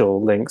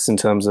superficial links in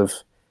terms of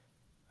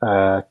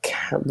the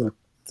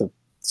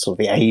sort of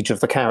the age of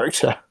the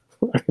character,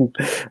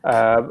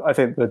 I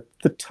think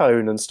the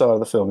tone and style of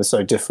the film is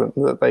so different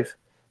that they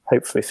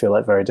hopefully feel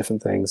like very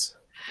different things.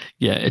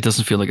 Yeah, it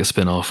doesn't feel like a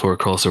spin-off or a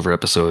crossover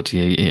episode.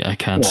 I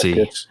can't see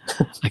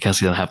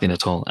that happening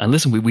at all. And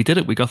listen, we did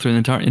it. We got through an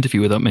entire interview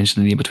without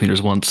mentioning the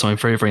Inbetweeners once, so I'm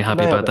very, very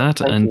happy about that.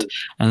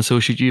 And so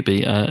should you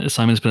be.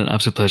 Simon, it's been an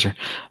absolute pleasure.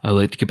 I'd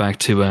like to get back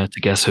to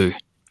Guess Who.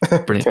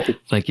 Brilliant.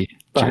 Thank you.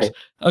 Cheers.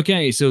 Bye.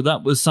 Okay, so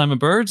that was Simon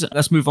Bird.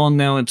 Let's move on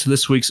now into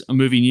this week's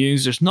movie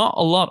news. There's not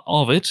a lot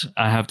of it,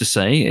 I have to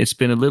say. It's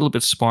been a little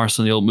bit sparse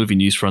on the old movie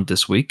news front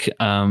this week.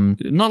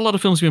 Not a lot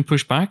of films have been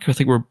pushed back. I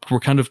think we're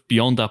kind of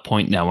beyond that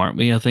point now, aren't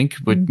we? I think,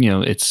 but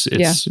it's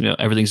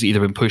everything's either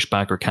been pushed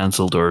back or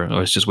cancelled, or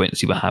it's just waiting to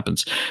see what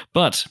happens.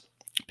 But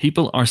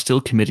people are still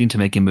committing to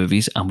making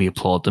movies, and we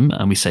applaud them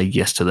and we say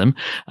yes to them.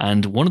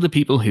 And one of the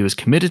people who is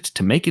committed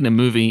to making a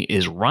movie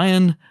is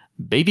Ryan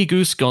Baby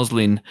Goose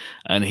Gosling,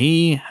 and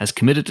he has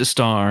committed to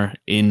star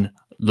in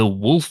The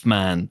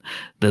Wolfman,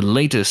 the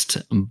latest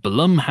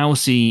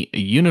Blumhousey,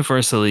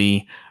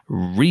 universally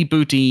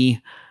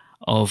rebooty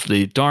of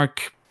the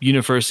dark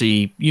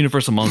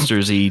Universal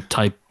Monsters-y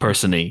type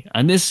person-y.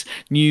 And this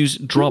news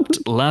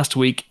dropped last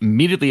week,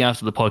 immediately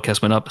after the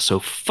podcast went up, so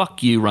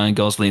fuck you, Ryan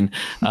Gosling.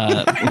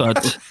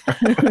 But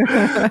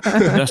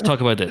let's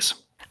talk about this.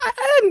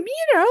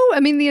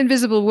 The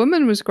Invisible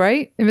Woman was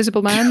great.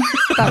 Invisible Man,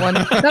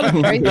 that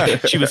was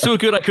great. She was so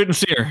good I couldn't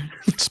see her.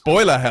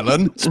 Spoiler,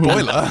 Helen.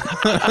 Spoiler.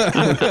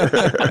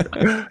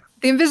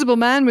 The Invisible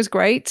Man was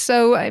great.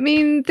 So,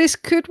 this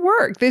could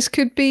work. This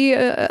could be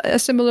a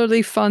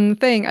similarly fun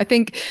thing. I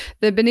think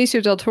the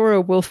Benicio del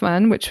Toro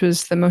Wolfman, which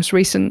was the most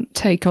recent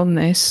take on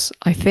this,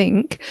 I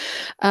think,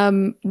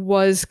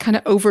 was kind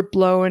of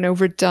overblown,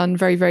 overdone,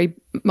 very, very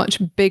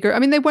much bigger.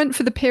 They went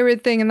for the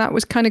period thing, and that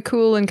was kind of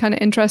cool and kind of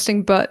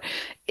interesting, but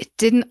it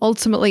didn't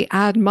ultimately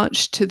add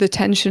much to the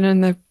tension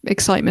and the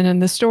excitement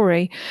and the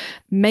story.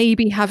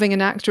 Maybe having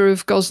an actor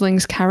of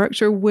Gosling's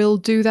character will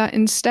do that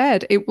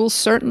instead. It will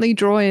certainly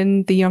draw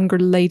in the younger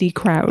lady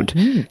crowd.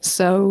 Mm-hmm.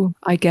 So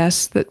I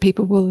guess that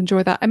people will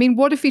enjoy that.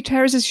 What if he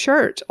tears his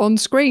shirt on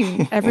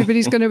screen?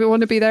 Everybody's going to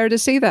want to be there to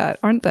see that,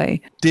 aren't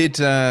they? Did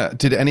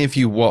any of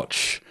you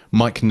watch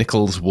Mike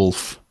Nichols'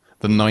 Wolf?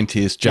 The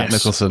 90s Jack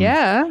Nicholson,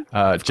 James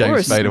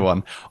Spader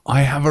one.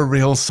 I have a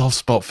real soft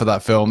spot for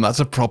that film.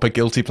 That's a proper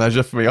guilty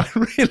pleasure for me. I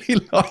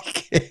really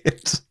like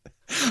it.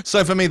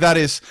 So for me, that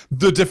is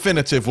the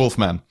definitive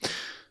Wolfman.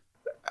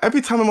 Every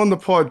time I'm on the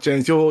pod,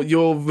 James,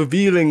 you're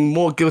revealing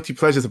more guilty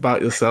pleasures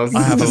about yourself.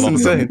 I have a This is lot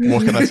of them. insane.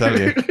 What can I tell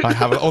you? I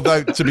have.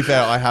 Although to be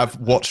fair, I have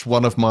watched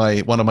one of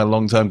my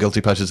long-term guilty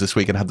pleasures this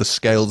week and had the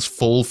scales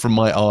fall from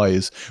my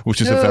eyes,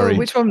 which is a very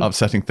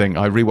upsetting thing.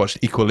 I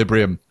rewatched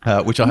Equilibrium,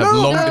 which I have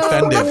long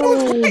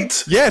defended.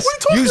 Great. Yes,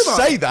 you about?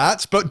 say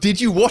that, but did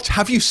you watch?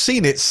 Have you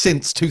seen it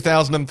since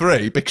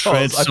 2003? Because Tread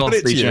I put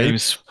it softly, to you,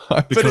 James,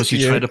 because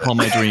you tread upon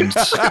my dreams.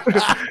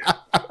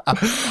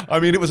 I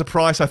mean, it was a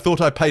price. I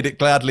thought I paid it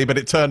gladly, but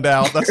it turned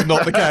out that's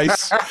not the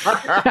case.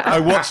 I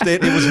watched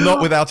it. It was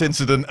not without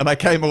incident, and I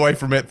came away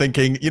from it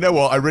thinking, you know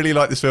what? I really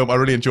like this film. I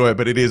really enjoy it,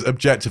 but it is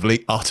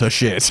objectively utter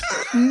shit.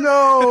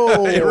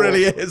 No. It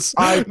really is.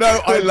 I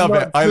love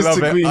it. I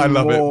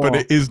love it, but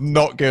it is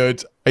not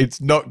good.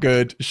 It's not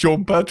good.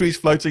 Sean Pertwee's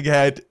floating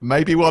head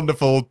may be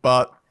wonderful,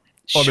 but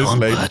honestly... Sean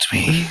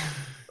Pertwee.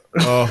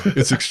 Oh,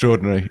 it's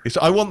extraordinary.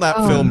 I want that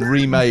film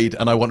remade,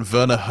 and I want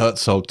Werner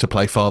Herzog to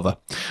play father.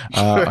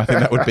 I think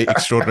that would be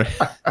extraordinary.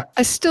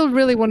 I still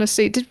really want to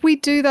see. Did we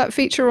do that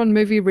feature on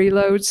Movie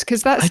Reloads?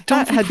 Because that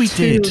had we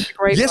two did.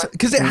 great. Yes,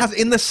 because it has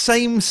in the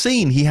same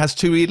scene. He has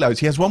two reloads.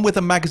 He has one where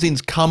the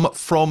magazines come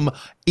from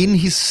in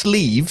his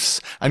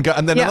sleeves, and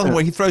then another one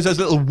where he throws those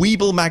little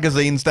Weeble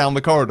magazines down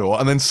the corridor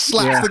and then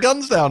slaps the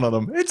guns down on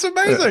them. It's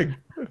amazing.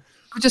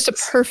 Just a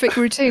perfect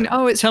routine.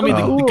 Oh, it's Tell me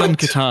the gun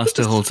guitar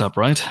still holds up,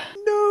 right?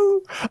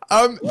 No.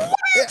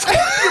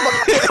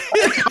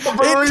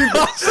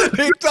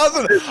 It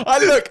doesn't.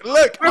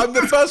 Look, I'm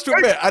the first to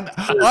admit, and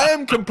I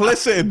am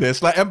complicit in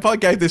this. Like, Empire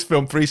gave this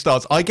film 3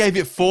 stars. I gave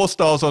it 4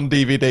 stars on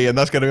DVD, and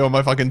that's going to be on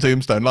my fucking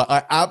tombstone. Like,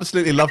 I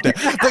absolutely loved it.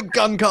 The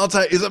gun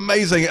carter is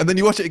amazing, and then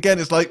you watch it again,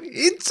 it's like,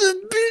 it's a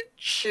bit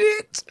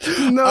shit.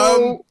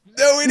 No,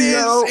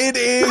 it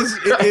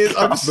is.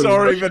 I'm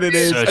sorry, but it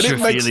is. Search And your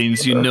it makes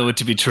feelings, you know it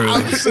to be true.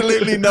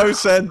 absolutely no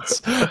sense.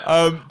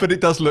 But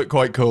it does look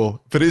quite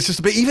cool. But it's just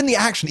a bit, even the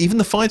action, even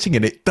the fighting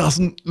in it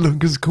doesn't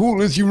look as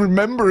cool as you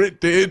remember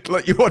it did.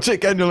 Like, you watch it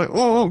again, you're like,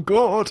 oh,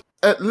 God.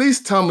 At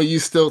least tell me you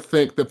still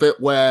think the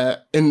bit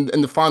where, in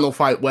the final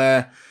fight,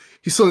 where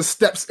he sort of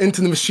steps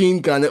into the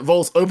machine gun, it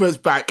rolls over his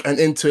back and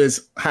into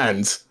his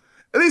hands.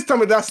 At least tell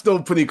me that's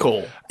still pretty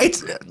cool. Oh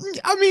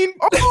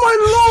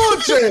my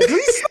lord, James, are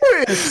you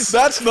serious?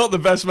 That's not the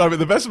best moment.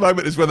 The best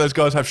moment is when those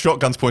guys have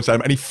shotguns pointed at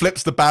him and he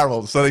flips the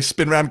barrels so they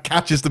spin around,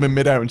 catches them in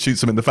midair and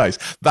shoots them in the face.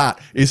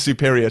 That is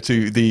superior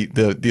to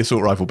the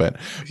assault rifle bit.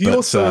 He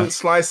also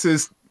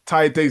slices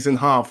Ty Diggs in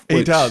half, which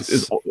he does.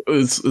 is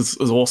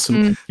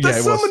awesome.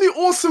 There's so many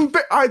awesome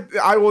bits.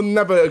 I will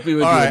never agree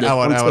with you. All right,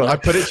 Alan, I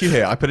put it to you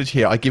here. I give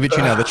it to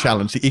you now, the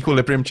challenge, the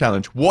Equilibrium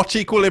challenge. Watch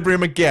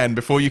Equilibrium again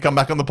before you come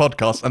back on the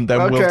podcast, and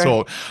then we'll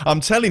talk. I'm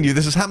telling you,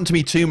 this has happened to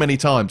me too many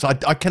times.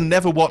 I can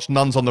never watch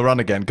Nuns on the Run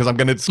again because I'm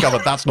going to discover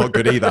that's not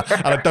good either,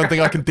 and I don't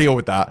think I can deal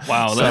with that.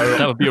 Wow,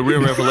 that would be a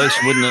real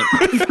revelation, wouldn't it?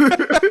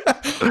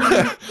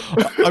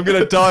 I'm going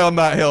to die on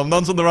that hill.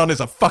 Nuns on the Run is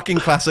a fucking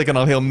classic, and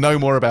I'll hear no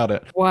more about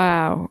it.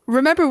 Wow.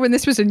 Remember when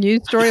this was a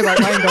news story about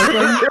Ryan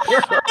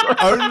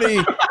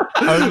Gosling?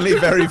 only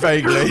very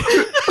vaguely.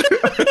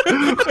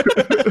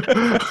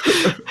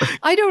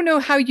 I don't know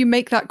how you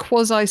make that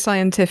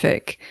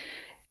quasi-scientific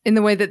in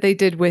the way that they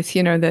did with,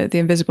 the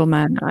Invisible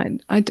Man.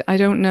 I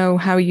don't know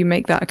how you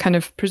make that a kind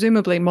of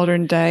presumably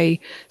modern day,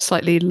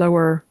 slightly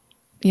lower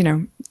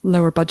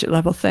budget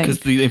level thing. Because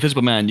the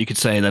Invisible Man, you could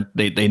say that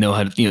they know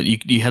how to,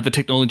 you had the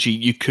technology,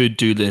 you could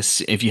do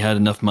this if you had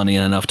enough money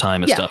and enough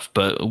time and stuff,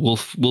 but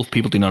wolf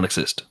people do not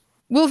exist.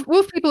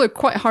 Wolf people are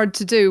quite hard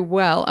to do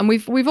well, and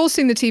we've all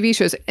seen the TV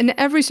shows. In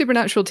every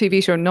supernatural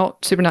TV show,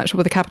 not supernatural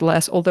with a capital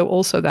S, although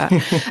also that,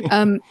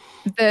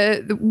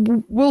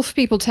 the wolf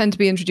people tend to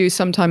be introduced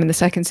sometime in the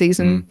second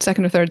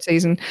or third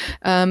season,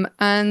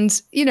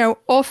 and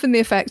often the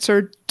effects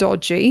are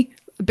dodgy,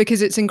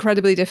 because it's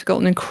incredibly difficult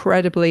and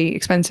incredibly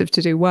expensive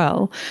to do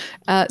well.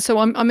 So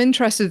I'm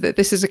interested that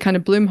this is a kind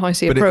of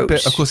Blumhousey approach.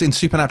 But of course, in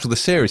Supernatural, the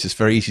series, it's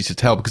very easy to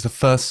tell because the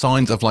first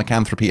signs of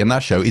lycanthropy in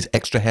that show is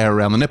extra hair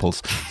around the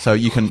nipples. So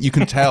you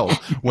can tell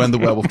when the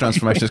werewolf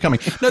transformation is coming.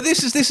 No,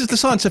 this is the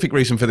scientific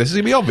reason for this. It's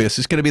going to be obvious.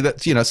 It's going to be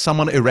that,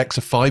 someone erects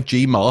a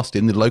 5G mast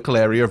in the local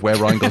area of where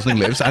Ryan Gosling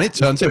lives, and it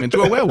turns him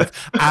into a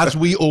werewolf, as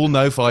we all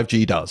know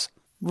 5G does.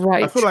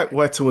 Right. I feel like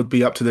Weta would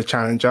be up to the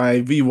challenge.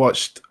 I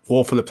rewatched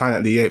War for the Planet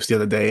of the Apes the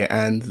other day,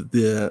 and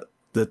the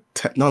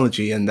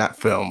technology in that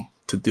film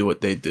to do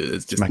what they do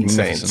is just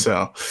insane.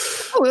 So,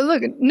 well,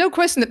 look, no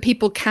question that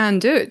people can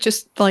do it.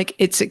 Just like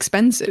it's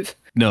expensive.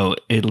 No,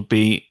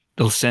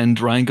 they'll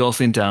send Ryan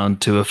Gosling down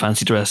to a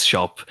fancy dress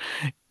shop,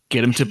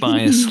 get him to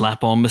buy a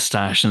slap-on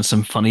mustache and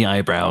some funny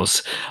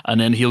eyebrows,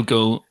 and then he'll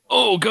go,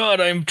 "Oh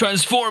God, I'm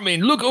transforming,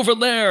 look over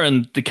there."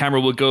 And the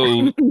camera will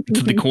go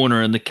to the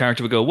corner and the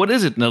character will go, "What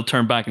is it?" And they'll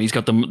turn back and he's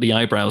got the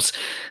eyebrows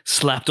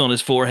slapped on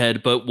his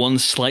forehead, but one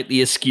slightly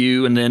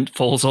askew and then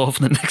falls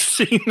off in the next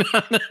scene.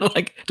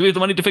 Like, do we have the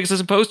money to fix this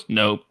in post?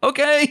 No.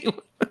 Okay.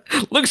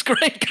 Looks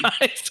great,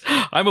 guys.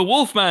 I'm a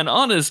Wolfman,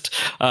 honest.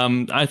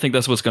 I think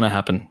that's what's going to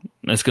happen.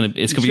 It's going to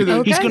be, he's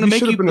going to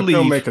make you believe.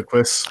 Filmmaker,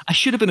 Chris. I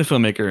should have been a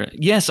filmmaker.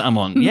 Yes,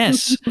 Amon.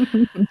 Yes.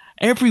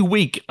 Every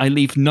week I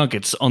leave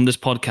nuggets on this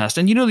podcast.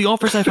 And you know the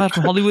offers I've had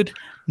from Hollywood?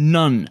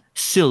 None.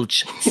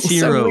 Silch.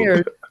 Zero. So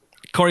weird.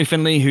 Corey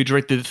Finley, who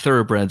directed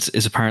Thoroughbreds,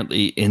 is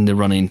apparently in the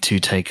running to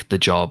take the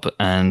job.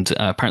 And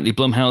apparently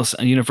Blumhouse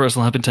and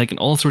Universal have been taking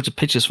all sorts of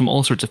pitches from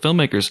all sorts of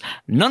filmmakers,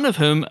 none of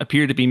whom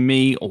appear to be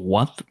me.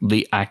 What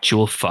the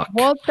actual fuck?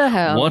 What the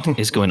hell? What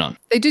is going on?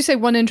 They do say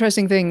one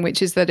interesting thing, which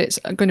is that it's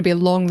going to be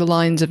along the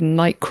lines of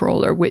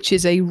Nightcrawler, which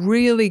is a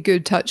really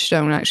good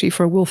touchstone, actually,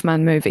 for a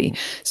Wolfman movie.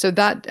 So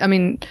that, I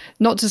mean,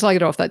 not to slag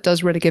it off, that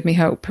does really give me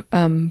hope.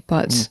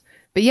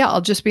 But yeah,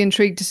 I'll just be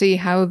intrigued to see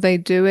how they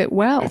do it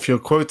well. If you're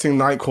quoting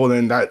Nightcrawler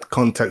in that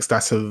context,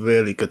 that's a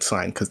really good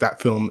sign, because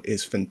that film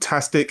is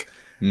fantastic.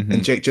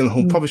 And Jake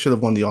Gyllenhaal probably should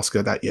have won the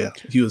Oscar that year.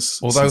 He was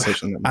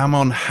sensational.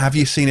 Amon, have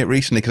you seen it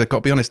recently? Because I've got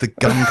to be honest, the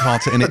gun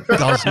carter in it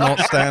does not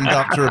stand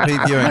up to repeat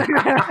viewing.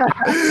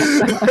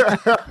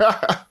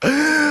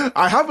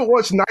 I haven't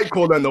watched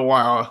Nightcrawler in a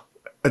while,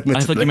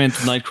 admittedly. I thought you meant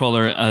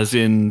Nightcrawler as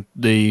in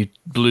the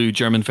blue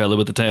German fellow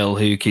with the tail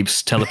who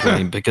keeps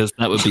teleporting, because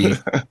that would be...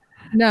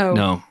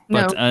 No.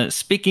 But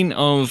speaking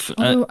of...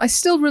 I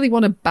still really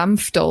want a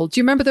Banff doll. Do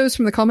you remember those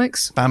from the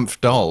comics?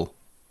 Banff doll?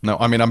 No,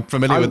 I mean, I'm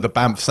familiar with the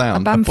Banff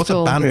sound. What's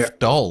a Banff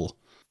doll?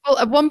 Well,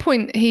 at one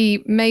point,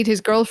 he made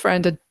his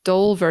girlfriend a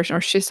doll version,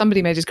 or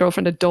somebody made his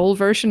girlfriend a doll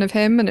version of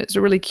him, and it's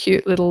a really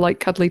cute little, like,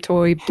 cuddly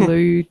toy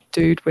blue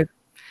dude with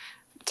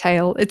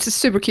tail. It's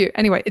super cute.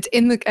 Anyway, it's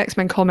in the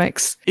X-Men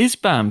comics. Is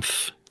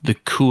Banff the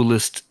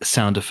coolest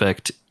sound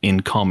effect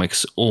in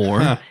comics,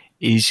 or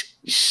is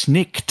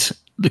Snicked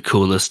the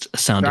coolest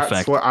sound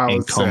effect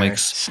in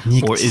comics,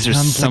 or is there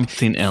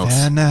something else?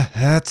 Werner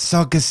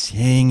Herzog is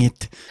saying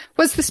it.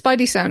 What's the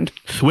Spidey sound?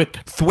 Thwip.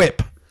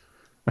 Thwip.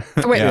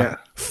 Thwip. Yeah,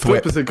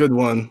 Thwip is a good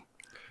one.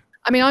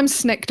 I mean, I'm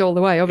snicked all the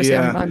way. Obviously,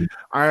 Yeah.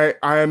 I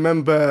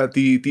remember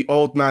the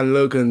Old Man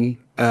Logan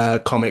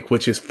comic,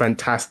 which is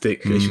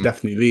fantastic. You should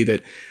definitely read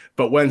it.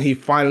 But when he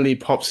finally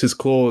pops his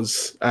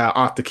claws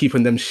after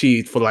keeping them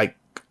sheathed for like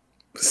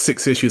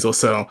 6 issues or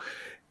so,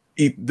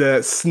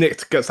 the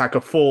snicked gets like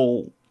a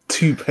full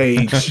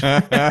 2-page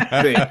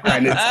thing,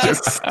 and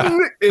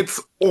it's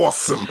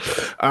awesome.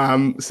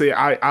 So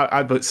yeah,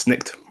 I vote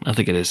snicked. I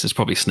think it is. It's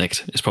probably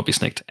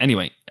snicked.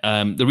 Anyway,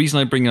 the reason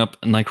I bring up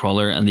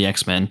Nightcrawler and the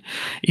X-Men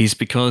is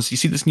because you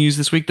see this news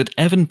this week that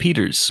Evan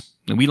Peters,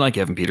 and we like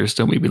Evan Peters,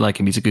 don't we? We like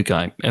him. He's a good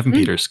guy. Evan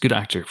Peters, good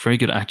actor, very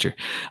good actor,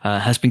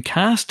 has been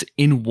cast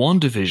in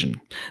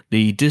WandaVision,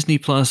 the Disney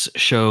Plus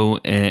show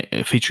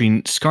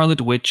featuring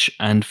Scarlet Witch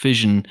and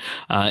Vision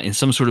in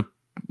some sort of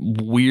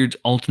weird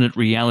alternate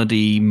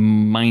reality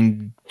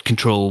mind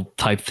control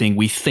type thing,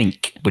 we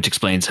think, which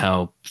explains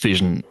how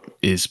Vision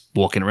is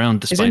walking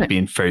around despite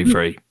being very,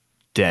 very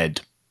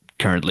dead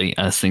currently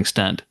as things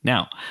stand.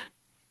 Now,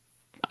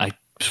 as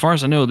far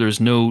as I know, there's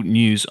no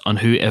news on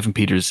who Evan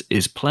Peters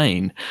is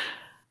playing,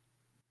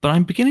 but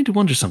I'm beginning to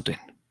wonder something.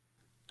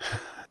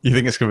 You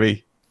think it's going to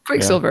be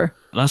Quicksilver?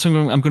 Yeah. Last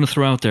one I'm going to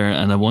throw out there,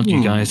 and I want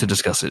you guys to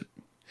discuss it.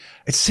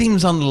 It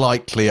seems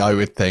unlikely, I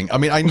would think. I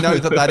mean, I know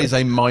that is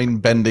a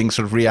mind-bending,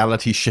 sort of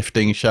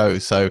reality-shifting show,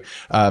 so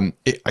I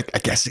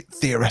guess it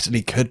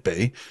theoretically could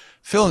be.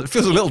 Feels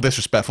a little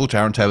disrespectful to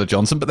Aaron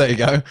Taylor-Johnson, but there you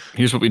go.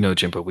 Here's what we know,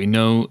 Jimbo. We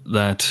know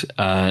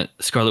that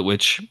Scarlet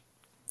Witch,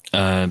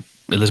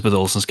 Elizabeth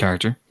Olsen's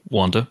character,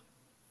 Wanda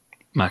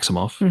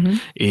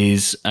Maximoff,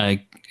 is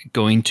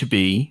going to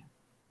be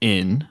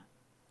in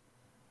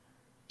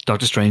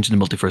Doctor Strange in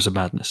the Multiverse of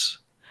Madness.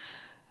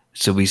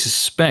 So we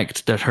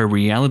suspect that her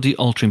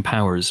reality-altering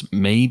powers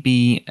may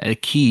be a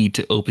key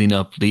to opening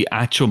up the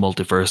actual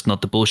multiverse,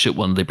 not the bullshit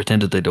one they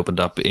pretended they'd opened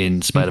up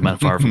in Spider-Man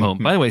Far From Home.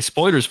 By the way,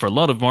 spoilers for a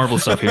lot of Marvel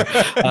stuff here.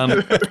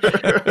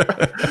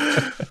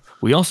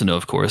 We also know,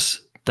 of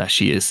course, that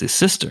she is the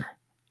sister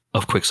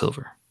of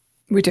Quicksilver.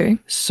 We do.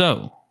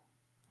 So,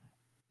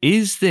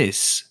 is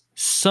this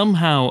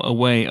somehow a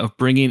way of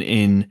bringing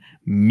in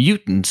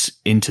mutants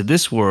into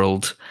this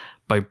world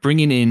by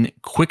bringing in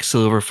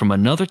Quicksilver from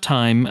another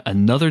time,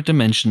 another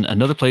dimension,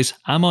 another place?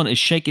 Amon is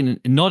shaking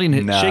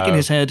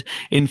his head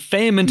in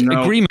vehement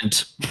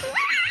agreement.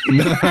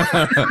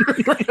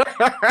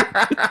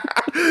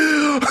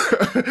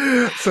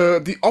 So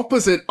the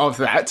opposite of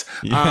that,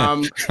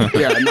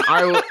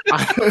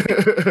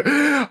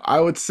 I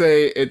would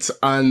say it's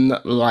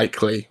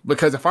unlikely,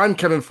 because if I'm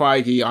Kevin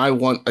Feige, I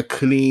want a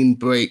clean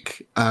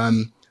break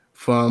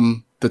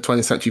from the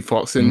 20th Century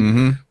Fox,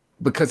 and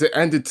because it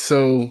ended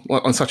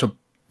on such a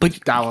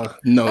dour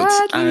note,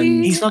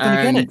 and he's not going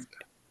to get it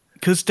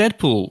because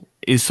Deadpool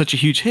is such a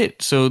huge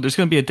hit. So there's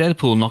going to be a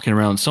Deadpool knocking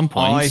around at some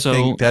point. I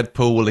think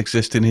Deadpool will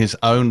exist in his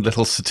own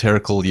little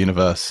satirical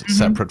universe,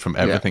 separate from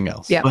everything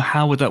else. Yeah. But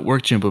how would that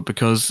work, Jimbo?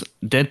 Because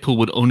Deadpool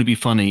would only be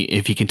funny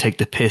if he can take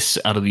the piss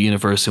out of the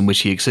universe in which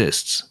he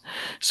exists.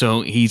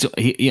 So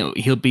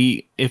he'll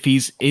be, if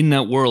he's in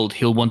that world,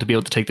 he'll want to be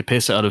able to take the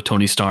piss out of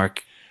Tony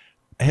Stark.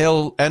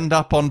 He'll end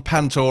up on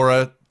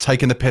Pandora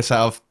taking the piss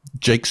out of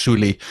Jake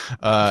Sully.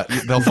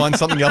 They'll find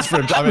something else for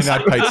him.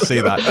 I'd pay to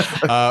see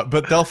that.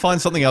 But they'll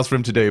find something else for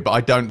him to do. But I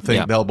don't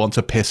think they'll want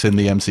to piss in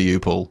the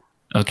MCU pool.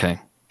 Okay.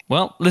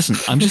 Well, listen,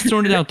 I'm just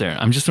throwing it out there.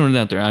 I'm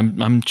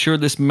sure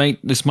this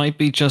might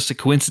be just a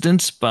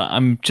coincidence, but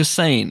I'm just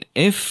saying,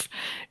 if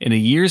in a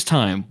year's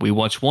time we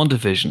watch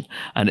WandaVision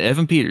and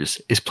Evan Peters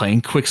is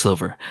playing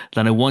Quicksilver,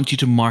 then I want you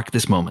to mark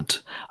this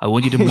moment. I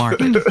want you to mark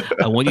it.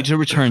 I want you to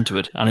return to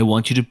it, and I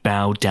want you to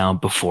bow down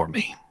before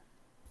me.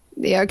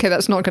 Yeah, okay,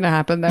 that's not going to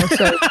happen though.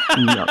 So.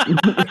 No.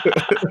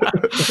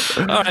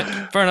 All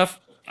right, fair enough.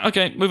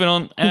 Okay, moving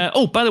on.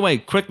 By the way,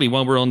 quickly,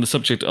 while we're on the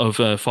subject of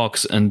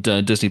Fox and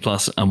Disney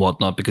Plus and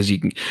whatnot, because you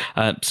can,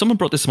 someone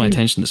brought this to my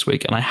attention this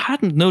week, and I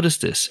hadn't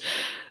noticed this.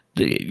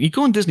 You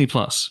go on Disney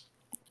Plus,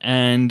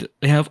 and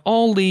they have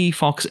all the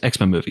Fox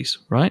X-Men movies,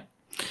 right?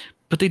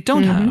 But they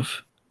don't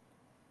have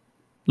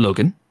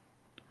Logan.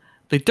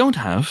 They don't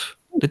have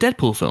the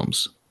Deadpool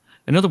films.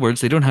 In other words,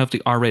 they don't have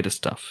the R-rated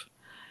stuff.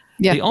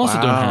 Yeah. They also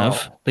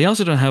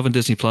don't have on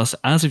Disney Plus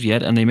as of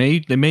yet, and they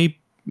may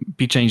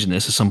be changing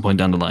this at some point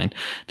down the line.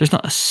 There's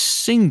not a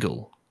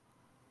single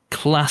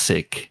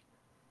classic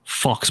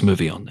Fox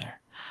movie on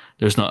there.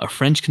 There's not a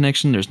French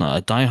Connection. There's not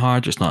a Die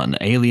Hard. There's not an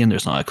Alien.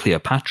 There's not a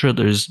Cleopatra.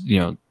 There's,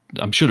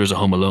 I'm sure there's a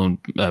Home Alone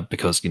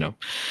because,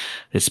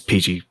 it's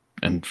PG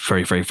and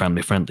very, very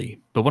family friendly.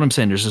 But what I'm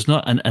saying is there's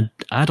not an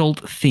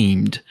adult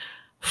themed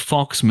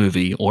Fox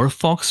movie or a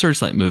Fox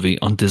Searchlight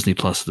movie on Disney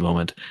Plus at the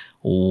moment.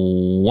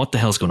 What the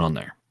hell's going on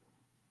there?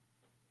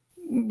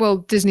 Well,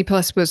 Disney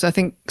Plus was, I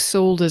think,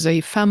 sold as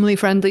a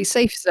family-friendly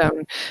safe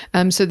zone.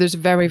 So there's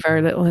very,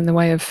 very little in the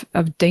way of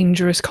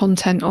dangerous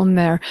content on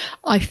there.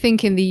 I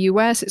think in the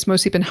US, it's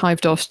mostly been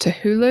hived off to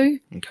Hulu.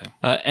 Okay.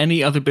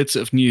 Any other bits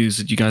of news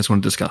that you guys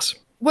want to discuss?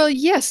 Well,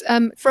 yes.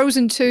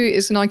 Frozen 2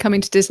 is now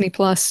coming to Disney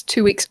Plus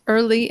 2 weeks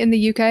early in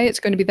the UK. It's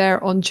going to be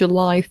there on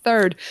July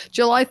 3rd.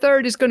 July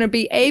 3rd is going to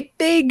be a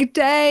big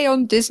day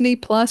on Disney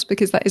Plus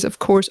because that is, of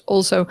course,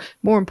 also,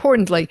 more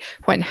importantly,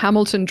 when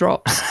Hamilton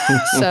drops.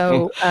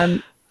 So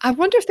I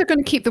wonder if they're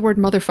going to keep the word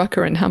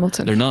motherfucker in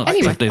Hamilton. They're not.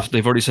 Anyway.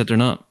 They've already said they're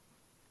not.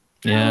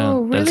 Yeah.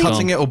 Oh, really?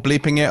 Cutting it or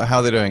bleeping it, or how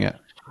are they doing it?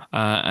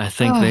 I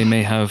think they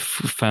may have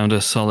found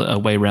a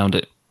way around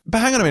it. But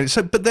hang on a minute.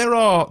 But there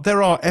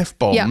are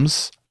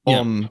F-bombs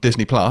on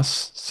Disney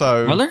Plus.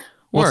 So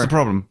what's the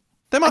problem?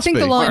 There must be. I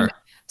think the line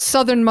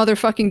Southern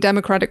motherfucking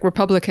Democratic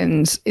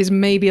Republicans is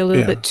maybe a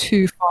little bit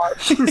too far.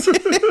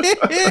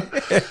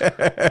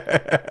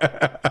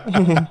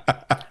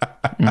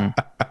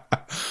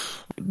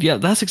 Yeah,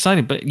 that's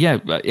exciting. But yeah,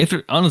 if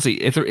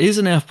there is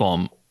an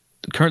F-bomb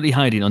currently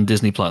hiding on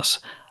Disney Plus,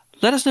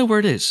 let us know where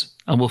it is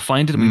and we'll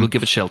find it and we will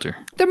give it shelter.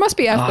 There must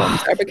be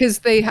F-bombs there because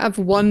they have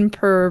one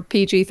per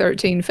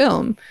PG-13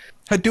 film.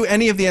 Do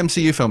any of the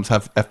MCU films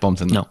have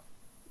F-bombs in them?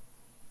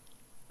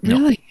 No.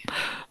 Really?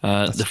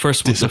 The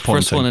first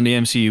one in the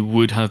MCU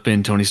would have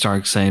been Tony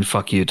Stark saying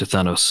 "fuck you" to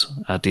Thanos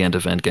at the end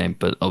of Endgame,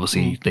 but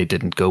obviously they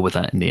didn't go with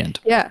that in the end.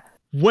 Yeah.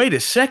 Wait a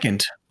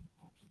second.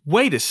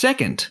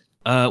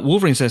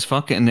 Wolverine says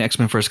 "fuck" in the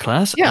X-Men First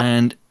Class,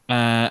 and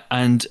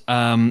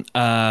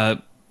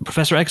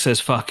Professor X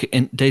says "fuck"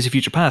 in Days of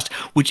Future Past,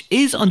 which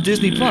is on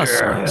Disney Plus.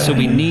 So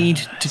we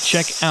need to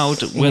check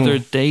out whether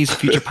Days of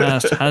Future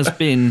Past has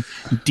been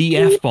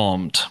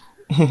DF-bombed.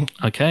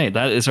 Okay,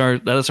 that is our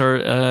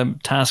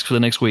task for the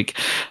next week,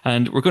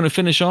 and we're going to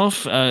finish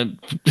off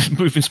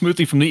moving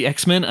smoothly from the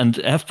X-Men and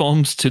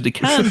F-bombs to the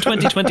Cannes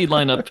 2020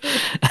 lineup.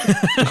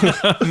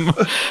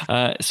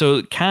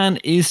 So Cannes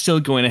is still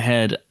going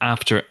ahead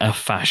after a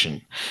fashion.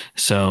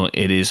 So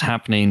it is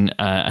happening,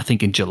 I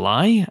think, in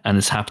July, and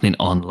it's happening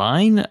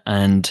online.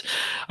 And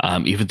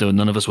even though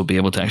none of us will be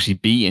able to actually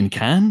be in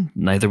Cannes,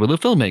 neither will the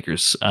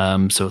filmmakers.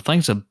 So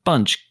thanks a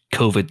bunch,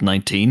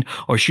 COVID-19,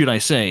 or should I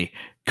say,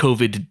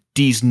 COVID-19.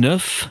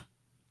 If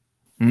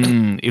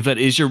that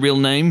is your real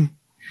name.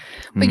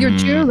 But your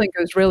Duolingo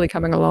is really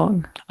coming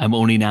along. I'm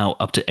only now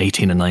up to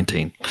 18 and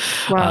 19.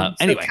 Wow.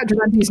 Anyway. So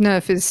 19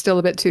 is still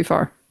a bit too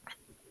far.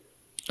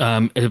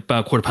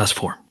 About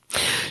 4:15.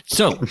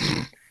 So,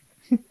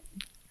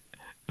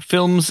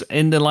 films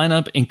in the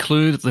lineup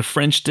include The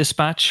French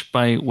Dispatch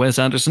by Wes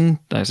Anderson.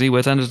 I see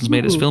Wes Anderson's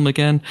made his film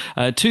again.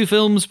 2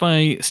 films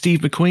by Steve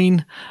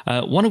McQueen,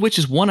 one of which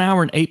is 1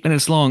 hour and 8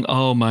 minutes long.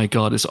 Oh my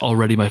God, it's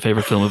already my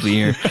favorite film of the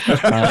year.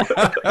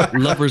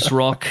 Lover's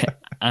Rock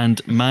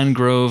and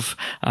Mangrove,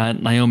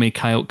 Naomi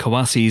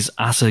Kawase's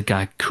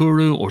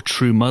Asagakuru, or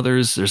True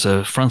Mothers. There's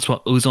a Francois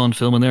Ozon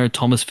film in there,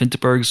 Thomas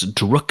Vinterberg's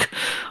Druk,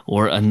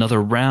 or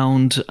Another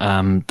Round.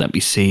 Let me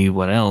see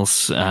what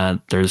else.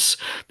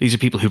 These are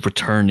people who've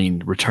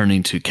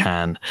returning to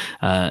Cannes.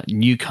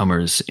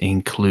 Newcomers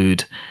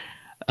include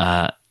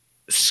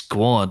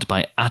Squad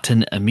by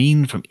Aten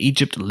Amin from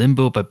Egypt,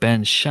 Limbo by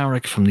Ben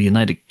Sharrock from the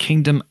United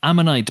Kingdom,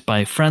 Ammonite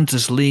by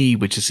Francis Lee,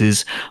 which is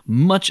his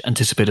much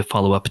anticipated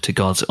follow-up to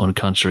God's Own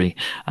Country,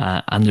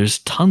 and there's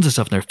tons of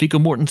stuff in there. Viggo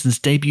Mortensen's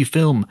debut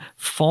film,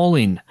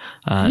 Falling,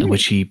 in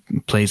which he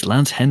plays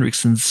Lance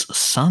Henriksen's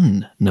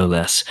son, no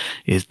less,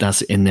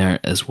 that's in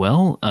there as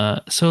well.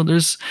 So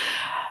there's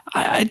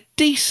a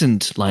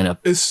decent lineup.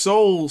 Is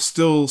Soul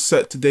still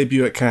set to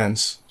debut at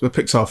Cannes, the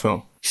Pixar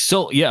film?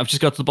 So, yeah, I've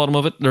just got to the bottom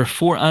of it. There are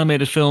 4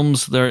 animated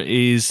films. There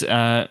is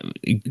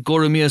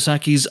Goro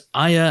Miyazaki's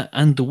Aya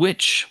and the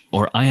Witch,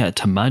 or Aya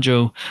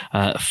Tamajo,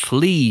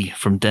 Flea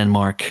from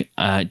Denmark,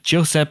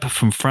 Josep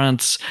from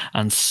France,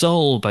 and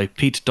Soul by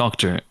Pete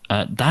Docter.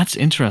 That's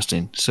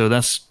interesting. So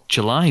that's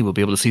July. We'll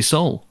be able to see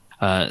Soul.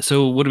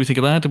 So what do we think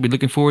of that? Are we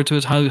looking forward to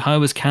it?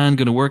 How is Cannes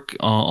going to work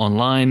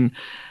online?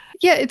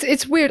 Yeah,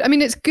 it's weird. I mean,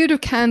 it's good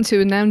of Cannes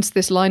to announce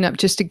this lineup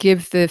just to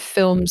give the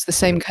films the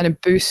same kind of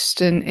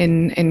boost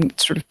in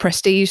sort of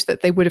prestige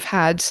that they would have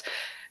had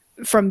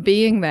from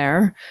being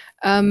there.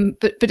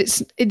 But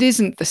it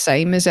isn't the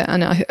same, is it?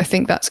 And I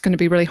think that's going to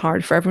be really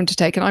hard for everyone to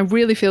take. And I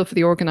really feel for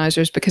the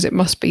organisers, because it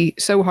must be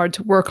so hard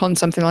to work on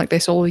something like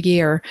this all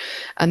year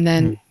and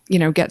then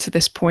get to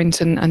this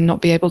point and not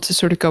be able to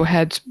sort of go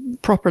ahead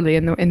properly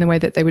in the way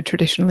that they would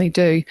traditionally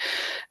do.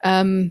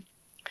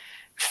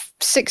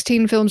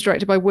 16 films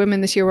directed by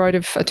women this year out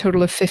of a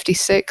total of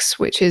 56,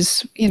 which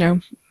is,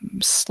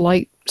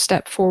 slight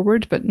step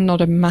forward, but not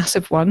a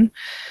massive one.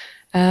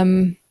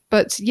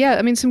 But yeah,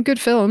 I mean, some good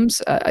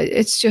films.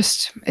 It's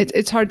just,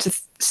 it's hard to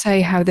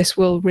say how this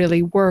will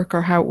really work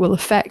or how it will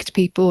affect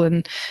people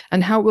and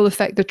how it will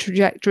affect the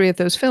trajectory of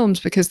those films,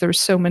 because there are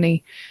so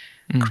many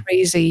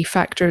crazy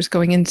factors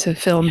going into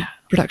film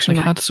production.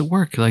 Like, how does it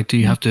work? Like, do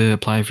you have to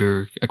apply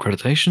for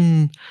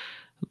accreditation?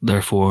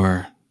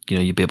 Therefore,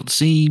 you'd be able to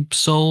see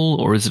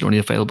Soul, or is it only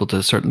available to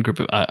a certain group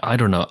of... I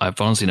don't know. I've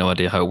honestly no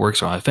idea how it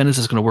works, or how Venice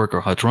is going to work, or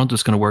how Toronto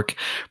is going to work.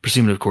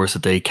 Presuming, of course,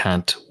 that they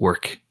can't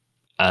work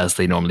as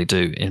they normally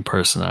do in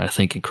person. I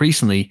think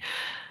increasingly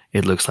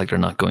it looks like they're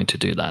not going to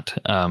do that.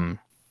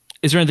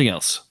 Is there anything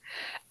else?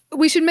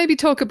 We should maybe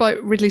talk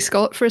about Ridley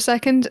Scott for a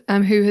second,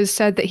 who has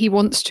said that he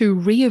wants to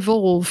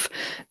re-evolve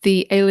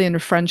the Alien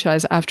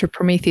franchise after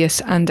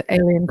Prometheus and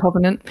Alien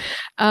Covenant.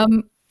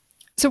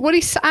 So what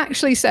he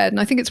actually said, and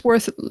I think it's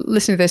worth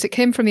listening to this, it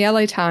came from the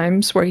LA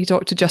Times, where he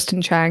talked to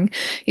Justin Chang.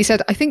 He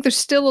said, I think there's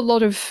still a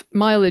lot of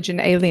mileage in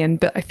Alien,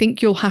 but I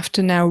think you'll have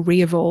to now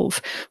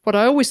re-evolve. What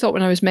I always thought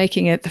when I was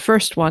making it, the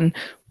first one,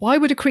 why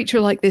would a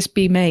creature like this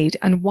be made?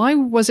 And why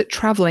was it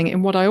traveling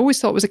in what I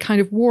always thought was a kind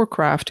of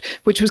warcraft,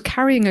 which was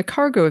carrying a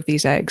cargo of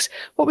these eggs?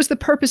 What was the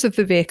purpose of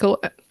the vehicle?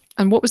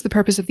 And what was the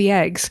purpose of the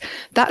eggs?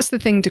 That's the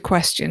thing to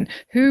question.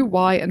 Who,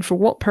 why, and for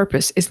what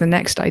purpose is the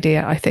next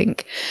idea, I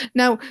think.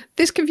 Now,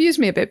 this confused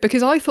me a bit,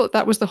 because I thought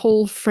that was the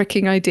whole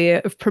freaking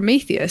idea of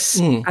Prometheus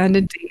and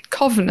indeed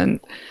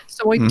Covenant.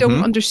 So I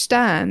don't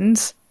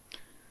understand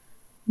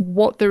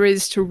what there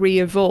is to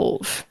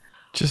re-evolve.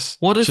 Just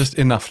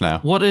enough now.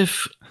 What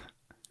if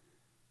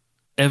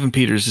Evan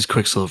Peters is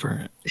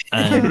Quicksilver,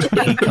 and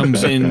he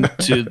comes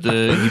into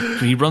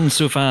he runs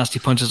so fast, he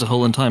punches a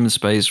hole in time and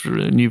space,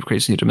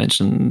 creates a new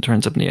dimension,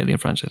 turns up in the Alien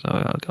franchise.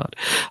 Oh God.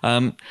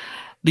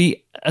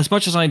 As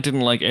much as I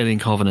didn't like Alien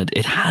Covenant,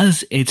 it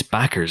has its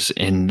backers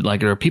in, like,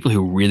 there are people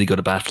who really go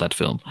to bat for that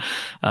film.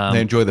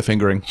 They enjoy the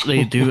fingering.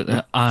 They do.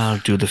 I'll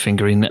do the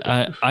fingering.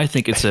 I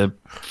think it's a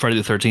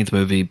Friday the 13th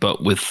movie,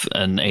 but with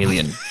an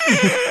alien.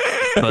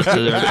 But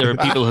there are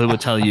people who would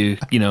tell you,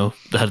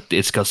 that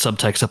it's got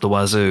subtext up the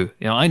wazoo.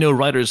 I know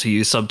writers who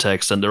use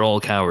subtext, and they're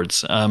all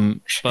cowards.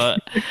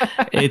 But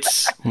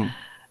it's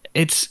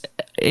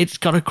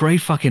got a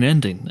great fucking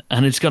ending,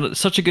 and it's got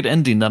such a good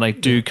ending that I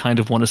do kind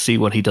of want to see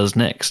what he does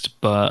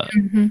next. But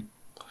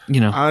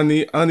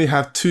I only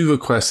have 2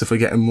 requests if we're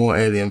getting more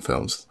Alien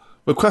films.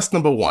 Request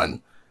number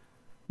 1: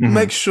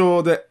 make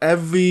sure that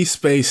every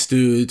space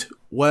dude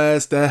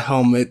wears their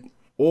helmet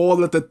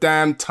all of the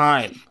damn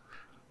time.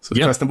 So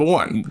request number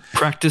 1.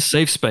 Practice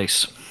safe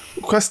space.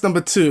 Request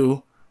number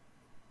 2.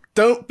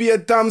 Don't be a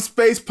dumb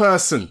space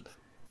person.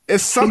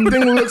 If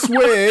something looks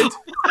weird,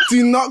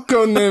 do not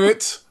go near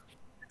it.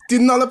 Do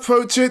not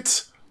approach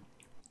it.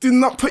 Do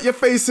not put your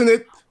face in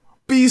it.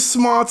 Be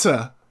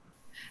smarter.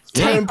 It's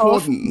very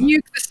important.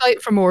 Nuke the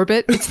site from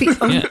orbit. It's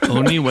the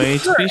only way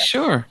to be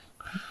sure.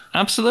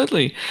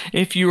 Absolutely.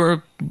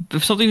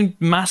 If something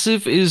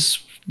massive is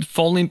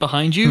falling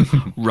behind you,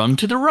 run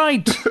to the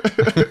right.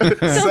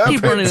 Don't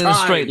keep running in a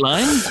straight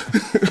line.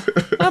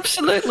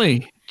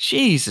 Absolutely.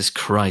 Jesus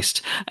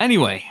Christ.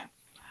 Anyway,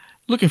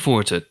 looking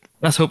forward to it.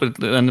 Let's hope it,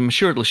 and I'm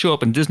sure it'll show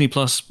up in Disney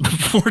Plus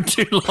before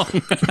too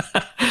long.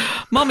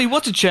 Mommy,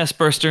 what's a chest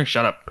burster?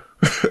 Shut up.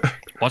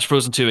 Watch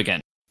Frozen 2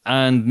 again.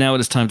 And now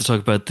it is time to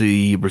talk about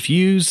the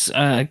reviews.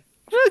 A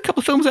couple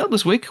of films out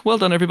this week. Well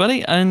done,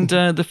 everybody. And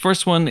the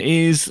first one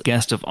is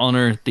Guest of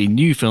Honor, the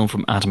new film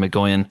from Adam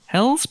Egoyan.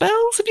 Hell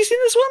Spells? Have you seen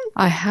this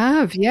one? I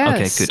have,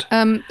 yes. Okay,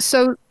 good.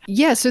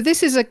 So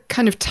this is a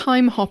kind of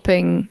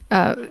time-hopping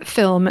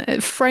film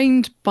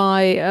framed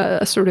by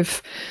a sort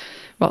of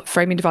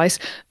framing device,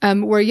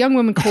 where a young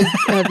woman called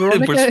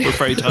Veronica... we're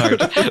very tired.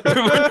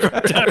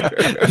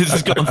 This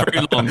has gone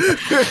very long.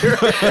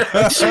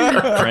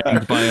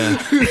 Framed by a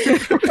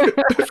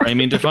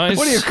framing device.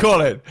 What do you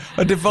call it?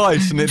 A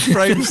device, and it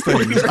frames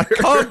things. I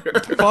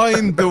can't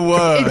find the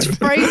word. It's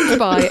framed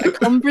by a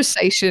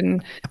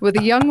conversation with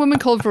a young woman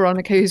called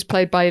Veronica, who's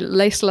played by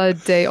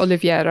Leisla de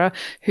Oliveira,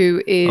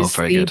 who is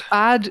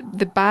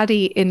the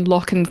baddie in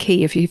Lock and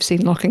Key, if you've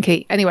seen Lock and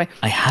Key. Anyway,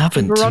 I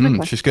haven't.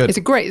 Veronica, she's good. It's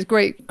a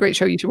great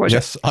show. You should watch it.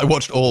 Yes, I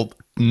watched all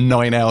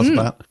 9 hours of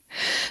that.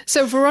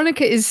 So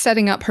Veronica is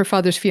setting up her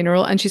father's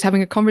funeral, and she's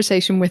having a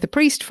conversation with a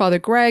priest, Father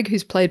Greg,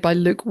 who's played by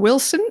Luke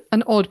Wilson,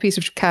 an odd piece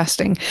of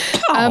casting.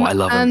 I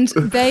love him. And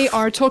they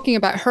are talking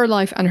about her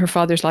life and her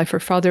father's life. Her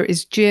father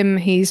is Jim.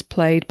 He's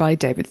played by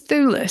David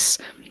Thewlis.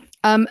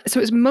 So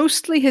it's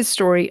mostly his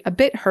story, a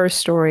bit her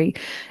story.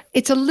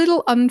 It's a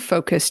little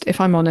unfocused, if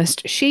I'm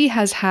honest. She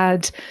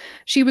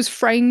was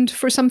framed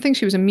for something.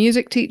 She was a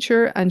music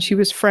teacher, and she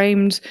was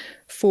framed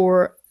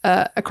for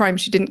a crime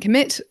she didn't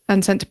commit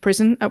and sent to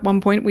prison at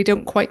one point. We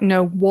don't quite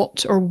know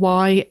what or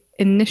why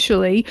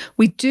initially.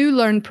 We do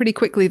learn pretty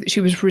quickly that she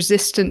was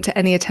resistant to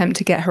any attempt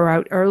to get her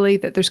out early,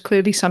 that there's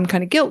clearly some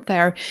kind of guilt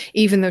there,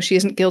 even though she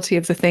isn't guilty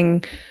of the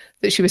thing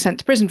that she was sent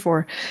to prison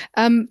for.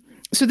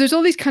 So there's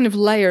all these kind of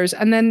layers.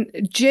 And then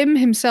Jim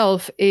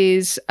himself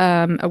is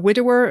a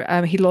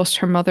widower. He lost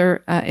her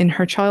mother in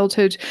her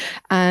childhood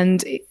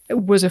and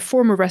was a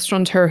former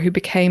restaurateur who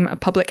became a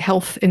public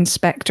health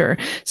inspector.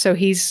 So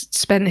he's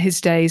spent his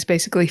days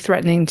basically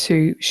threatening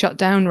to shut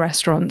down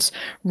restaurants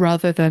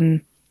rather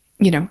than,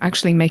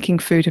 actually making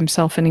food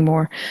himself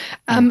anymore.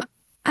 And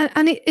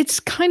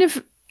it's kind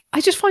of... I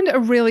just find it a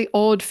really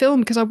odd film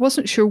because I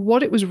wasn't sure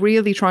what it was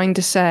really trying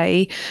to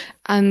say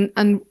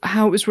and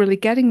how it was really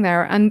getting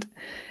there. And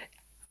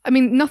I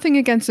mean, nothing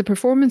against the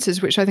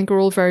performances, which I think are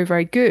all very,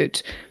 very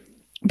good,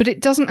 but it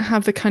doesn't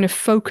have the kind of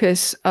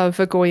focus of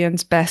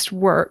Egoyan's best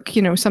work,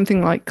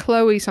 something like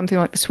Chloe, something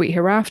like The Sweet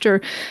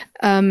Hereafter.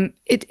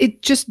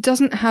 It just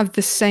doesn't have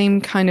the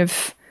same kind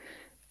of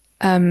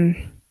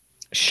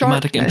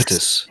dramatic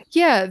impetus.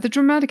 Yeah, the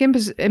dramatic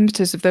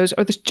impetus of those,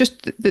 or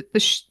just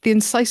the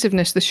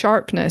incisiveness, the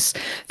sharpness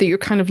that you're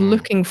kind of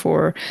looking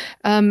for.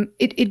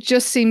 It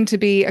just seemed to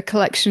be a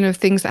collection of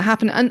things that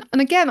happen. And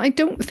again, I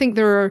don't think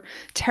there are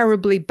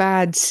terribly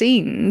bad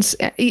scenes.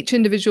 Each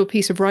individual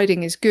piece of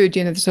writing is good.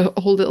 There's a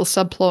whole little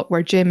subplot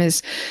where Jim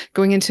is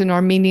going into an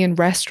Armenian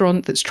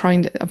restaurant that's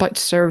about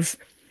to serve,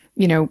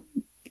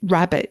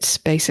 rabbits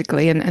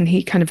basically, and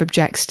he kind of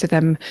objects to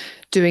them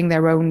doing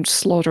their own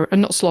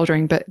not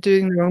slaughtering, but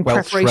doing their own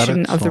Welsh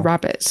preparation of the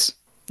rabbits.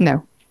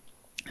 No,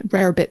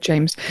 rare bit,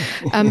 James.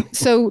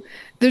 So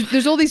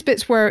there's all these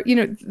bits where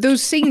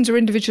those scenes are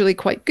individually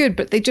quite good,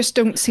 but they just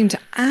don't seem to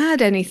add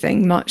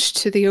anything much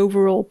to the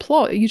overall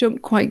plot. You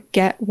don't quite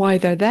get why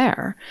they're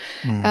there.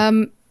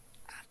 And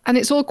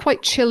it's all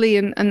quite chilly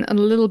and a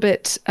little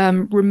bit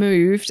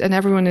removed, and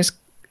everyone is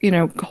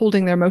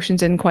holding their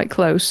emotions in quite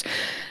close.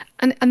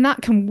 And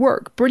that can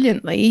work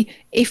brilliantly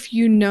if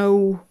you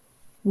know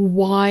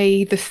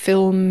why the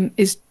film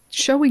is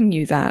showing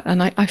you that.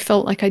 And I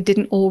felt like I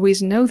didn't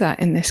always know that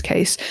in this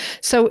case.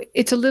 So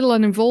it's a little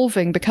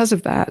uninvolving because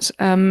of that.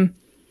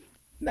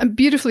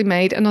 Beautifully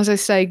made. And as I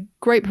say,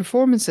 great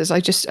performances. I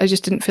just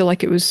didn't feel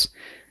like it was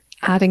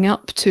adding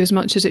up to as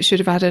much as it should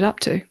have added up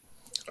to.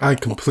 I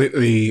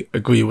completely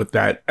agree with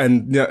that.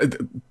 And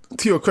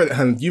to your credit,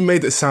 Helen, you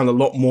made it sound a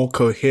lot more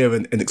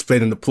coherent in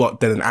explaining the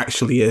plot than it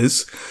actually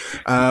is.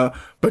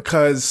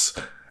 Because,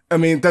 I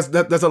mean, there's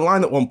a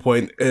line at one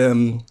point,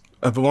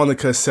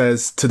 Veronica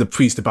says to the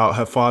priest about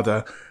her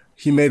father,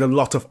 he made a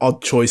lot of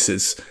odd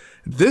choices.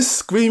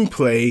 This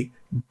screenplay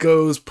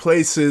goes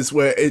places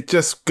where it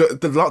just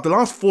the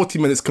last 40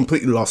 minutes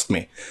completely lost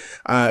me.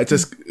 It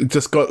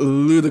just got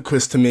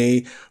ludicrous to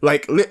me.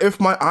 Like, if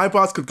my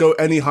eyebrows could go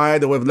any higher,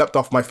 they would have leapt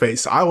off my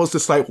face. I was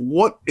just like,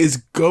 what is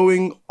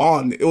going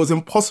on? It was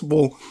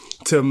impossible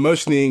to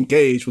emotionally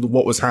engage with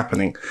what was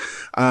happening.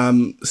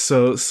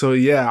 So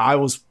yeah, I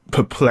was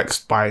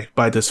perplexed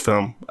by this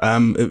film.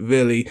 It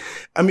really,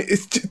 I mean,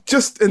 it's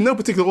just in no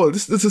particular order.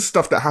 This is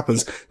stuff that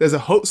happens. There's a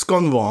hoax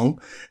gone wrong.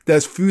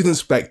 There's food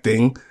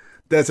inspecting.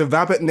 There's a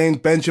rabbit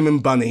named Benjamin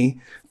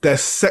Bunny.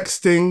 There's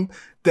sexting.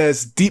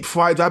 There's deep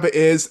fried rabbit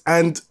ears.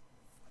 And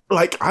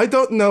I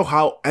don't know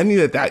how any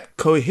of that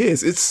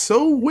coheres. It's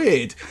so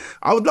weird.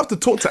 I would love to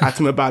talk to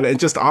Atom about it and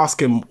just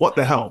ask him what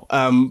the hell.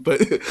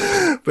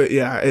 But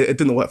yeah, it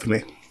didn't work for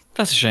me.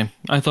 That's a shame.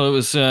 I thought it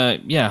was, I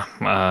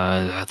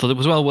thought it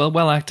was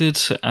well acted.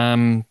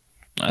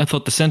 I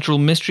thought the central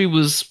mystery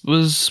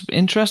was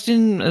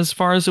interesting as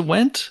far as it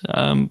went,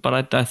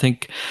 but I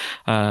think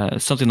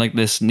something like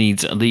this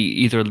needs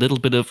either a little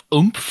bit of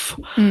oomph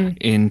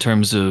in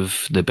terms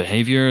of the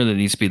behavior. There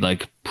needs to be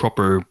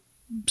proper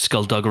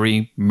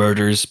skullduggery,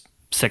 murders,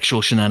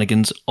 sexual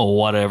shenanigans, or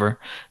whatever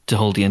to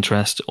hold the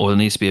interest, or there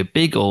needs to be a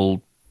big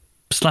old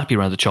slap you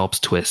around the chops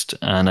twist,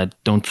 and I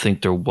don't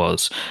think there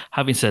was.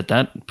 Having said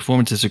that,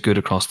 performances are good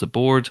across the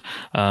board.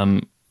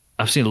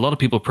 I've seen a lot of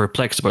people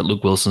perplexed about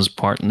Luke Wilson's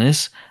part in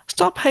this.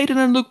 Stop hating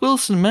on Luke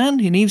Wilson, man.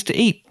 He needs to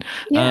eat.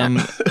 Yeah.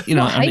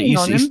 Not hating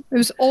on him. It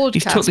was old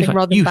he's casting totally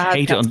rather than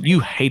bad casting.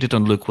 You hated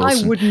on Luke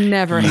Wilson. I would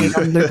never hate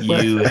on Luke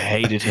Wilson. You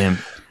hated him.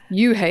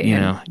 You hate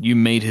him. You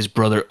made his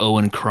brother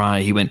Owen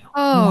cry. He went,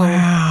 oh,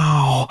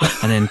 wow,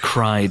 and then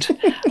cried.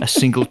 A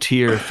single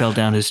tear fell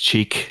down his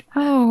cheek.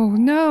 Oh,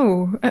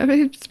 no.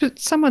 But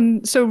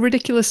someone so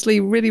ridiculously,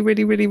 really,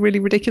 really, really, really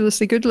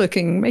ridiculously good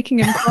looking, making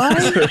him cry?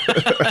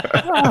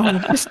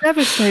 Oh, just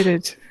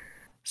devastated.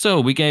 So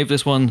we gave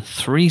this one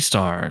 3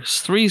 stars.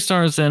 3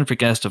 stars then for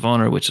Guest of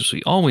Honor, which, as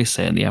we always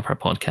say in the Empire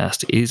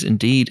podcast, is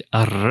indeed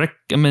a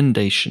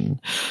recommendation.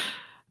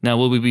 Now,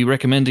 will we be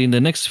recommending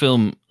the next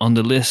film on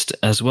the list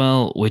as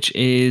well, which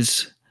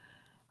is...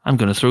 I'm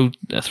going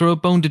to throw a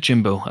bone to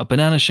Jimbo, a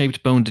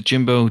banana-shaped bone to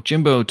Jimbo.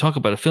 Jimbo, talk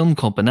about a film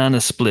called Banana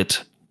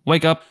Split.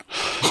 Wake up.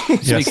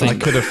 Yes,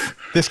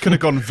 this could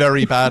have gone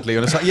very badly.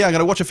 And it's like, yeah, I'm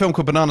going to watch a film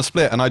called Banana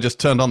Split. And I just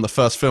turned on the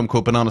first film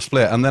called Banana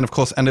Split. And then, of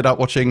course, ended up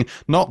watching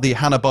not the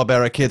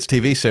Hanna-Barbera Kids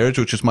TV series,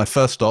 which was my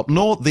first stop,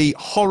 nor the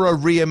horror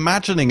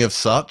reimagining of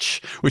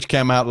such, which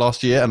came out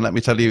last year. And let me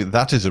tell you,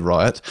 that is a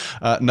riot.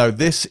 No,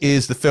 this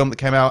is the film that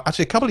came out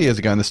actually a couple of years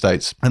ago in the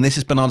States. And this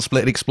is Banana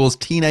Split. It explores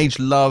teenage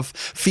love,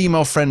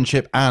 female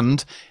friendship,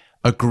 and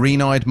a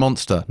green-eyed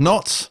monster.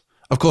 Not...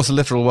 Of course, a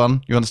literal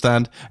one, you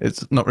understand.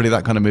 It's not really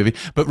that kind of movie,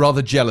 but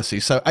rather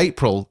jealousy. So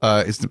April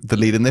is the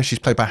lead in this. She's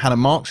played by Hannah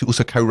Marks, who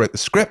also co-wrote the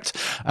script.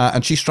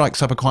 And she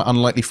strikes up a quite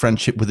unlikely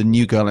friendship with a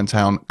new girl in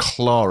town,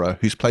 Clara,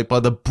 who's played by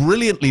the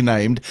brilliantly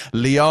named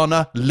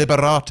Liana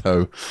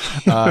Liberato.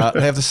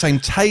 They have the same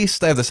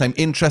taste. They have the same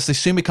interests. They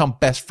soon become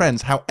best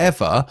friends.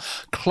 However,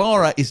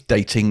 Clara is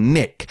dating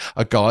Nick,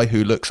 a guy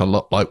who looks a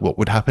lot like what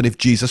would happen if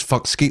Jesus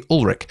fucked Skeet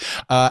Ulrich.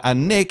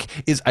 And Nick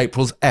is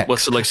April's ex.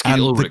 What's it like, Skeet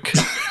Ulrich?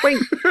 Wait.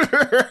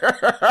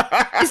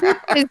 Isn't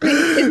he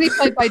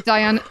played by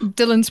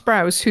Dylan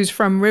Sprouse, who's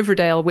from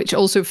Riverdale, which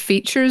also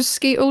features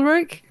Skeet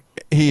Ulrich?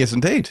 He is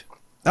indeed.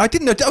 I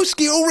didn't know. Oh,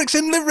 Skeet Ulrich's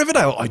in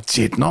Riverdale. I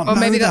did not know that.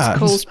 Or maybe that's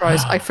Cole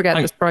Sprouse. I forget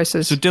the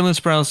Sprouses. So Dylan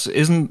Sprouse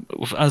isn't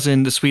as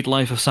in The Sweet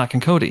Life of Zack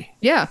and Cody?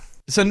 Yeah.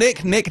 So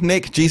Nick,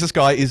 Jesus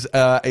guy is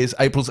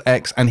April's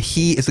ex, and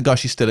he is the guy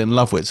she's still in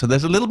love with. So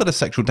there's a little bit of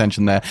sexual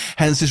tension there.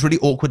 Hence this really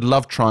awkward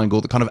love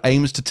triangle that kind of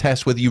aims to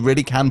test whether you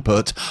really can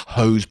put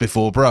hoes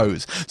before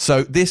bros.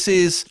 So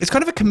it's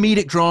kind of a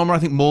comedic drama, I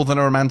think, more than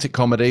a romantic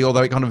comedy,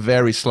 although it kind of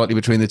varies slightly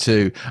between the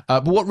two.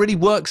 But what really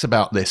works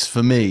about this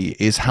for me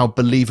is how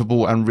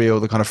believable and real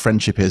the kind of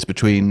friendship is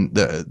between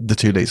the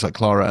two leads, like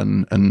Clara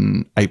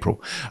and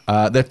April.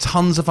 There are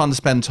tons of fun to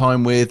spend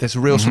time with. There's a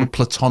real sort of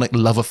platonic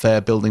love affair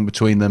building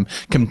between them,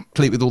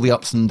 complete with all the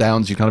ups and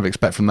downs you kind of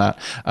expect from that.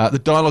 The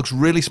dialogue's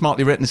really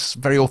smartly written. It's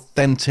very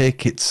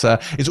authentic. It's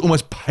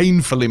almost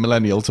painfully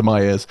millennial to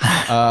my ears,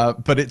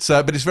 but it's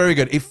very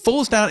good. It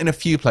falls down in a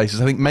few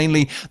places. I think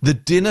mainly the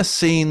dinner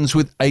scenes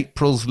with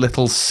April's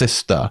little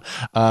sister,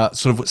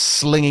 sort of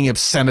slinging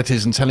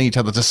obscenities and telling each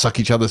other to suck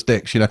each other's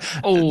dicks.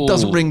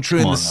 Doesn't ring true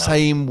in the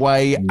same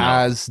way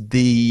as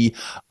the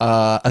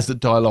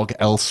dialogue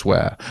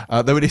elsewhere.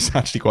 Though it is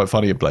actually quite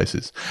funny in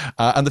places.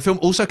 And the film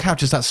also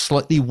captures that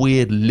slightly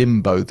weird limbo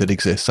that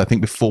exists, I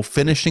think, before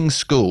finishing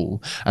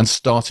school and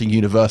starting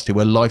university,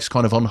 where life's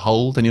kind of on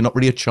hold and you're not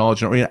really a child,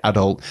 you're not really an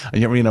adult, and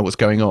you don't really know what's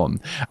going on.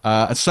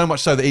 And so much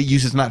so that it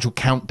uses an actual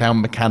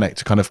countdown mechanic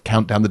to kind of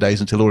count down the days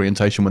until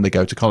orientation when they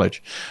go to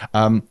college.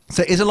 So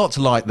it is a lot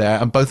to like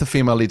there, and both the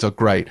female leads are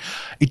great.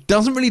 It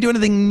doesn't really do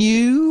anything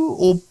new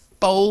or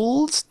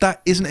bold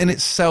that isn't in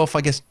itself,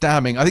 I guess,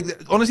 damning. I think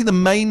that, honestly, the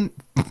main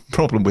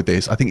problem with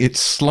this, I think it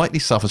slightly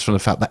suffers from the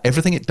fact that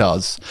everything it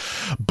does,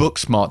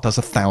 Booksmart does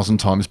 1,000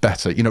 times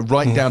better,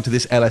 right down to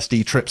this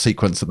LSD trip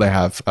sequence that they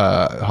have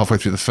halfway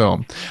through the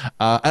film.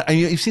 And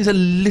it seems a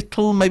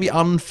little maybe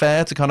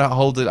unfair to kind of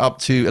hold it up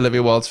to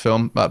Olivia Wilde's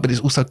film, but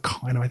it's also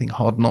kind of, I think,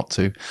 hard not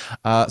to.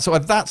 So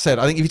with that said,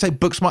 I think if you take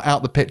Booksmart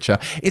out the picture,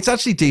 it's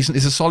actually decent.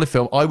 It's a solid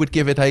film. I would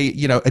give it a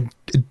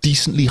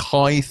decently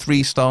high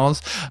 3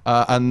 stars,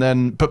 and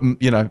then, but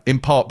in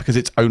part because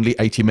it's only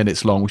 80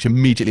 minutes long, which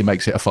immediately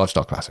makes it a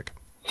 5-star classic.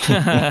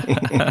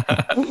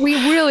 We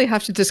really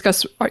have to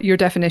discuss your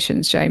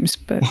definitions, James.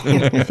 But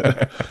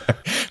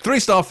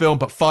 3-star film,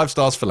 but 5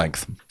 stars for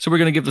length. So we're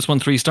going to give this one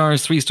 3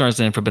 stars. 3 stars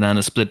then for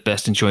Banana Split,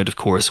 best enjoyed, of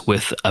course,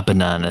 with a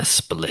banana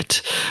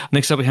split.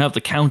 Next up, we have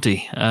The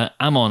County.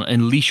 Amon,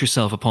 unleash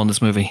yourself upon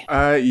this movie.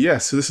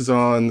 So this is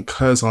on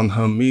Curzon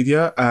Home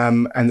Media,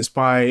 and it's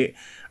by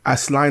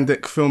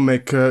Icelandic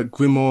filmmaker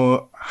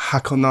Grimur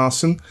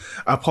Hakonarson.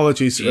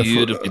 Apologies.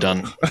 Beautifully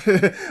done.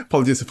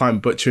 Apologies if I'm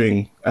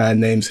butchering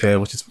names here,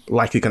 which is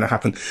likely going to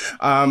happen.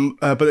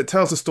 But it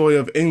tells the story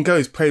of Inga,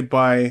 who's played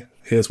by,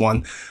 here's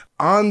one,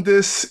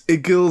 Andis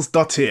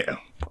Egilsdottir,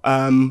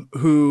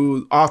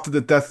 who, after the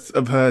death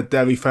of her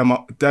dairy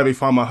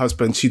farmer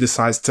husband, she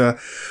decides to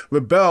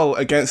rebel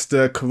against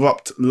the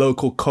corrupt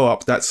local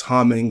co-op that's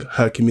harming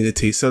her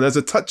community. So there's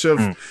a touch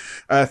of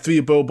 3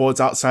 billboards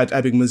outside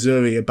Ebbing,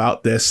 Missouri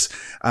about this,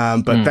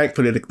 but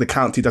thankfully the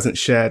county doesn't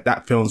share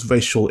that film's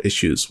racial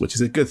issues, which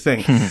is a good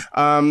thing.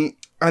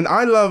 And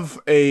I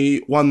love a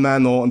one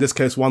man, or in this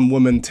case, one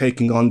woman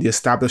taking on the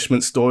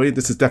establishment story.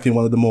 This is definitely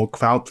one of the more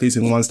crowd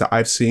pleasing ones that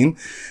I've seen.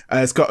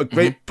 It's got a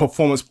great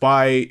performance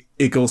by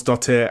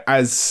Egilsdottir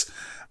as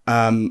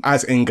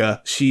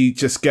Inga. She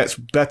just gets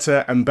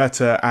better and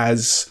better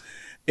as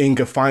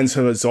Inga finds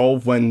her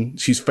resolve when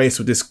she's faced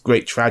with this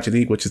great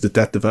tragedy, which is the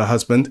death of her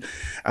husband.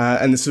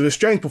 And it's a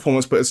restrained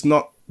performance, but it's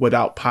not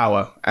without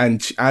power.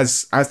 And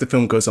as the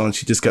film goes on,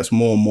 she just gets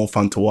more and more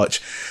fun to watch.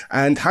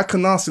 And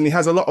Hakan Nasr, he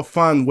has a lot of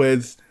fun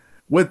with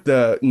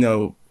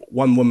the,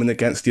 one woman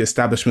against the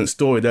establishment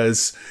story.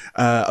 There's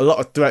a lot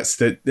of threats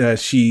that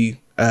she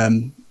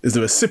is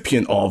the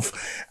recipient of.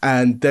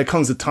 And there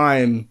comes a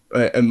time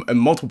at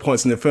multiple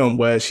points in the film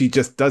where she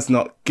just does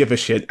not give a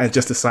shit and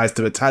just decides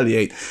to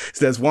retaliate.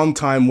 So there's one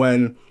time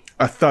when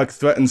a thug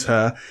threatens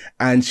her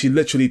and she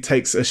literally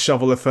takes a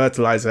shovel of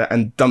fertilizer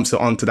and dumps it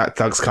onto that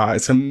thug's car.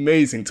 It's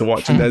amazing to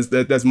watch. And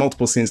there's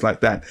multiple scenes like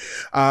that.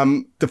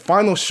 The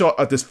final shot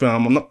of this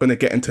film, I'm not going to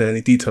get into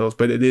any details,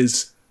 but it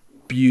is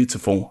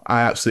beautiful.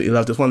 I absolutely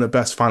loved it. It's one of the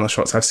best final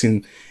shots I've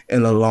seen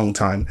in a long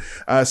time.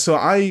 So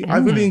I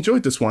really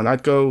enjoyed this one.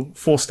 I'd go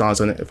 4 stars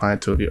on it if I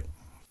had to review.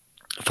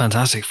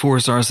 Fantastic. 4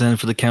 stars then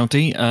for the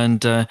county.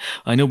 And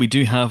I know we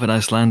do have an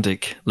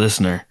Icelandic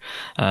listener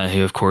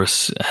who, of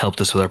course,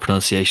 helped us with our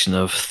pronunciation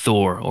of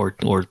Thor or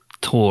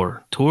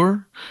Tor.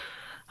 Tor?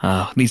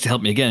 Needs to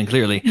help me again,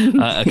 clearly,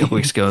 a couple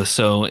weeks ago.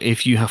 So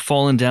if you have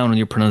fallen down on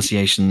your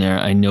pronunciation there,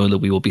 I know that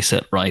we will be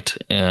set right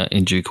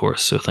in due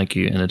course. So thank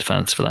you in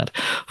advance for that.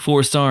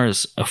 4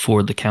 stars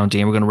for the county.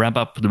 And we're going to wrap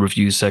up the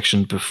reviews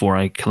section before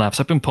I collapse.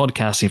 I've been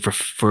podcasting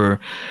for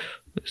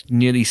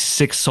nearly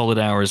 6 solid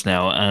hours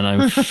now, and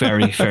I'm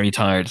very, very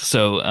tired.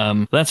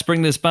 So let's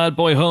bring this bad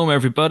boy home,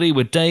 everybody,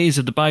 with Days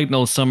of the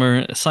Bagnold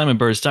Summer, Simon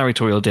Bird's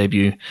directorial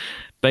debut,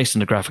 based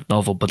on a graphic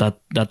novel, but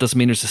that doesn't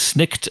mean there's a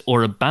snikt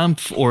or a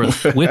bamf or a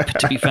whip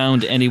to be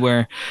found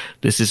anywhere.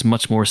 This is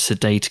much more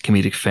sedate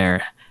comedic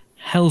fare.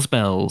 Hell's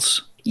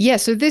Bells. Yeah,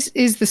 so this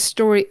is the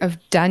story of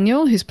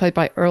Daniel, who's played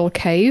by Earl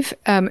Cave,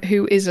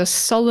 who is a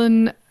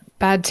sullen,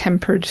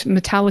 bad-tempered,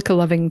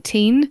 Metallica-loving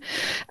teen,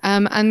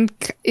 and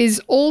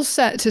is all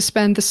set to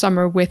spend the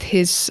summer with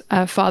his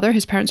father.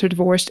 His parents are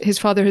divorced. His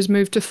father has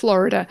moved to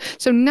Florida.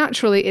 So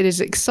naturally, it is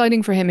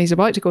exciting for him. He's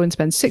about to go and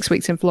spend 6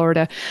 weeks in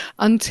Florida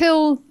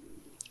until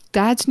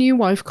Dad's new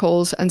wife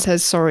calls and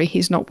says, sorry,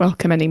 he's not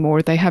welcome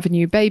anymore. They have a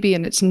new baby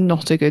and it's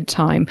not a good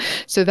time.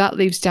 So that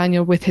leaves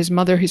Daniel with his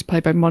mother, who's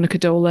played by Monica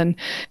Dolan,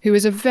 who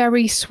is a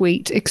very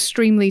sweet,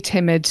 extremely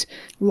timid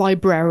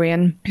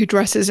librarian who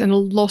dresses in a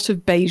lot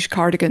of beige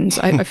cardigans.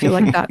 I feel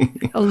like that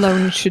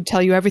alone should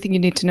tell you everything you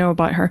need to know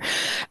about her.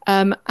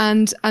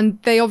 And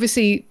they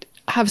obviously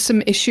have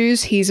some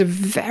issues. He's a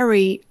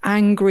very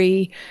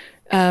angry,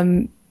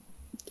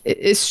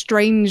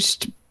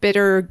 estranged,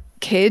 bitter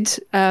kid.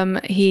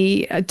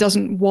 He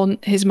doesn't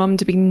want his mum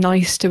to be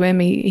nice to him.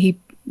 He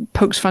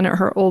pokes fun at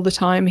her all the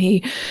time.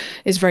 He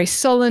is very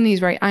sullen. He's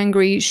very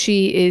angry.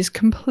 She is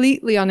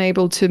completely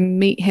unable to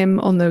meet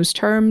him on those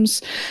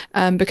terms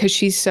because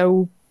she's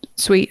so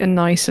sweet and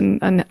nice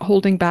and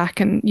holding back.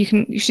 And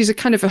she's a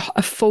kind of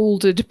a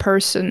folded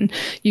person.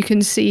 You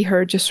can see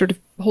her just sort of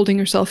holding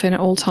herself in at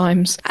all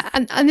times.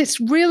 And it's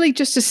really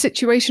just a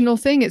situational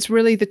thing. It's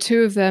really the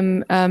two of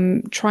them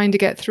trying to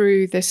get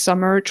through this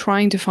summer,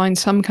 trying to find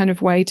some kind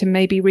of way to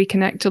maybe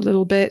reconnect a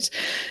little bit,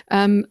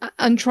 and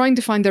trying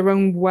to find their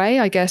own way,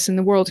 I guess, in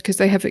the world, because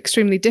they have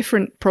extremely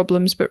different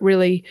problems, but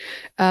really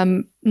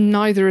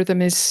neither of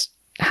them is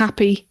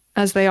happy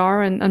as they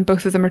are, and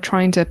both of them are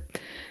trying to,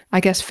 I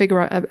guess,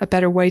 figure out a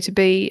better way to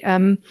be.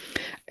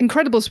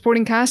 Incredible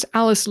supporting cast.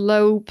 Alice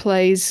Lowe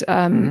plays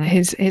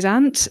his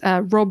aunt.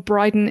 Rob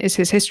Brydon is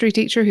his history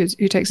teacher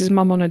who takes his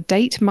mum on a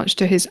date, much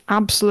to his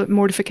absolute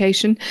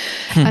mortification.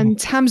 And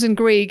Tamsin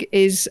Greig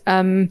is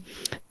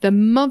the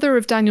mother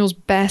of Daniel's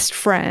best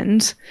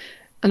friend,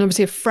 and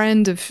obviously a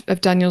friend of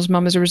Daniel's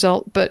mum as a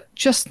result, but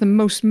just the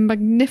most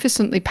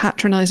magnificently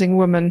patronizing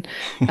woman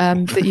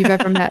that you've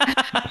ever met.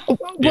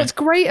 What's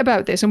great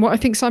about this, and what I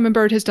think Simon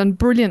Bird has done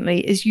brilliantly,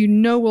 is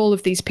all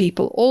of these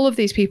people. All of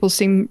these people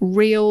seem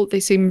real,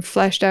 they seem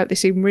fleshed out, they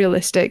seem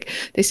realistic,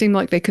 they seem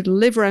like they could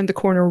live around the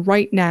corner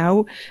right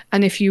now,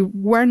 and if you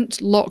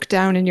weren't locked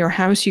down in your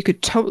house, you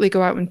could totally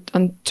go out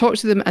and talk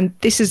to them, and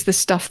this is the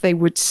stuff they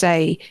would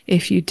say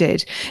if you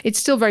did. It's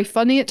still very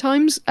funny at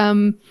times.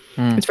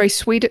 It's very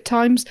sweet at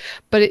times,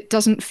 but it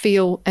doesn't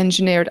feel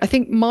engineered. I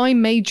think my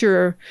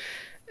major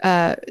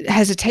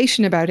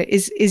hesitation about it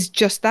is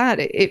just that.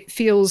 It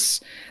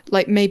feels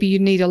like maybe you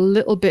need a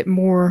little bit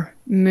more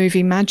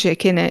movie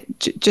magic in it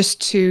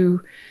just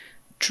to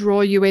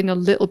draw you in a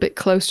little bit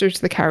closer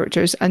to the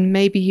characters, and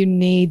maybe you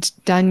need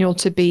Daniel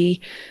to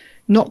be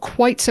not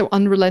quite so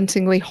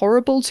unrelentingly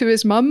horrible to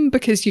his mum,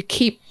 because you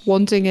keep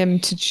wanting him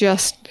to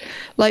just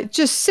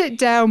sit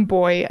down,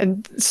 boy,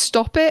 and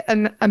stop it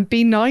and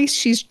be nice.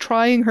 She's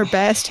trying her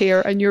best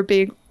here and you're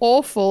being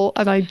awful,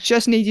 and I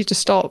just need you to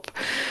stop.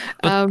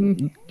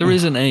 There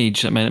is an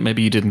age. I mean,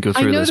 maybe you didn't go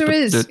through this. I know there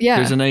is. Yeah,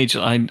 there's an age.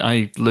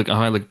 I look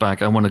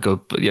back. I want to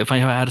go. If I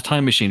had a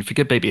time machine,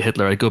 forget baby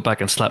Hitler, I'd go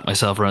back and slap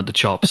myself around the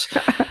chops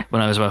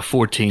when I was about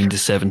 14 to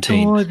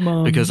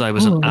 17, because I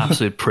was an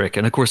absolute prick.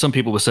 And of course, some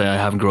people would say I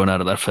haven't grown out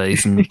of that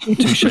phase, and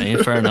touche,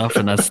 fair enough.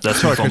 And that's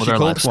Sorry, fun with our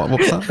lives. What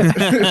was that?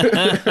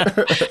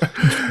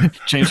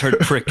 James heard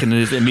prick and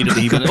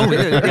immediately went, oh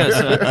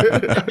yes.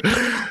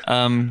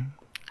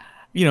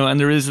 And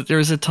there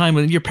is a time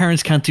when your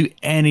parents can't do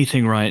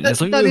anything right. And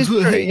it's like, that is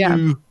true,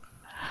 yeah.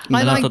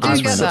 I do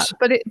get that,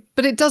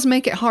 but it does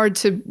make it hard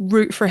to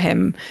root for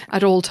him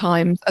at all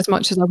times as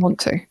much as I want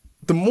to.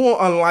 The more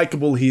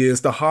unlikable he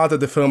is, the harder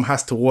the film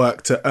has to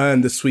work to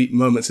earn the sweet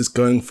moments it's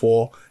going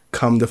for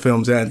come the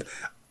film's end.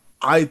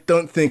 I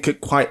don't think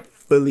it quite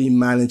fully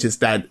manages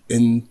that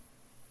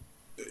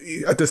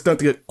I just don't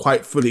think it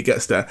quite fully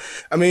gets there.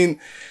 I mean,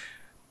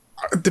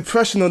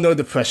 depression or no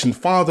depression,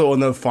 father or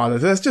no father,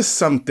 there's just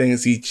some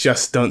things you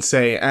just don't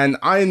say. And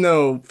I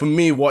know, for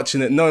me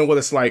watching it, knowing what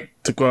it's like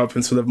to grow up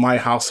in sort of my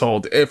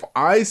household, if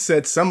I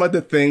said some of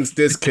the things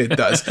this kid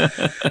does,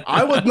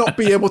 I would not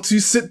be able to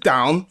sit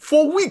down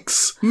for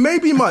weeks,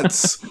 maybe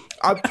months.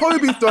 I'd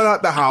probably be thrown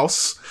out the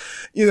house.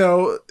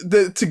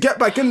 To get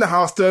back in the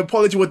house, the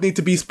apology would need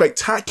to be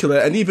spectacular.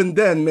 And even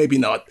then, maybe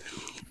not.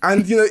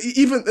 And,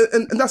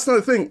 and that's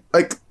another thing,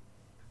 like,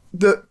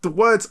 the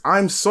words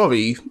 "I'm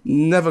sorry"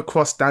 never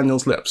crossed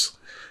Daniel's lips.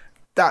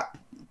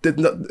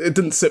 It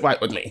didn't sit right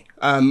with me.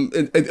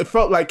 It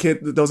felt like there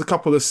was a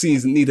couple of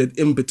scenes that needed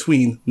in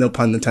between, no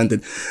pun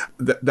intended,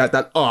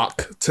 that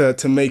arc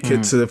to make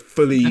it to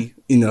fully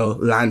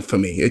land for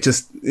me. It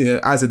just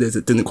as it is,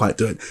 it didn't quite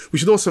do it. We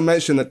should also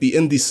mention that the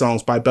indie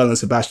songs by Belle and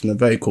Sebastian are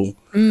very cool,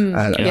 and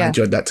I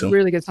enjoyed that too.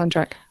 Really good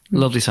soundtrack.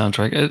 Lovely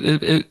soundtrack.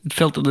 It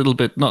felt a little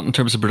bit, not in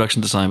terms of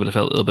production design, but it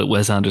felt a little bit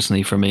Wes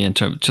Anderson-y for me, in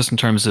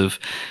terms of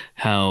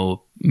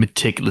how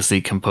meticulously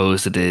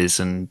composed it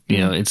is, and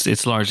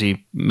it's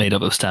largely made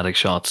up of static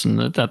shots, and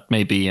that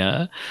may be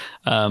a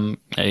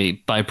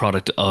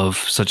byproduct of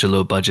such a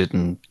low budget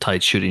and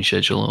tight shooting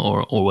schedule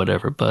or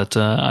whatever. But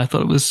I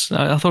thought it was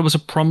a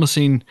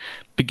promising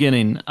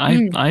beginning.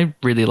 I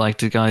really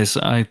liked it, guys.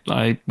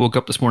 I woke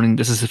up this morning.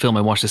 This is the film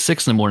I watched at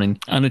 6 a.m,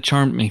 and it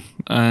charmed me.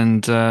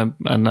 And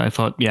I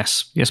thought,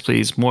 yes,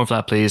 please, more of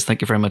that, please.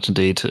 Thank you very much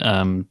indeed.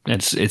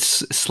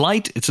 It's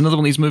slight. It's another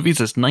one of these movies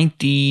that's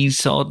 90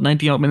 odd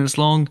minutes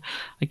long.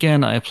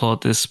 Again, I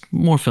applaud this.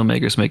 More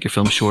filmmakers, make your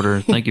film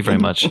shorter. Thank you very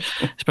much.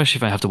 Especially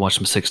if I have to watch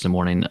them 6 a.m.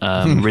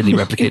 Really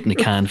replicating the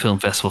Cannes Film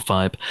Festival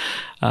vibe.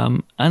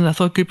 And I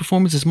thought good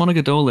performances.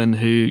 Monica Dolan,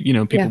 who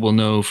people will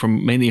know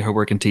from mainly her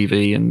work in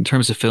TV. And in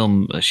terms of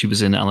film, she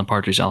was in Alan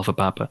Partridge, Alpha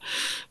Papa.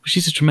 But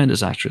she's a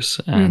tremendous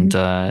actress, and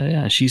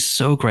she's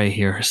so great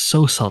here.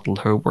 So subtle.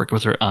 Her work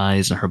with her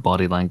eyes and her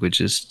body language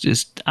is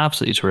just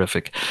absolutely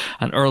terrific.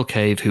 And Earl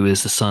Cave, who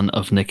is the son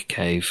of Nick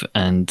Cave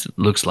and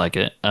looks like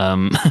it.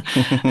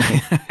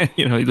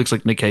 He looks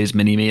like Nick Cave's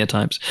mini-me at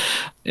times.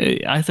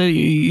 I thought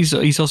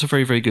he's also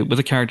very, very good with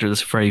a character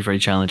that's very, very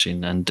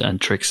challenging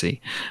and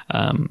tricksy.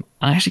 I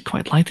actually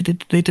quite liked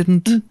that they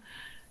didn't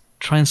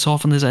try and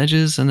soften his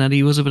edges, and that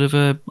he was a bit of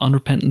a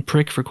unrepentant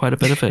prick for quite a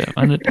bit of it,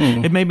 and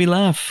it made me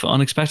laugh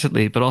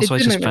unexpectedly. But also,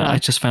 I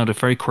just found it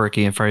very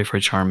quirky and very, very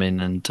charming,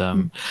 and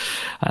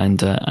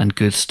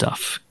good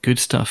stuff. Good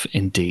stuff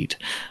indeed.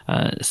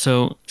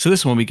 So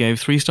this one we gave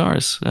 3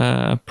 stars.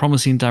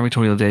 Promising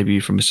directorial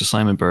debut from Mr.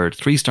 Simon Bird.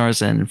 3 stars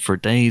then for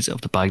Days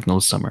of the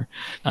Bagnold Summer.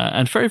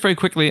 And very, very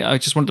quickly, I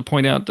just wanted to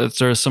point out that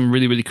there are some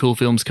really, really cool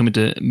films coming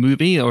to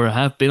movie or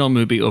have been on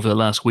movie over the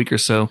last week or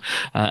so.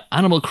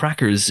 Animal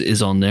Crackers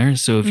is on there.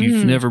 So if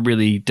you've never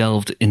really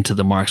delved into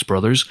the Marx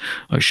Brothers,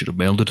 I should have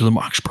mailed it to the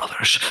Marx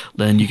Brothers,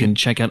 then you can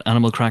check out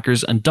Animal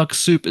Crackers. And Duck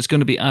Soup is going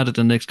to be added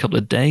in the next couple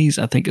of days,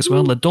 I think, as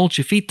well. La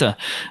Dolce Vita,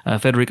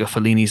 Federico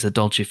Fellini's La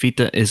Dolce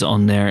Vita is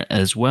on there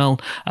as well.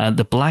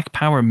 The Black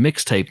Power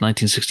mixtape,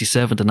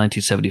 1967 to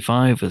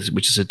 1975,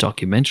 which is a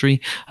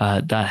documentary,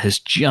 that has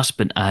just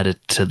been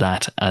added to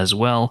that as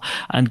well.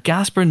 And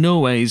Gaspar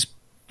Noé's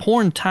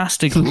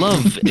Porntastic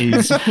Love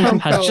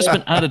has just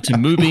been added to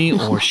movie,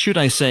 or should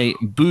I say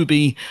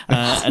booby,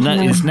 and that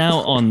is now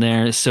on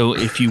there. So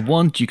if you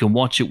want, you can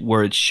watch it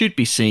where it should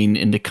be seen,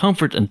 in the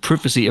comfort and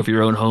privacy of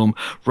your own home,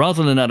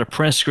 rather than at a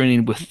press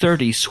screening with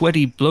 30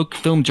 sweaty bloke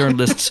film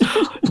journalists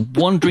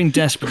wondering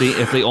desperately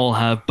if they all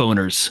have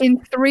boners. In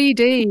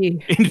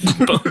 3D.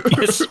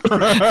 Yes.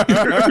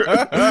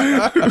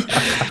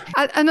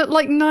 and at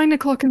like 9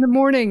 o'clock in the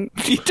morning.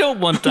 You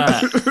don't want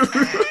that.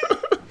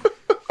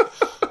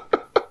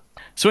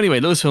 So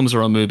anyway, those films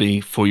are on movie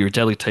for your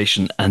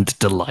delectation and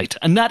delight.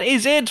 And that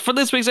is it for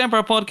this week's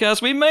Empire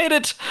Podcast. We made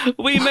it.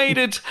 We made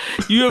it.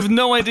 You have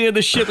no idea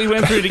the shit we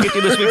went through to get you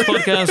this week's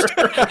podcast.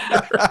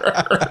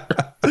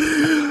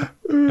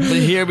 But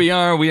here we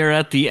are. We are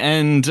at the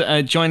end.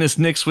 Join us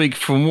next week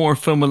for more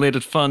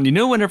film-related fun. You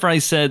know, whenever I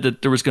said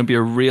that there was going to be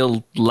a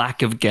real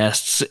lack of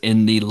guests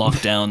in the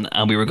lockdown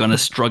and we were going to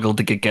struggle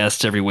to get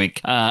guests every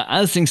week,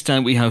 as things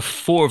stand, we have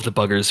 4 of the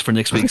buggers for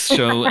next week's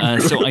show.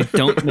 So I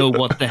don't know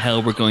what the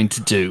hell we're going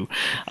to do.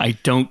 I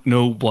don't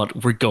know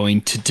what we're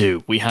going to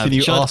do. We have. Can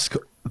you ask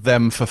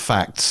them for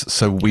facts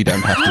so we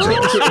don't have to do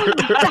it?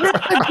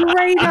 That's a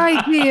great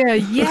idea.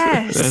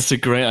 Yes. That's a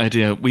great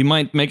idea. We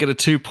might make it a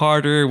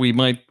 2-parter. We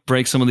might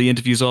break some of the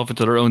interviews off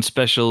into their own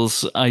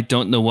specials. I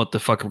don't know what the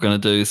fuck we're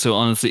going to do. So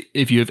honestly,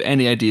 if you have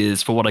any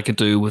ideas for what I could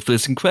do with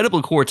this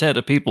incredible quartet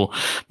of people,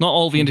 not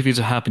all the interviews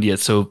have happened yet,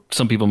 so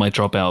some people might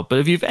drop out. But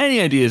if you have any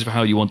ideas for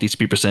how you want these to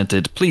be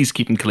presented, please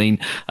keep them clean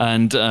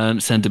and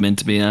send them in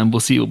to me, and we'll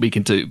see what we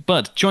can do.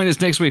 But join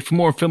us next week for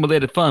more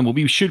film-related fun, where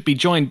we should be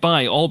joined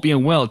by, all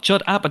being well,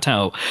 Judd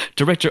Apatow,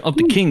 director of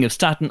The King of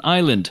Staten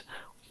Island.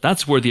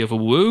 That's worthy of a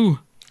woo.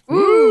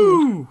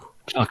 Woo!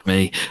 Fuck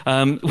me.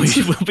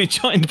 We will be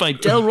joined by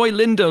Delroy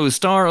Lindo,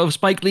 star of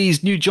Spike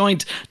Lee's new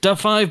joint, Da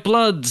 5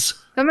 Bloods.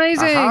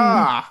 Amazing. You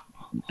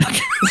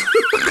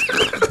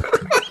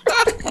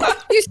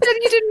said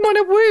you didn't want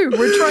to woo.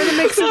 We're trying to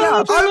mix it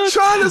up. I'm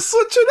trying to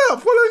switch it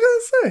up. What am I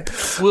going to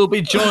say? We'll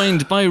be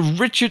joined by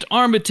Richard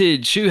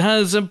Armitage, who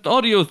has an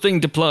audio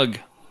thing to plug.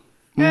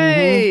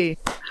 Hey.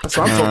 That's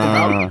what I'm talking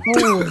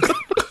about.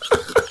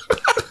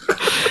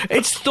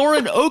 It's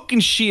Thorin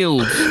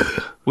Oakenshield.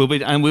 We'll be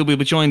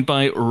joined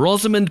by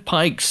Rosamund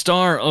Pike,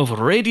 star of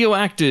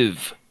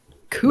Radioactive.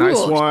 Cool.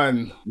 Nice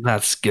one.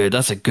 That's good.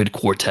 That's a good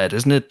quartet,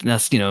 isn't it?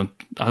 That's, you know,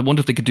 I wonder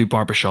if they could do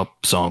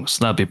barbershop songs.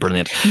 That'd be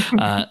brilliant.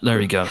 There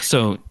we go.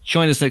 So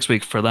join us next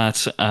week for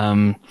that.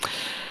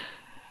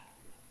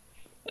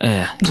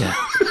 Yeah.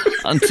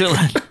 Until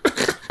then.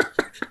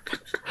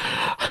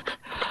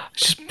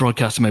 Just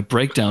broadcasting my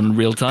breakdown in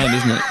real time,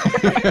 isn't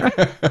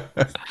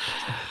it?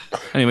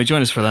 Anyway,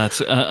 join us for that.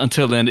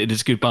 Until then, it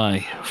is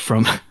goodbye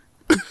from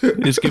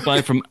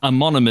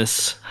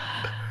Amonymous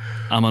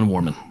Amon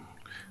Warmann.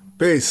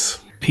 Peace.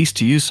 Peace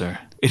to you, sir.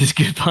 It is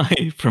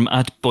goodbye from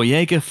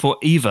 @Boyega for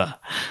Eva.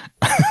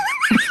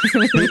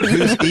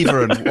 Who's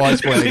Eva and why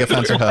is Boyega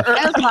fancy her?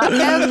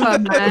 Eva,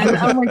 man.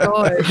 Oh my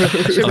god.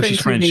 Oh,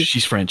 she's French.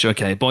 She's French.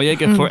 Okay.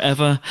 Boyega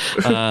forever.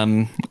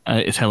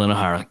 It's Helen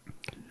O'Hara.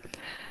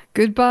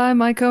 Goodbye,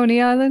 my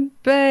Coney Island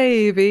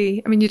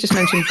baby. I mean, you just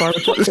mentioned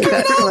barbershop. I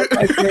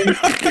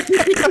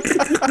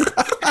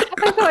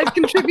thought I'd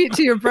contribute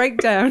to your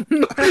breakdown.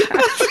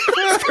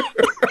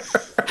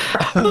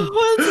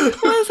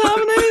 What's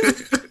happening?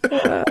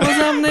 What's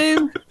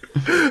happening?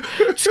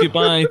 It's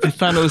goodbye to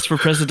Thanos for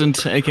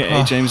president,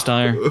 aka James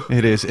Dyer.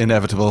 It is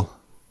inevitable.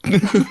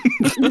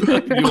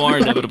 You are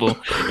inevitable.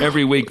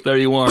 Every week, there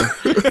you are.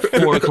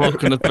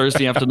 4:00 on a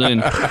Thursday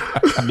afternoon.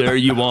 There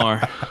you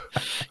are.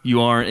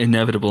 You are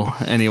inevitable.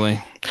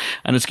 Anyway,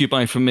 and it's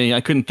goodbye from me.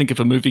 I couldn't think of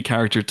a movie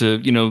character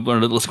to, you know, run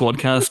a little squad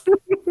cast.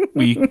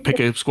 We pick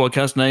a squad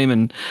cast name,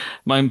 and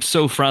I'm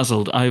so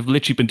frazzled. I've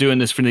literally been doing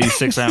this for nearly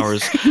 6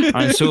 hours.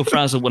 I'm so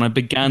frazzled when I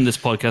began this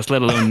podcast,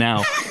 let alone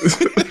now,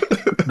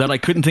 that I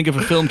couldn't think of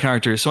a film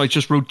character. So I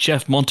just wrote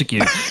Jeff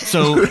Montague.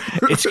 So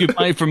it's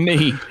goodbye from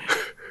me,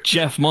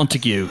 Jeff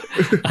Montague,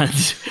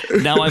 and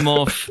now I'm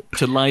off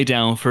to lie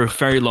down for a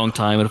very long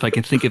time, and if I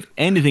can think of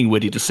anything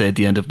witty to say at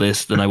the end of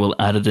this, then I will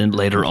add it in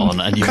later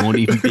on, and you won't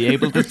even be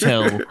able to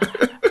tell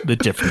the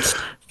difference.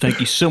 Thank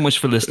you so much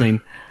for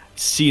listening.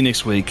 See you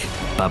next week.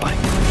 Bye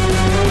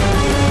bye.